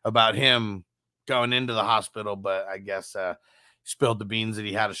about him going into the hospital, but I guess spilled the beans that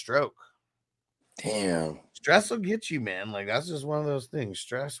he had a stroke. Damn. Stress will get you, man. Like that's just one of those things.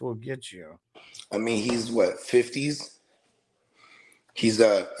 Stress will get you. I mean, he's what, 50s? He's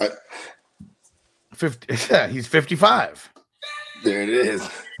 50. Yeah, he's 55. There it is.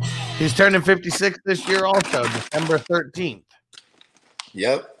 He's turning 56 this year, also December 13th.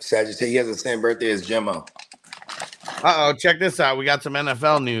 Yep, Sagittarius. He has the same birthday as Gemma. Check this out. We got some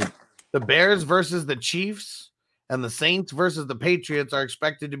NFL news. The Bears versus the Chiefs and the Saints versus the Patriots are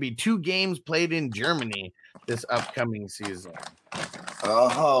expected to be 2 games played in Germany this upcoming season.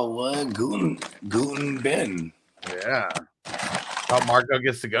 Oh, what? Guten Ben. Yeah. Thought Marco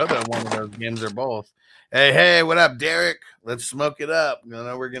gets to go to one of those games or both. Hey, what up, Derek? Let's smoke it up.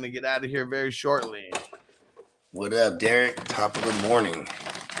 We're going to get out of here very shortly. What up, Derek? Top of the morning.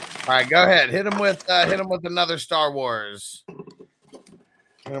 All right, go ahead. Hit him with another Star Wars.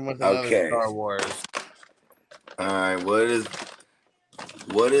 Hit him with another Star Wars. All right, what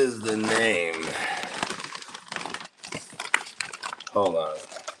is the name? Hold on.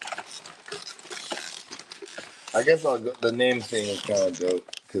 I guess the name thing is kind of dope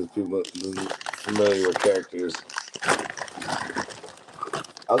because people are familiar with characters.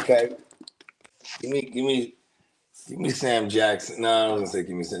 Okay. Give me Sam Jackson. No, I was gonna say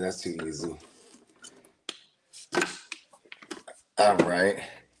give me Sam. That's too easy. All right.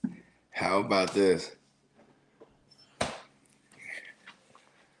 How about this?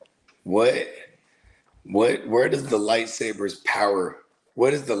 Where does the lightsaber's power?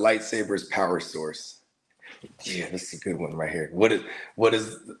 What is the lightsaber's power source? Yeah, that's a good one right here. What is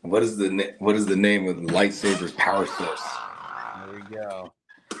the name of the lightsaber's power source? There we go.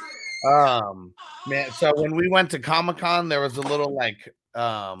 Man, so when we went to Comic-Con, there was a little like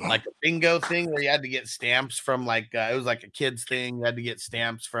a bingo thing where you had to get stamps from it was like a kids thing. You had to get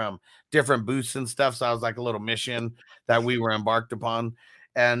stamps from different booths and stuff. So I was like a little mission that we were embarked upon.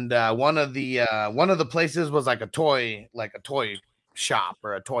 And one of the places was like a toy shop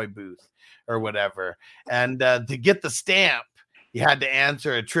or a toy booth or whatever. And to get the stamp, you had to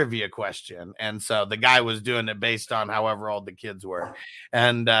answer a trivia question. And so the guy was doing it based on however old the kids were.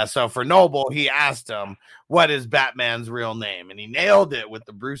 And so for Noble, he asked him, what is Batman's real name? And he nailed it with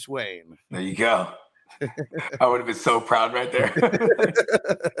the Bruce Wayne. There you go. I would have been so proud right there.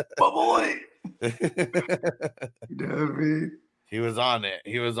 My boy. You know what I mean? He was on it.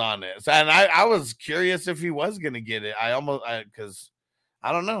 So, and I was curious if he was going to get it. Because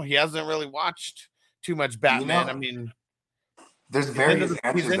I don't know. He hasn't really watched too much Batman. I mean, there's various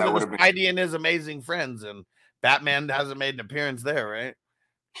answers he's into that would the have been. Spidey and His Amazing Friends, and Batman hasn't made an appearance there, right?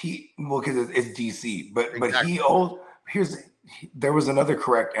 Because it's DC, but Exactly. there was another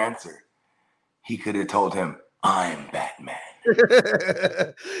correct answer. He could have told him, "I'm Batman."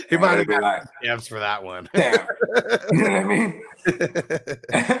 He might have been got stamps for that one. Damn. You know what I mean?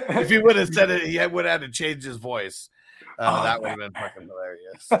 If he would have said it, he would have had to change his voice. That would have been fucking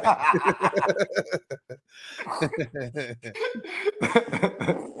hilarious.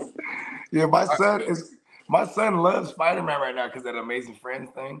 Yeah, my son loves Spider-Man right now because that Amazing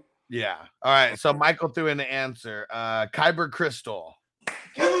Friends thing. Yeah. All right. So Michael threw in the answer. Kyber Crystal.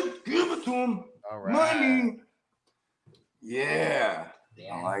 Give it to him. All right. Money. Yeah.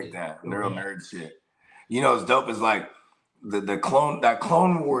 I like that. Neural nerd shit. You know, it's dope is like the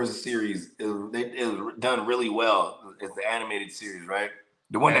Clone Wars series is done really well. It's the animated series, right?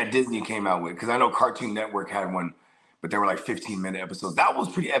 The one that Disney came out with, because I know Cartoon Network had one, but they were like 15-minute episodes. That was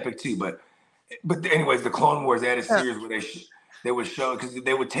pretty epic too. But anyways, the Clone Wars, they had a series where they would show, because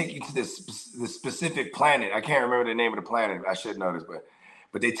they would take you to this specific planet. I can't remember the name of the planet. I should know this,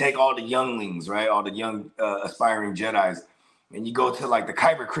 but they take all the younglings, right? All the young aspiring Jedis, and you go to like the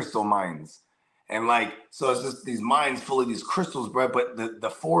Kyber crystal mines. And like, so it's just these mines full of these crystals, bro. But the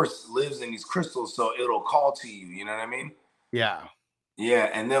force lives in these crystals, so it'll call to you. You know what I mean? Yeah. Yeah.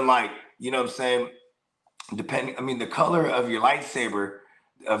 And then like, you know what I'm saying? The color of your lightsaber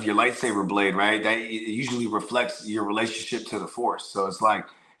blade, right? That it usually reflects your relationship to the force. So it's like,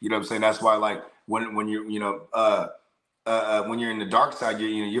 you know what I'm saying? That's why like when you're, when you're in the dark side,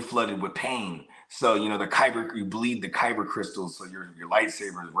 you're flooded with pain. So, you bleed the Kyber crystals. So your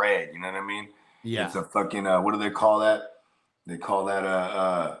lightsaber is red. You know what I mean? Yeah. It's a fucking, what do they call that? They call that,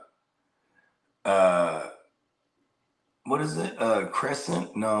 what is it?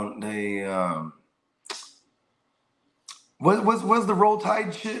 Crescent? No, they, what's the roll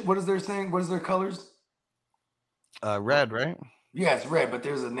tide shit? What is their saying? What is their colors? Red, right? Yeah, it's red, but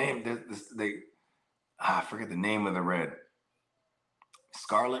there's a name. I forget the name of the red.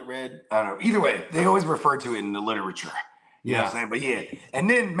 Scarlet red? I don't know. Either way, they always refer to it in the literature. You know what I'm saying? But yeah. And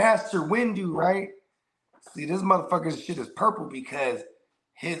then Master Windu, right? See, this motherfucker's shit is purple because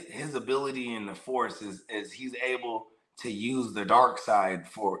his ability in the Force is he's able to use the dark side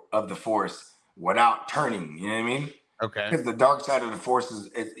of the Force without turning. You know what I mean? Okay. Because the dark side of the Force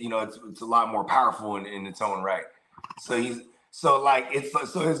is it's a lot more powerful in its own right. So his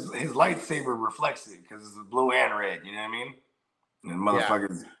lightsaber reflects it because it's blue and red. You know what I mean? And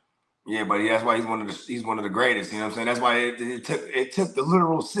motherfuckers. Yeah, but that's why he's one of the greatest. You know what I'm saying? That's why it took the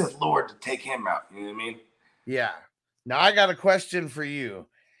literal Sith Lord to take him out. You know what I mean? Yeah. Now I got a question for you.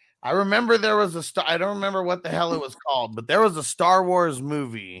 I remember there was I don't remember what the hell it was called, but there was a Star Wars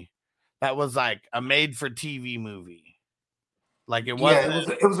movie that was like a made-for-TV movie. Like it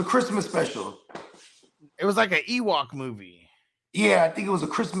was a Christmas special. It was like an Ewok movie. Yeah, I think it was a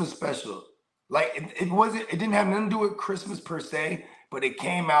Christmas special. Like it didn't have nothing to do with Christmas per se, but it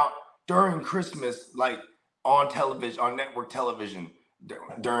came out during Christmas, like on television, on network television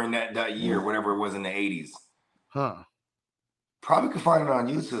during that year, whatever it was in the 80s. Huh. Probably could find it on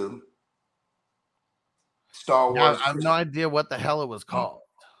YouTube. Star Wars. I have no idea what the hell it was called.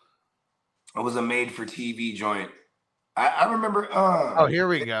 It was a made-for-TV joint. I remember. Here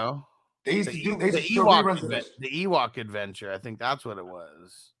we go. They used to do the Ewok Adventure. I think that's what it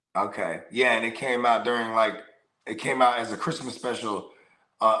was. Okay, yeah, and it came out as a Christmas special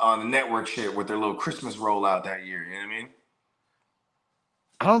on the network shit with their little Christmas rollout that year. You know what I mean?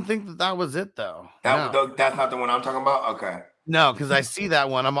 I don't think that was it though. That's not the one I'm talking about. Okay. No, because I see that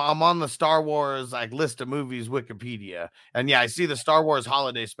one. I'm on the Star Wars like list of movies Wikipedia, and yeah, I see the Star Wars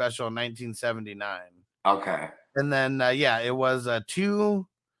Holiday Special in 1979. Okay. And then it was 2,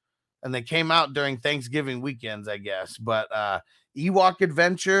 and they came out during Thanksgiving weekends, I guess. But Ewok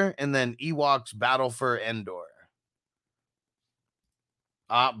Adventure, and then Ewoks Battle for Endor.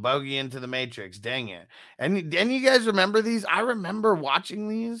 Bogey into the Matrix. Dang it. And you guys remember these? I remember watching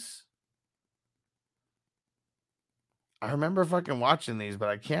these. I remember fucking watching these, but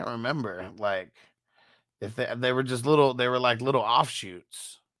I can't remember like if they were just little, they were like little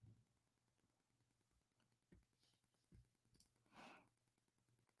offshoots.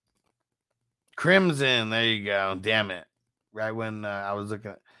 Crimson, there you go. Damn it. Right when I was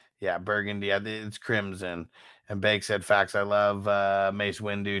looking at, Burgundy, it's Crimson. And Bake said, facts, I love Mace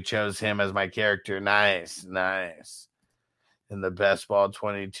Windu. Chose him as my character. Nice. In the best ball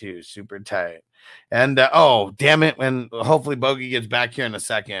 22. Super tight. And, oh, damn it. When hopefully Bogey gets back here in a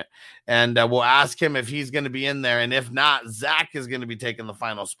second. And we'll ask him if he's going to be in there. And if not, Zach is going to be taking the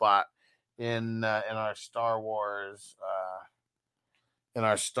final spot in our Star Wars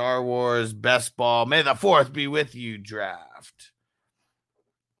best ball. May the 4th be with you draft.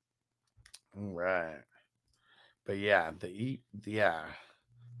 All right. But yeah, the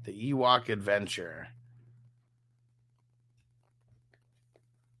Ewok Adventure.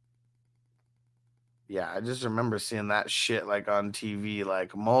 Yeah, I just remember seeing that shit like on TV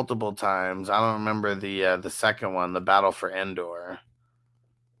like multiple times. I don't remember the second one, the Battle for Endor.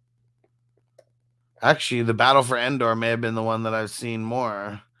 Actually, the Battle for Endor may have been the one that I've seen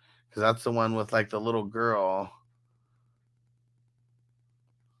more, because that's the one with like the little girl.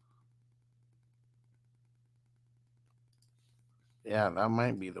 Yeah, that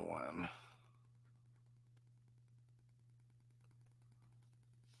might be the one.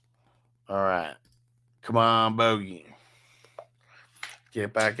 All right. Come on, Bogey.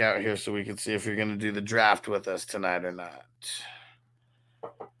 Get back out here so we can see if you're going to do the draft with us tonight or not.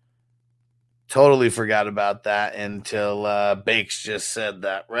 Totally forgot about that until Bakes just said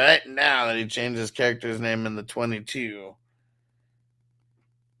that right now that he changed his character's name in the 22.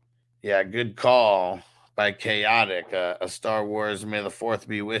 Yeah, good call by Chaotic. A Star Wars May the 4th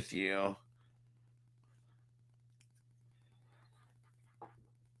be with you.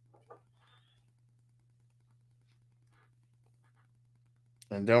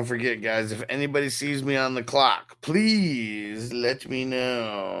 And don't forget, guys, if anybody sees me on the clock, please let me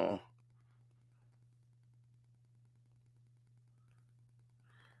know.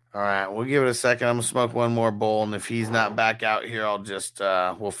 All right, we'll give it a second. I'm going to smoke one more bowl, and if he's not back out here, I'll just,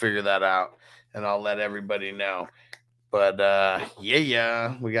 we'll figure that out, and I'll let everybody know. But,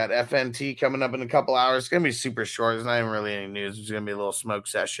 yeah, we got FNT coming up in a couple hours. It's going to be super short. There's not even really any news. It's going to be a little smoke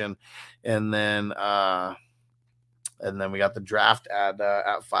session, and then we got the draft at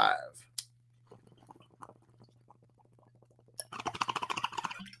 5.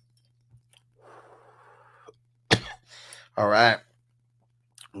 All right.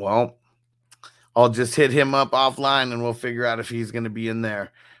 Well, I'll just hit him up offline and we'll figure out if he's going to be in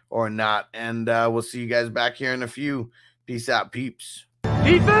there or not. And we'll see you guys back here in a few. Peace out, peeps.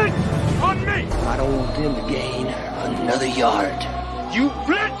 Defense on me. I don't want them to gain another yard. You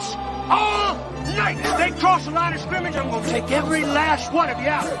blitz all night. If they cross the line of scrimmage, I'm going to take every last one of you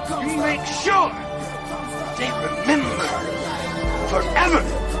out. You make sure they remember forever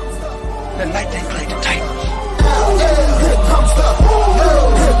the night they played the Titans. Here comes the,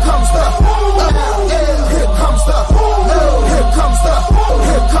 here comes the, here comes the, here comes the,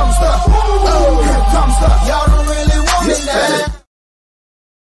 here